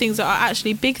celebrating things that are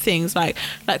actually big things, like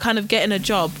kind of getting a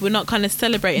job. We're not kind of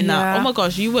celebrating that. Oh my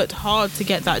gosh, you worked hard to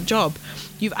get that job.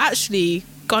 You've actually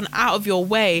gone out of your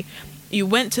way. You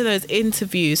went to those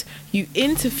interviews, you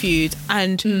interviewed,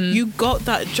 and you got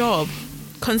that job,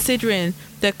 considering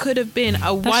there could have been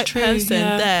a white person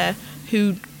there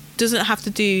who doesn't have to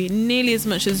do nearly as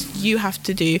much as you have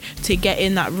to do to get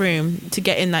in that room, to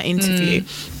get in that interview.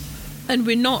 And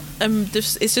we're not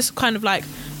it's just kind of like,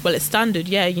 well, it's standard,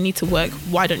 yeah, you need to work,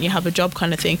 why don't you have a job,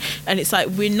 kind of thing. And it's like,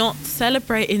 we're not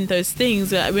celebrating those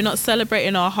things, we're not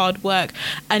celebrating our hard work.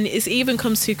 And it even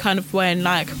comes to kind of when,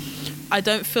 like, I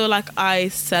don't feel like I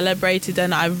celebrated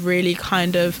and I really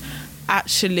kind of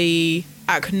actually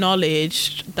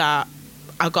acknowledged that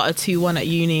I got a 2-1 at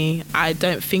uni. I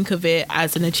don't think of it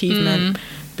as an achievement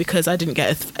because I didn't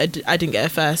get a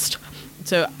first.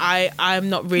 So I'm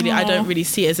not really, I don't really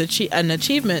see it as an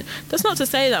achievement. That's not to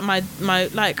say that my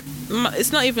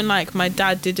it's not even like my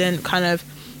dad didn't kind of,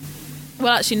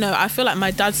 well, actually no, I feel like my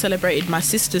dad celebrated my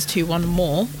sister's 2-1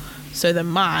 more so than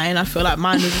mine. I feel like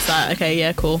mine was just like, okay,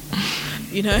 yeah, cool,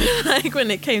 you know, like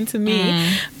when it came to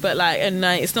me. But like, and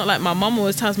it's not like my mum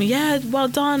always tells me, yeah, well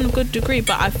done, good degree.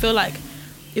 But I feel like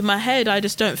in my head, I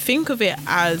just don't think of it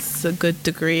as a good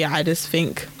degree. I just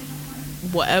think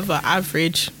whatever,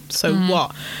 average, so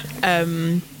what.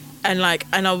 And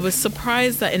I was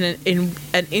surprised that in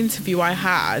an interview I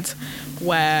had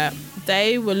where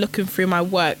they were looking through my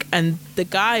work and the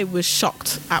guy was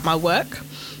shocked at my work,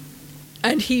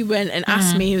 and he went and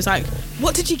asked me, he was like,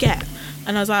 what did you get?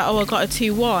 And I was like, oh, I got a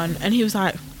 2-1. And he was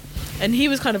like, and he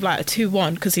was kind of like a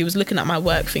 2-1 because he was looking at my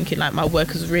work thinking like my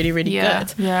work was really, really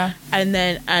good. Yeah.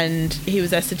 And he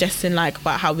was there suggesting like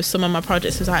about how with some of my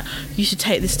projects, he was like, you should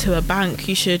take this to a bank,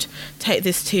 you should take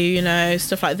this to, you know,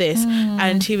 stuff like this.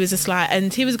 And he was just like,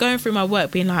 and he was going through my work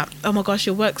being like, oh my gosh,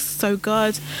 your work's so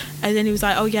good. And then he was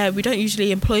like, oh yeah, we don't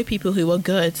usually employ people who are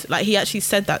good. Like he actually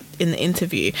said that in the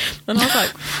interview. And I was like,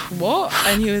 what?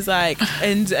 And he was like,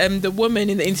 and the woman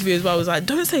in the interview as well was like,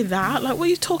 don't say that. Like, what are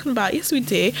you talking about? Yes, we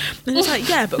do. And it's like,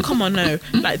 yeah, but come on, no.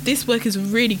 Like, this work is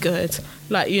really good.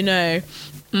 Like, you know.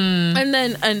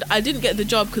 And I didn't get the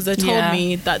job because they told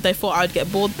me that they thought I'd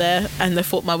get bored there and they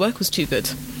thought my work was too good.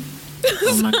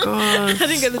 Oh my god! I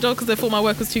didn't get the job because they thought my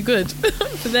work was too good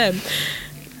for them.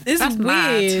 That's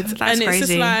weird. That's and crazy. It's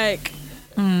just like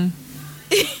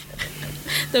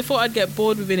they thought I'd get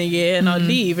bored within a year and I'd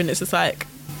leave, and it's just like,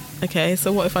 okay,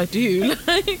 so what if I do?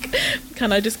 Like,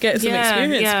 can I just get some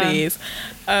experience, please?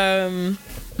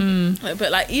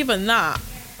 But like even that,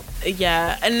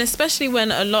 and especially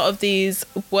when a lot of these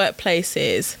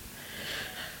workplaces,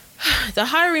 they're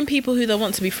hiring people who they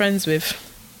want to be friends with,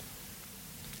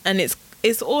 and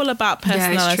it's all about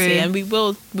personality. And we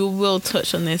will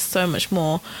touch on this so much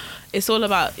more. It's all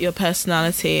about your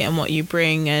personality and what you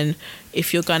bring, and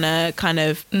if you're gonna kind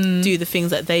of do the things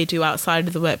that they do outside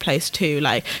of the workplace too.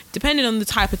 Like, depending on the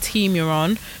type of team you're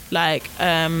on, like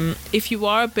if you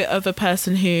are a bit of a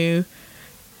person who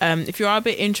if you are a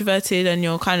bit introverted and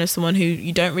you're kind of someone who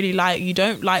you don't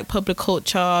like public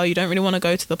culture, you don't really want to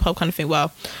go to the pub kind of thing,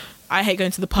 well, I hate going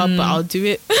to the pub, but I'll do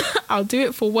it. I'll do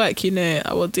it for work, you know.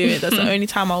 I will do it. That's the only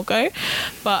time I'll go.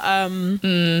 But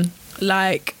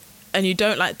like, and you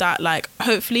don't like that, like,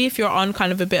 hopefully if you're on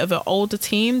kind of a bit of an older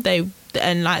team, there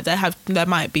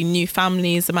might be new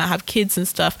families, they might have kids and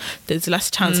stuff, there's less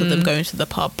chance of them going to the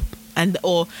pub, and as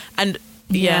well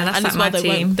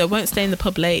they won't stay in the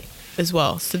pub late as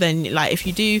well. So then, like, if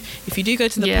you do go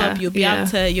to the pub, you'll be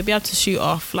able to shoot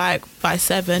off like by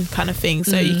 7 kind of thing,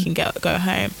 so you can go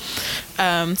home.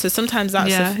 So sometimes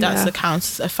that's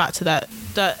accounts a factor that,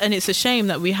 and it's a shame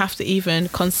that we have to even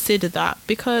consider that,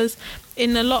 because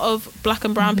in a lot of black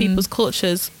and brown people's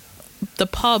cultures, the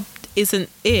pub isn't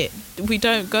it. We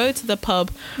don't go to the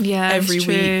pub every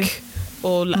week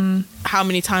or how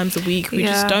many times a week. We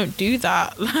just don't do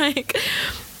that. Like,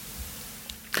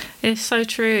 it's so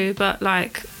true, but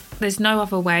like, there's no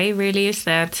other way really, is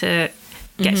there, to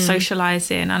get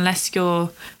socialising, unless you're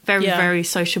very very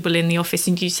sociable in the office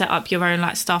and you set up your own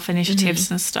like staff initiatives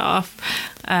and stuff.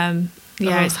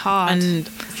 It's hard. And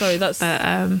sorry, but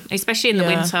especially in the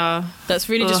winter. That's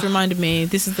really just reminded me.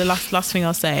 This is the last thing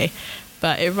I'll say,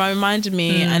 but it reminded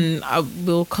me, and I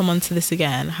will come on to this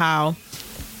again, how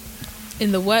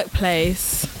in the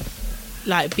workplace,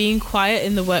 like, being quiet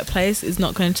in the workplace is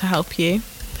not going to help you.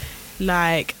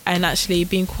 Like, and actually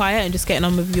being quiet and just getting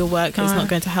on with your work is not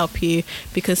going to help you,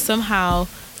 because somehow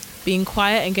being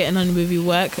quiet and getting on with your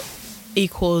work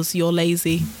equals you're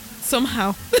lazy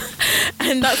somehow.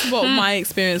 And that's what my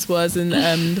experience was in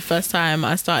the first time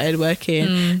I started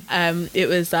working. It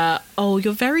was that, oh,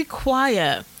 you're very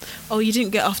quiet. Oh, you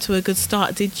didn't get off to a good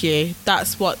start, did you?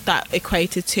 That's what that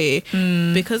equated to.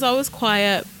 Because I was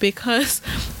quiet,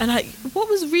 and what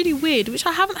was really weird, which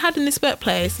I haven't had in this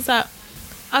workplace, is that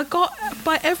I got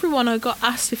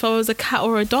asked if I was a cat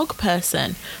or a dog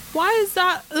person. Why is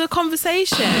that the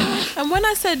conversation? And when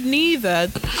I said neither,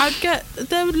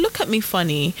 they would look at me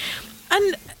funny.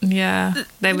 And yeah,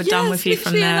 they were done with you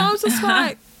from there. And I was just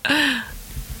like, I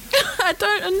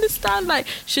don't understand. Like,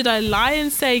 should I lie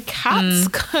and say cats?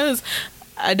 Because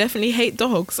I definitely hate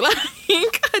dogs. Like,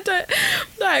 I don't,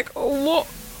 like, what?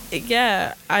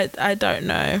 Yeah, I don't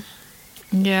know.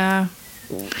 Yeah.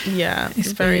 Yeah,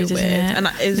 It's very weird, weird. isn't it? And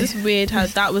it's just weird how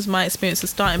that was my experience of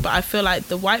starting. But I feel like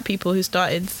the white people who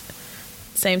started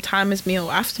same time as me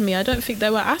or after me, I don't think they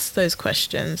were asked those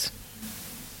questions.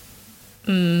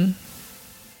 No.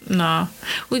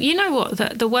 Well, you know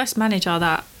what? The worst manager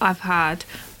that I've had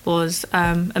was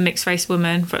a mixed race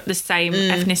woman for the same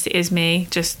ethnicity as me,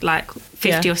 just like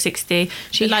 50 or 60.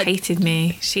 She hated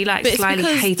me. She like slyly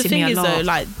hated me a lot. Though,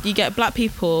 like, you get black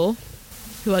people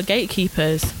who are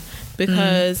gatekeepers.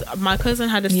 Because my cousin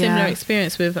had a similar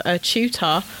experience with a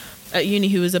tutor at uni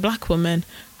who was a black woman.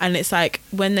 And it's like,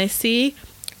 when they see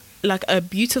like a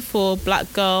beautiful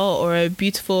black girl or a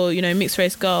beautiful, you know, mixed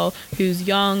race girl who's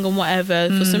young and whatever,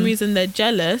 for some reason they're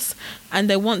jealous and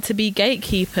they want to be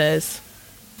gatekeepers.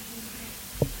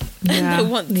 Yeah. And they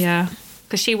want... Yeah.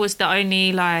 Because she was the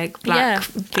only like black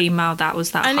female that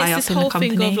was that high up in the company. And it's this whole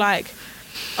thing of like,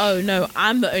 oh no,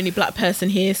 I'm the only black person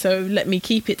here, so let me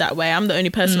keep it that way. I'm the only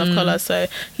person of colour, so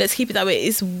let's keep it that way.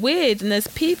 It's weird, and there's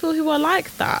people who are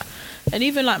like that. And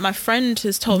even like my friend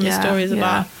has told me stories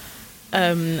about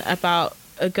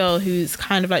a girl who's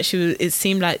kind of like, it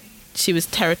seemed like she was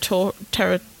territorial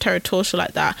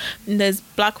like that. And there's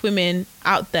black women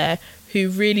out there who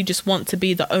really just want to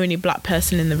be the only black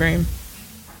person in the room.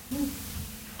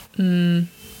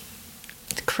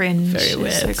 It's cringe. Very weird.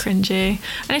 It's so cringy.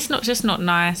 And it's not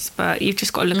nice, but you've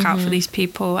just got to look out for these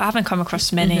people. I haven't come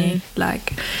across many.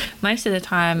 Like, most of the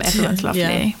time, everyone's lovely.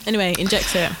 Yeah. Anyway,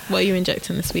 inject it. What are you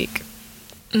injecting this week?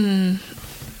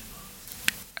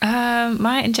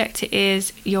 My injector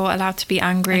is, you're allowed to be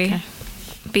angry. Okay.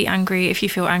 Be angry. If you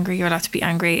feel angry, you're allowed to be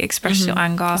angry. Express your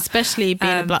anger. Especially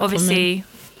being a black obviously, woman.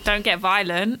 Don't get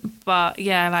violent, but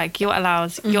yeah, like you're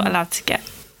allowed to get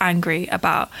angry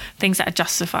about things that are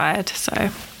justified.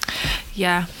 So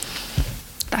yeah,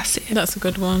 that's it. That's a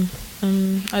good one.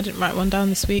 I didn't write one down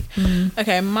this week.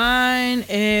 Okay, mine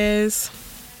is,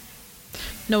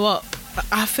 you know what,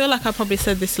 I feel like I probably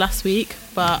said this last week,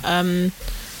 but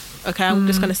okay, I'm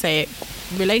just gonna say it,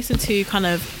 relating to kind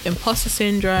of imposter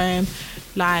syndrome.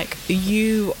 Like,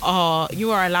 you are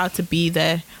allowed to be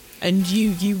there, and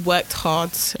you worked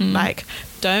hard. Like,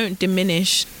 don't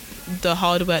diminish the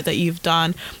hard work that you've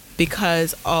done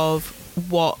because of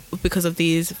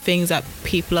these things that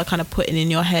people are kind of putting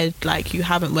in your head, like you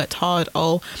haven't worked hard,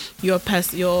 you're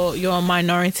a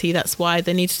minority, that's why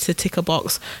they needed to tick a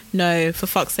box. No, for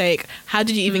fuck's sake, how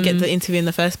did you even get the interview in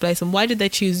the first place, and why did they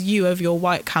choose you over your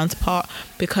white counterpart?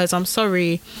 Because I'm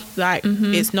sorry, like,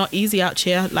 it's not easy out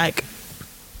here, like.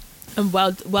 And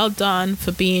well done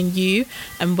for being you,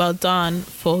 and well done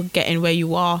for getting where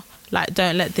you are. Like,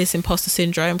 don't let this imposter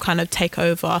syndrome kind of take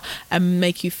over and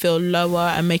make you feel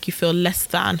lower and make you feel less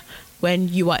than when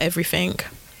you are everything.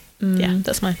 Yeah,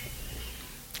 that's mine.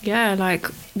 Yeah, like,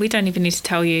 we don't even need to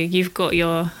tell you. You've got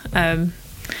your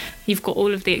you've got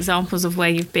all of the examples of where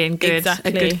you've been good,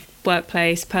 exactly. A good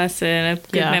workplace person, a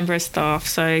good member of staff.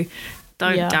 So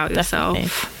don't doubt yourself.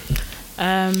 Definitely.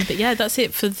 But yeah, that's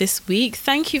it for this week.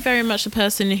 Thank you very much, the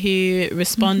person who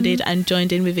responded and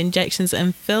joined in with Injections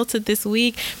Unfiltered this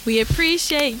week. We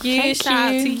appreciate you. Shout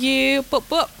out to you.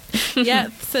 Yeah,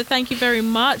 so thank you very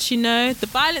much. You know, the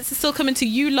violence is still coming to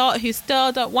you lot who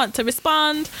still don't want to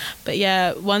respond, but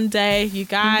yeah, one day you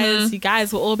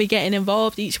guys will all be getting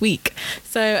involved each week.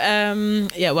 So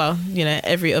yeah, well, you know,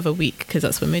 every other week, because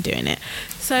that's when we're doing it.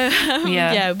 So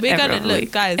we're gonna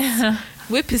look, guys.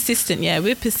 We're persistent,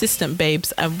 we're persistent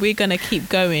babes, and we're gonna keep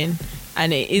going,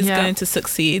 and it is going to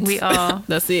succeed. We are.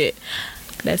 That's it.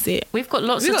 We've got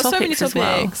lots of topics as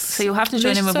well, so you'll have to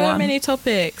join in with one. So many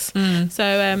topics.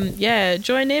 So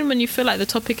join in when you feel like the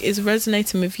topic is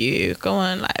resonating with you. Go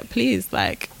on, like, please,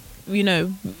 like, you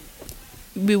know,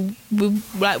 we're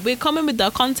coming with the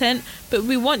content, but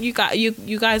we want you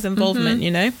guys involvement.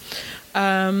 You know.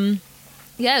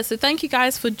 Yeah, so thank you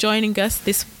guys for joining us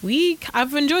this week.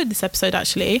 I've enjoyed this episode,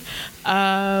 actually.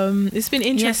 It's been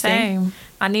interesting. Yeah, same.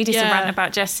 I needed to rant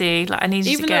about Jessie. Like, I needed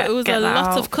even to get though it was get a that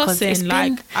lot out, of cussing,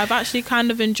 like I've actually kind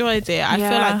of enjoyed it. I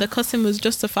feel like the cussing was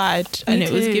justified and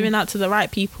it was given out to the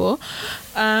right people.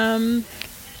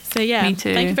 So yeah,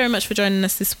 thank you very much for joining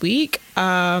us this week.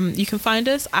 You can find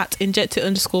us at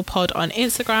injected_pod on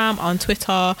Instagram, on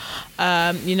Twitter.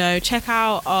 You know, check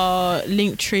out our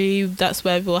link tree. That's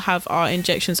where we'll have our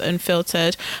injections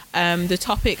unfiltered. The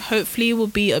topic hopefully will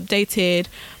be updated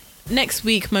next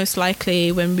week, most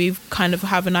likely, when we kind of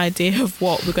have an idea of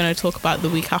what we're going to talk about the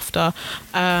week after.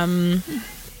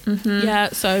 Yeah,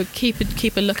 so keep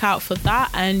a lookout for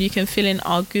that, and you can fill in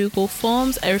our Google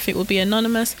forms. Everything will be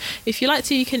anonymous. If you like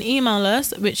to, you can email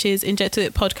us, which is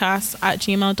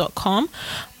injectedpodcast@gmail.com,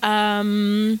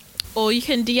 or you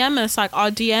can DM us. Like, our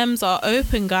DMs are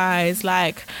open, guys.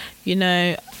 Like, you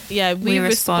know, yeah, we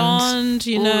respond,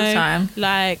 you know, all the time.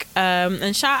 Like,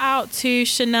 and shout out to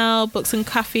Chanel Books,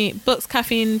 Caffeine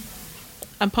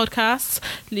and Podcasts.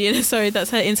 Sorry,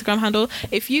 that's her Instagram handle.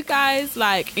 If you guys,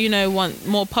 like, you know, want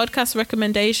more podcast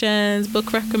recommendations,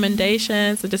 book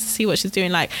recommendations, or just to see what she's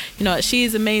doing, like, you know,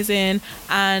 she's amazing.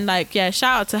 And like, yeah,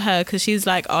 shout out to her, because she's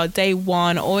like our day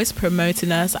one, always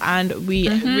promoting us, and we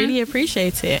really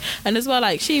appreciate it. And as well,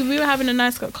 like, we were having a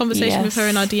nice conversation with her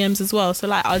in our DMs as well. So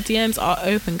like, our DMs are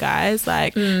open, guys.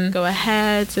 Like, go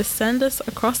ahead, just send us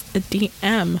across a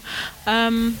DM.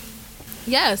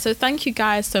 Yeah, so thank you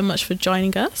guys so much for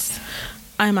joining us.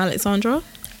 I'm Alexandra,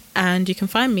 and you can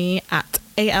find me at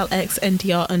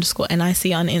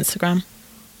ALXNDR_NIC on Instagram.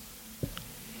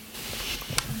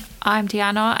 I'm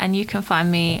Deanna, and you can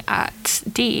find me at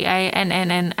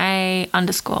DEANNNA_ on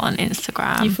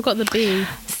Instagram. You forgot the B.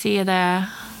 See you there.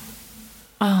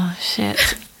 Oh, shit.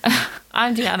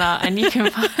 I'm Deanna, and you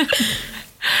can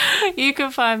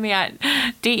find me at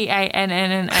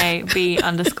DEANNNAB_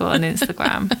 on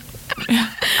Instagram.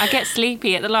 I get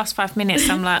sleepy at the last 5 minutes.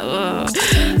 I'm like, oh,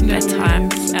 bedtime.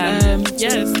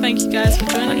 Yes, thank you guys for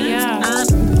joining us.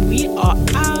 And we are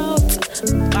out.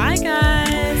 Bye, guys.